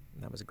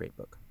 That was a great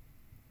book.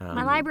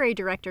 My library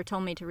director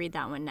told me to read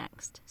that one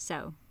next,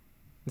 so...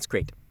 It's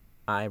great.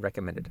 I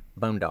recommend it.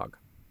 Bone Dog.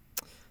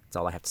 That's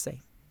all I have to say.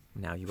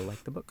 Now you will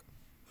like the book.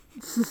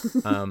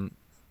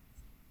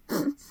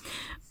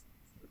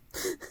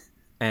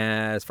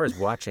 As far as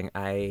watching,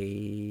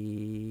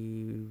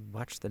 I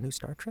watched the new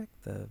Star Trek,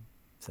 the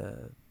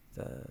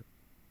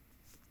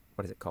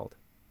what is it called?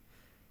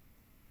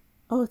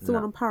 Oh, it's the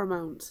one on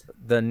Paramount.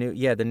 The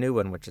new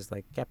one, which is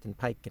like Captain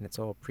Pike, and it's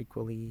all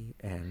prequely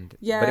and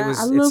but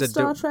I love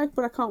Star Trek,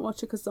 but I can't watch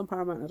it because it's on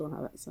Paramount. I don't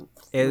have it, so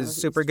it's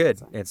super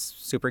good. It's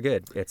super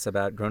good. It's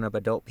about grown-up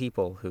adult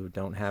people who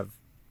don't have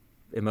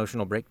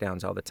emotional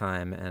breakdowns all the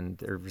time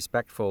and are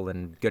respectful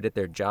and good at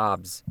their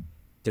jobs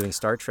doing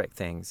Star Trek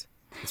things.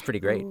 It's pretty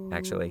great,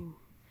 actually.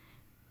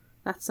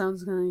 That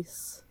sounds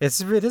nice.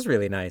 It is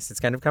really nice. It's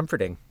kind of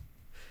comforting.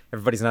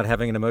 Everybody's not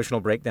having an emotional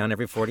breakdown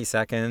every 40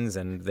 seconds,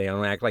 and they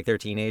don't act like they're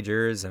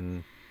teenagers,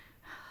 and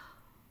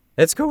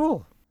it's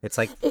cool. It's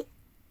like... It's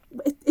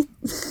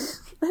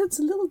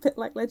a little bit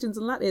like Legends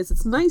and Lattes.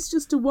 It's nice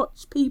just to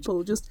watch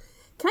people just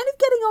kind of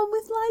getting on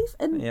with life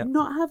and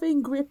not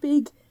having great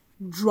big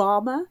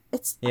drama. I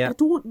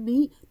don't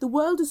need... The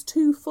world is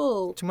too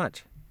full. Too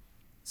much.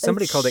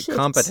 Somebody called it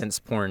competence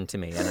porn to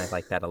me, and I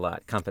like that a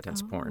lot.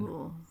 Competence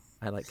porn.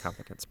 I like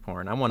competence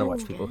porn. I want to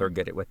watch people who are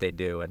good at what they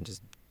do and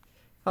just,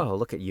 oh,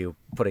 look at you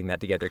putting that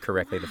together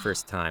correctly the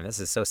first time. This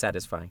is so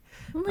satisfying.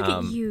 Look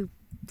at you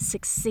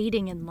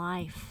succeeding in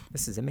life.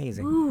 This is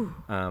amazing.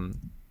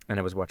 And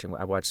I was watching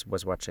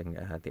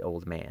The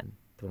Old Man,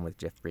 the one with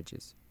Jeff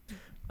Bridges.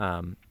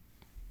 I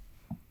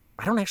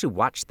don't actually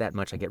watch that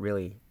much. I get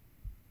really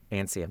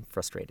antsy and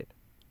frustrated.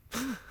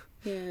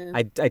 Yeah.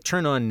 I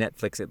turn on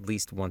Netflix at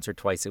least once or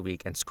twice a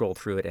week and scroll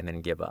through it and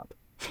then give up.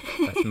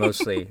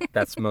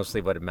 That's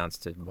mostly what amounts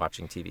to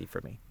watching TV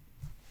for me.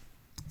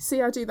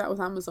 See, I do that with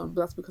Amazon,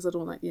 but that's because I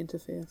don't like the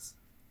interface.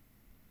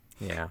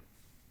 Yeah.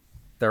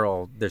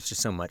 There's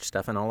just so much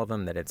stuff in all of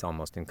them that it's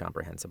almost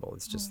incomprehensible.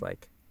 It's just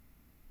like,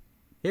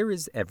 here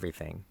is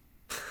everything.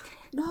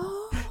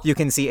 No. You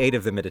can see 8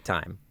 of them at a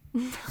time.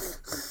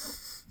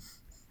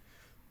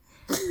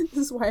 This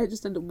is why I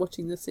just end up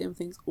watching the same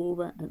things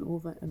over and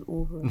over and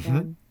over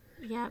again.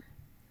 Yep.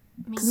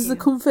 Because there's a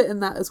comfort in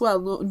that as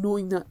well,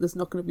 knowing that there's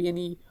not going to be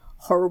any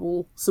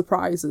horrible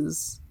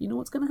surprises. You know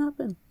what's going to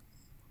happen.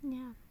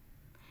 Yeah.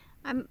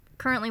 I'm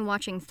currently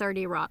watching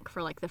 30 Rock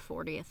for like the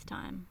 40th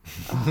time.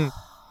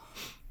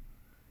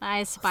 I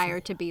aspire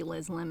to be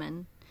Liz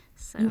Lemon.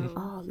 So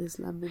Liz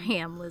Lemon. I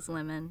am Liz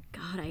Lemon.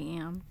 God, I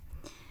am.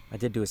 I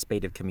did do a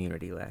spate of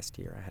Community last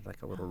year. I had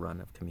like a little run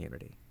of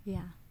Community.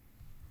 Yeah.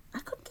 I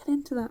couldn't get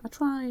into that. I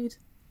tried.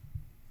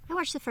 I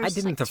watched the first. I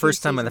didn't the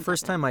first time. The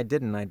first time I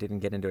didn't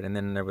get into it, and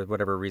then there was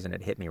whatever reason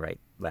it hit me right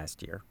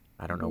last year.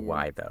 I don't know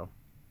why though.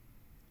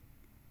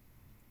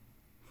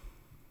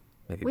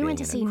 Maybe we went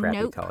to see crappy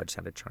Nope college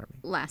sounded charming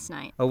last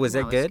night. Oh, was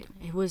that good?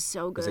 It was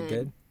so good. Was it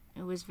good?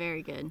 It was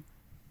very good.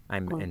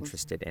 I'm Marvelous.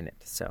 interested in it.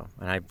 So,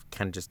 and I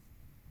kind of just,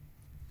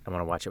 I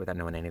want to watch it without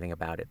knowing anything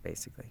about it,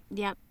 basically.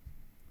 Yep.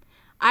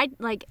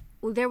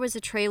 There was a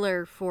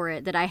trailer for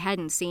it that I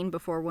hadn't seen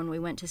before when we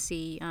went to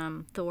see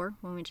Thor,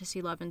 when we went to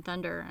see Love and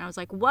Thunder. And I was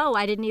like, whoa,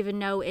 I didn't even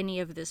know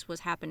any of this was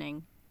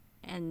happening.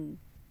 And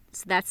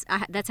so that's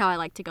how I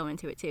like to go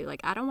into it, too.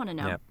 Like, I don't want to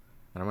know. Yeah,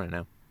 I don't want to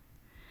know.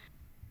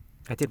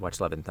 I did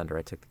watch Love and Thunder.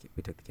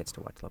 We took the kids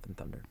to watch Love and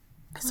Thunder.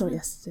 I saw it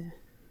yesterday.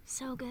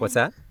 So good. What's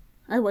that?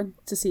 I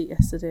went to see it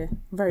yesterday.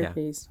 I'm very Yeah.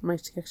 pleased. I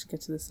might actually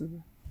get to the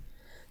cinema.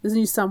 There's a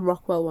new Sam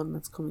Rockwell one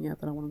that's coming out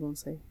that I want to go and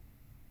see.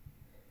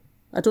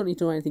 I don't need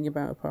to know anything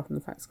about it apart from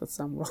the fact it's got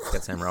Sam Rockwell.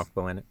 Got Sam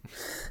Rockwell in it.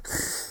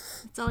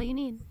 That's all you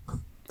need.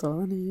 That's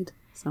all I need.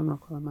 Sam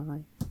Rockwell in my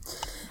life.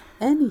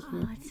 Anywho.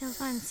 Oh, it's so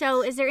fun.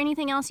 So is there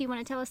anything else you want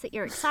to tell us that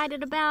you're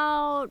excited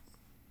about?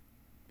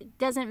 It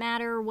doesn't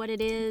matter what it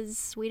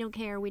is. We don't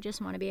care. We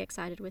just want to be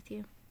excited with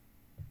you.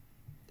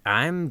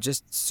 I'm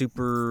just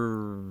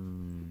super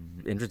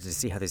interested to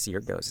see how this year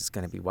goes. It's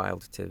going to be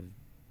wild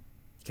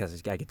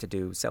because I get to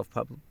do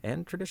self-pub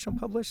and traditional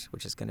publish,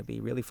 which is going to be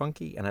really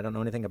funky, and I don't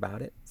know anything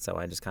about it, so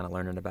I just kind of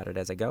learning about it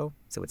as I go.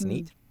 So it's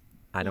neat.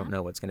 I don't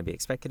know what's going to be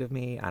expected of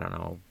me. I don't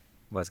know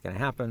what's going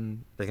to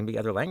happen. There's going to be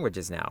other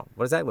languages now.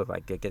 What does that look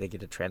like? Get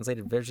a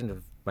translated version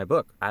of my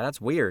book? That's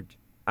weird.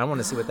 I want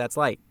to see what that's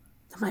like.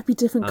 There might be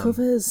different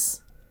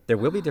covers. There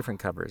will be different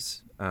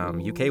covers.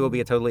 UK will be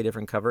a totally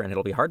different cover, and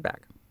it'll be hardback.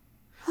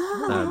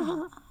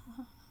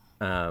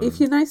 If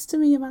you're nice to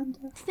me, Amanda.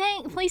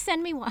 Please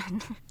send me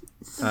one.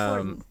 It's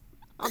important.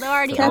 Although I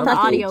already Care own the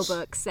package.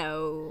 audiobook,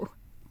 so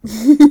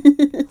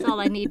that's all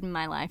I need in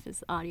my life is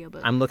the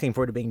audiobook. I'm looking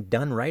forward to being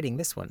done writing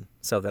this one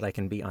so that I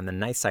can be on the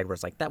nice side where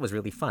it's like, that was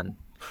really fun.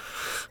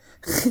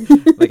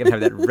 I can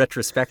have that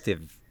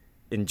retrospective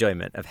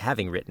enjoyment of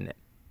having written it.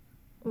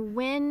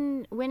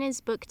 When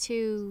is book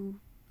 2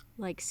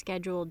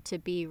 scheduled to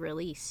be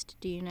released?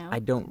 Do you know? I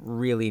don't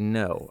really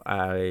know.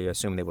 I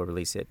assume they will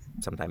release it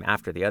sometime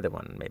after the other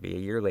one, maybe a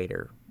year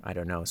later. I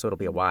don't know. So it'll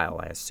be a while,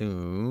 I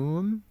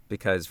assume,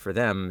 because for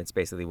them, it's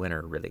basically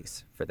winter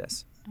release for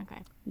this.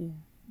 Okay. Yeah.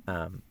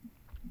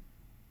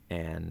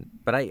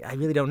 But I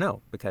really don't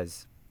know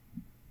because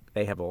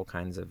they have all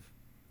kinds of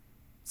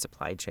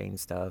supply chain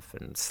stuff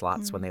and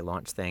slots when they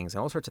launch things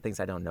and all sorts of things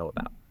I don't know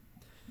about.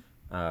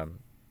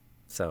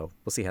 So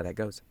we'll see how that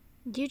goes.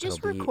 You just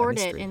It'll be a record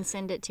it mystery. and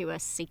send it to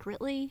us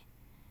secretly,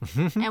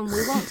 and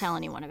we won't tell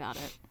anyone about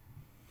it.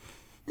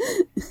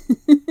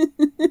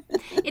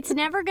 It's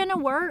never going to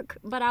work,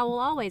 but I will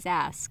always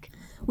ask.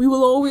 We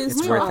will always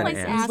It's We worth an always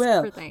ask. ask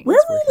well. for things. We're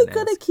It's worth really an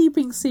good ask. at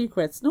keeping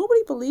secrets.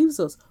 Nobody believes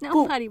us.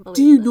 Nobody But believes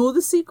do you us. know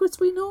the secrets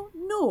we know?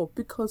 No,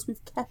 because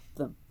we've kept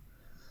them.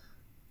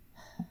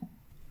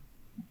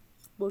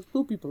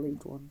 We'll be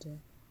believed one day.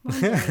 One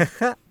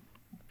day.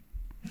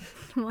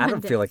 I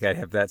don't feel like I'd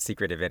have that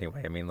secretive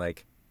anyway. I mean,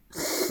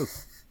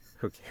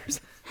 who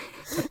cares?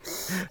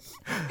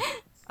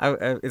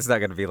 It's not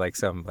going to be like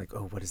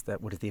what is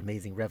that? What is the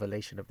amazing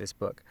revelation of this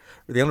book?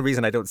 The only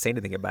reason I don't say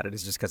anything about it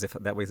is just because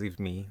that way leaves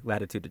me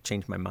latitude to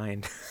change my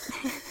mind.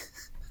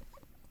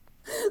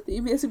 The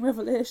amazing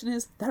revelation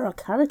is there are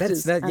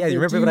characters. You and they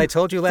remember do what I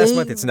told you last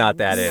month? It's not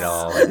that at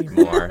all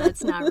anymore.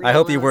 That's not real. I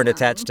hope you weren't Awesome.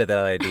 attached to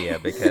that idea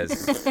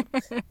because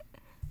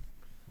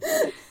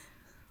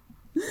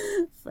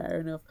Fair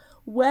enough.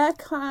 Where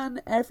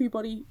can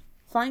everybody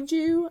find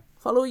you,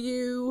 follow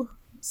you,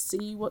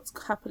 see what's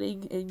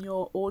happening in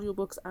your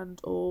audiobooks and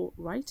or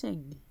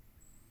writing?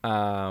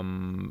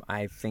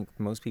 I think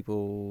most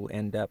people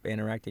end up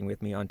interacting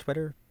with me on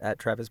Twitter at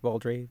Travis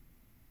Baldry.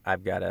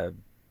 I've got a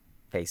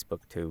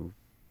Facebook too.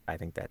 I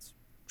think that's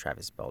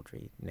Travis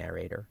Baldry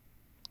narrator,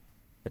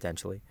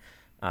 potentially.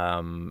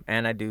 And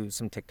I do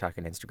some TikTok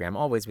and Instagram,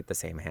 always with the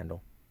same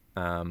handle.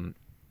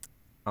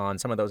 On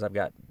some of those, I've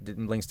got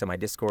links to my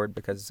Discord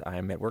because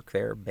I'm at work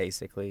there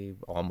basically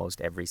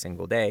almost every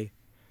single day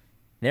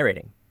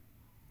narrating.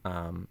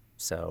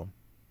 So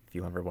if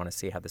you ever want to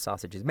see how the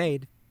sausage is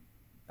made,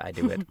 I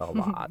do it a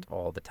lot,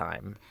 all the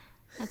time.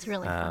 That's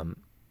really fun.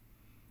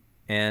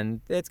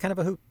 And it's kind of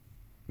a hoot,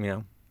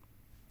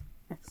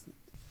 Excellent.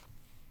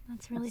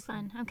 That's really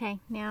fun. Okay,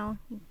 now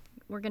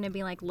we're going to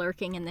be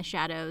lurking in the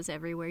shadows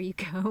everywhere you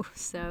go,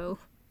 so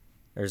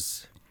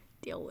There's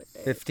deal with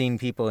it. 15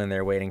 people in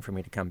there waiting for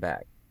me to come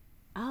back.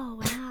 Oh,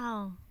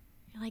 wow.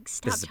 You're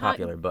stop This is a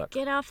popular book.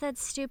 Get off that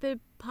stupid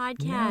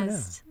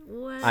podcast.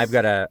 What? I've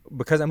got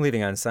because I'm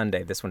leaving on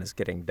Sunday, this one is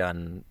getting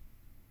done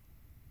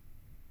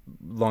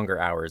longer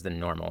hours than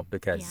normal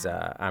because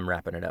I'm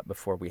wrapping it up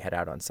before we head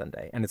out on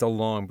Sunday. And it's a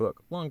long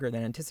book, longer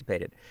than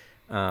anticipated.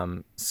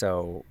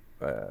 So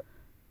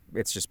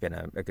it's just been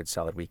a good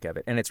solid week of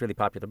it. And it's a really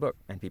popular book,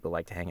 and people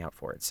like to hang out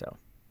for it, so.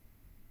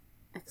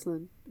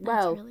 Excellent. That's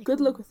Well, really good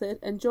cool. luck with it.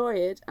 Enjoy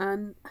it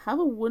and have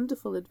a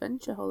wonderful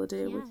adventure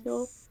holiday with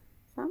your Yes.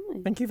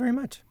 family. Thank you very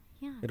much.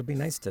 Yeah, It'll be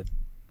nice to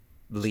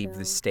leave Chill.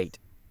 the state.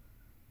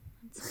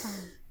 that's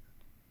fun.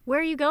 Where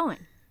are you going?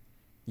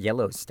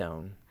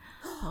 Yellowstone.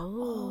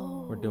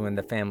 Oh, We're doing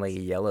the family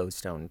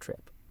Yellowstone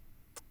trip.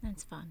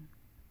 that's fun.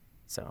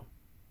 So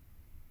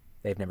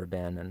they've never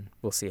been, and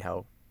we'll see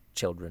how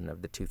children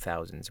of the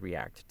 2000s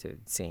react to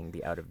seeing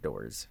the out of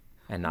doors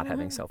and not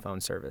having cell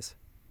phone service.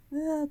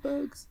 Yeah,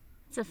 bugs.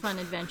 It's a fun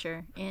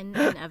adventure in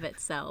and of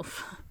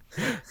itself.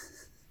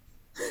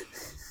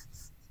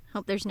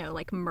 Hope there's no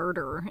like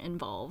murder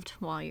involved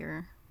while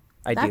you're...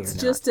 Ideally That's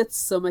not. just at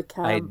summer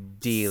camp.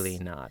 Ideally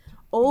not.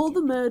 All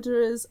the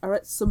murderers are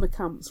at summer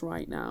camps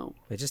right now.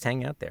 They just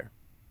hang out there.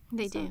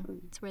 They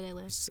do. It's where they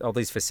live. All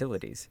these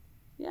facilities.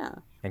 Yeah.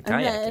 And And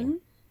kayaking.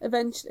 then,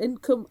 eventually,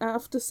 come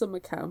after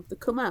summer camp, they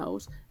come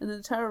out and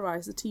then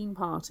terrorise the teen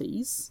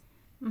parties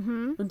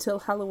until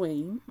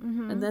Halloween.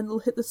 And then they'll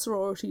hit the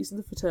sororities and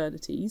the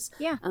fraternities.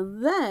 Yeah.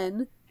 And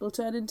then they'll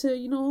turn into,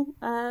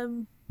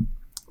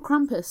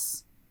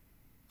 Krampus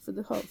for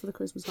the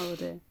Christmas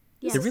holiday.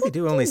 Yes. They really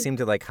do only seem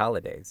to like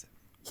holidays.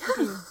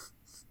 Yeah.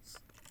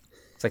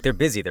 It's like they're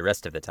busy the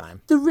rest of the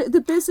time.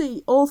 They're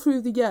busy all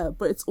through the year,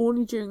 but it's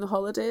only during the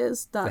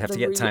holidays that They have to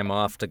they're get time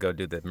off to go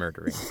do the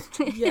murdering.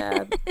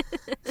 Yeah,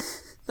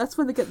 that's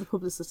when they get the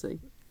publicity.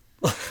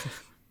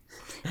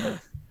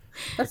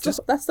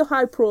 That's the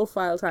high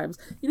profile times.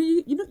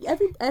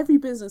 Every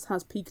business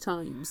has peak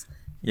times.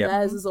 Yep.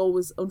 Theirs is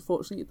always,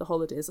 unfortunately, at the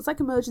holidays. It's like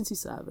emergency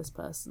service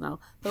personnel.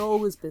 They're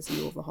always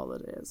busy over the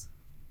holidays.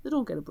 They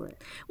don't get a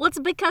break. Well, it's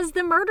because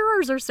the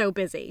murderers are so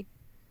busy.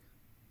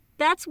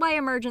 That's why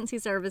emergency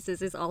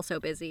services is also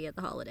busy at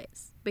the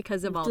holidays,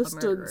 because of all the Just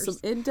murderers. done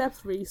some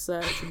in-depth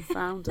research and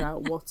found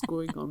out what's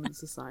going on in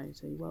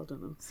society. Well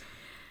done us.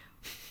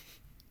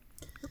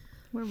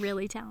 We're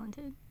really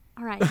talented.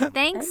 All right.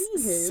 Thanks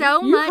Anywho,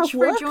 so you much have for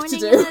work to joining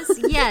do. us.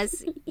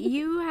 Yes,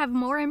 you have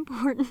more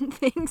important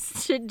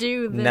things to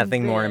do than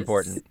Nothing more this.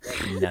 important.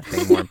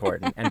 Nothing more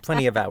important. And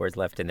plenty of hours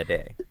left in the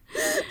day.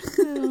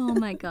 Oh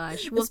my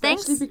gosh. Well,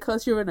 Especially thanks.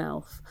 because you're an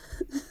elf.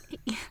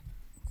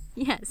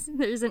 Yes,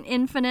 there's an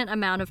infinite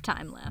amount of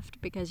time left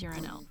because you're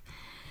an elf.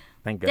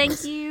 Thank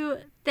goodness.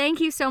 Thank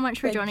you so much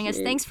for Thank joining us.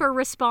 you. Thanks for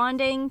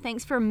responding.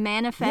 Thanks for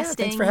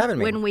manifesting for having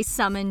me. when we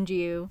summoned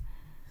you.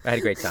 I had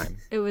a great time.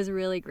 It was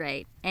really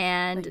great.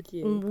 And Thank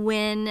you.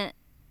 when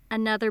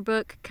another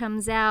book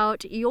comes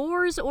out,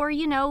 yours or,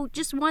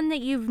 just one that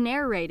you've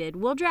narrated,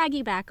 we'll drag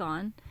you back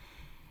on.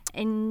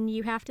 And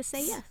you have to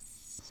say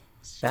yes.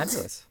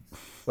 Fabulous.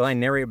 Well, I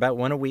narrate about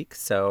one a week,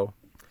 so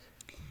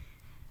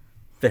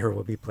there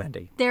will be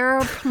plenty. There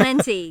are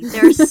plenty.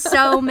 There's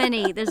so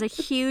many. There's a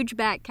huge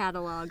back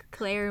catalog.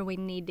 Claire, we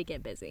need to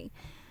get busy.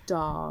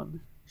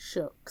 Darn.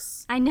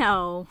 Shucks. I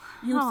know.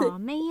 You would Oh, think-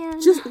 man.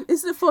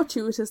 Isn't it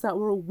fortuitous that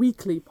we're a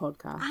weekly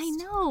podcast? I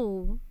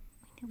know.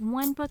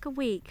 One book a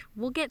week.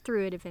 We'll get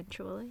through it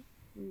eventually.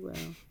 Well,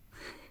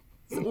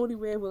 it's the only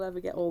way we'll ever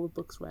get all the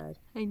books read.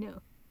 I know.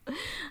 Oh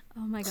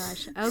my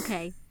gosh.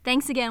 Okay.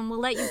 Thanks again.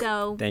 We'll let you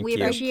go. Thank we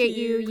you. appreciate Thank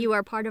you. you. You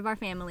are part of our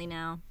family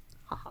now.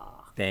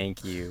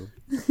 Thank you.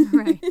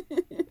 Right.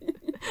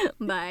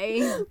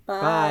 Bye.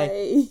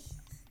 Bye.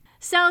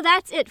 So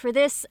that's it for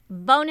this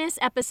bonus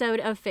episode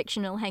of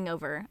Fictional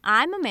Hangover.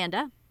 I'm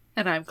Amanda.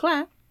 And I'm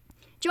Claire.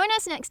 Join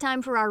us next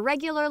time for our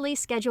regularly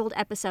scheduled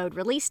episode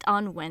released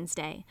on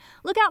Wednesday.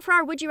 Look out for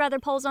our Would You Rather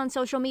polls on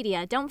social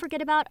media. Don't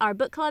forget about our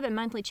book club and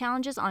monthly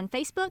challenges on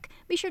Facebook.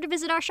 Be sure to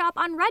visit our shop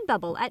on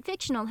Redbubble at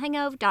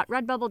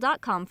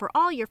fictionalhangover.redbubble.com for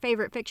all your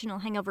favorite Fictional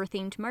Hangover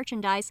themed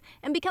merchandise,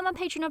 and become a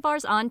patron of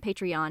ours on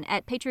Patreon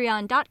at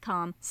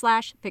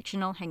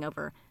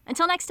patreon.com/fictionalhangover.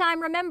 Until next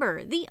time,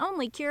 remember, the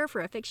only cure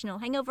for a fictional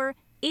hangover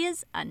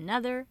is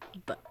another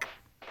book.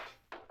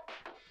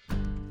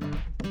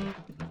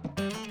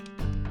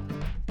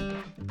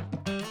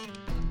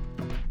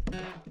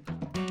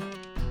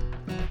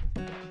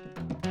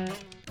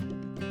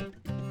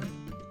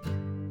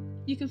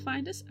 You can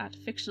find us at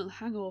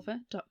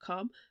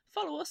fictionalhangover.com,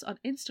 follow us on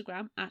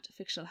Instagram at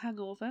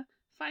fictionalhangover,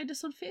 find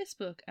us on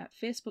Facebook at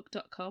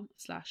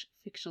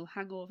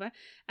facebook.com/fictionalhangover,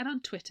 and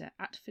on Twitter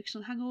at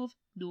fictionalhangover,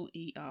 no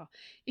ER.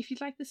 If you'd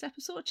like this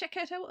episode, check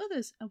out our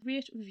others and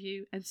rate,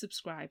 review and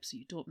subscribe so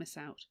you don't miss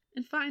out.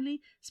 And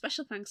finally,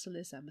 special thanks to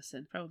Liz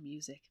Emerson for our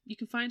music. You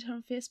can find her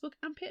on Facebook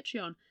and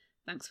Patreon.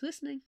 Thanks for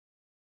listening.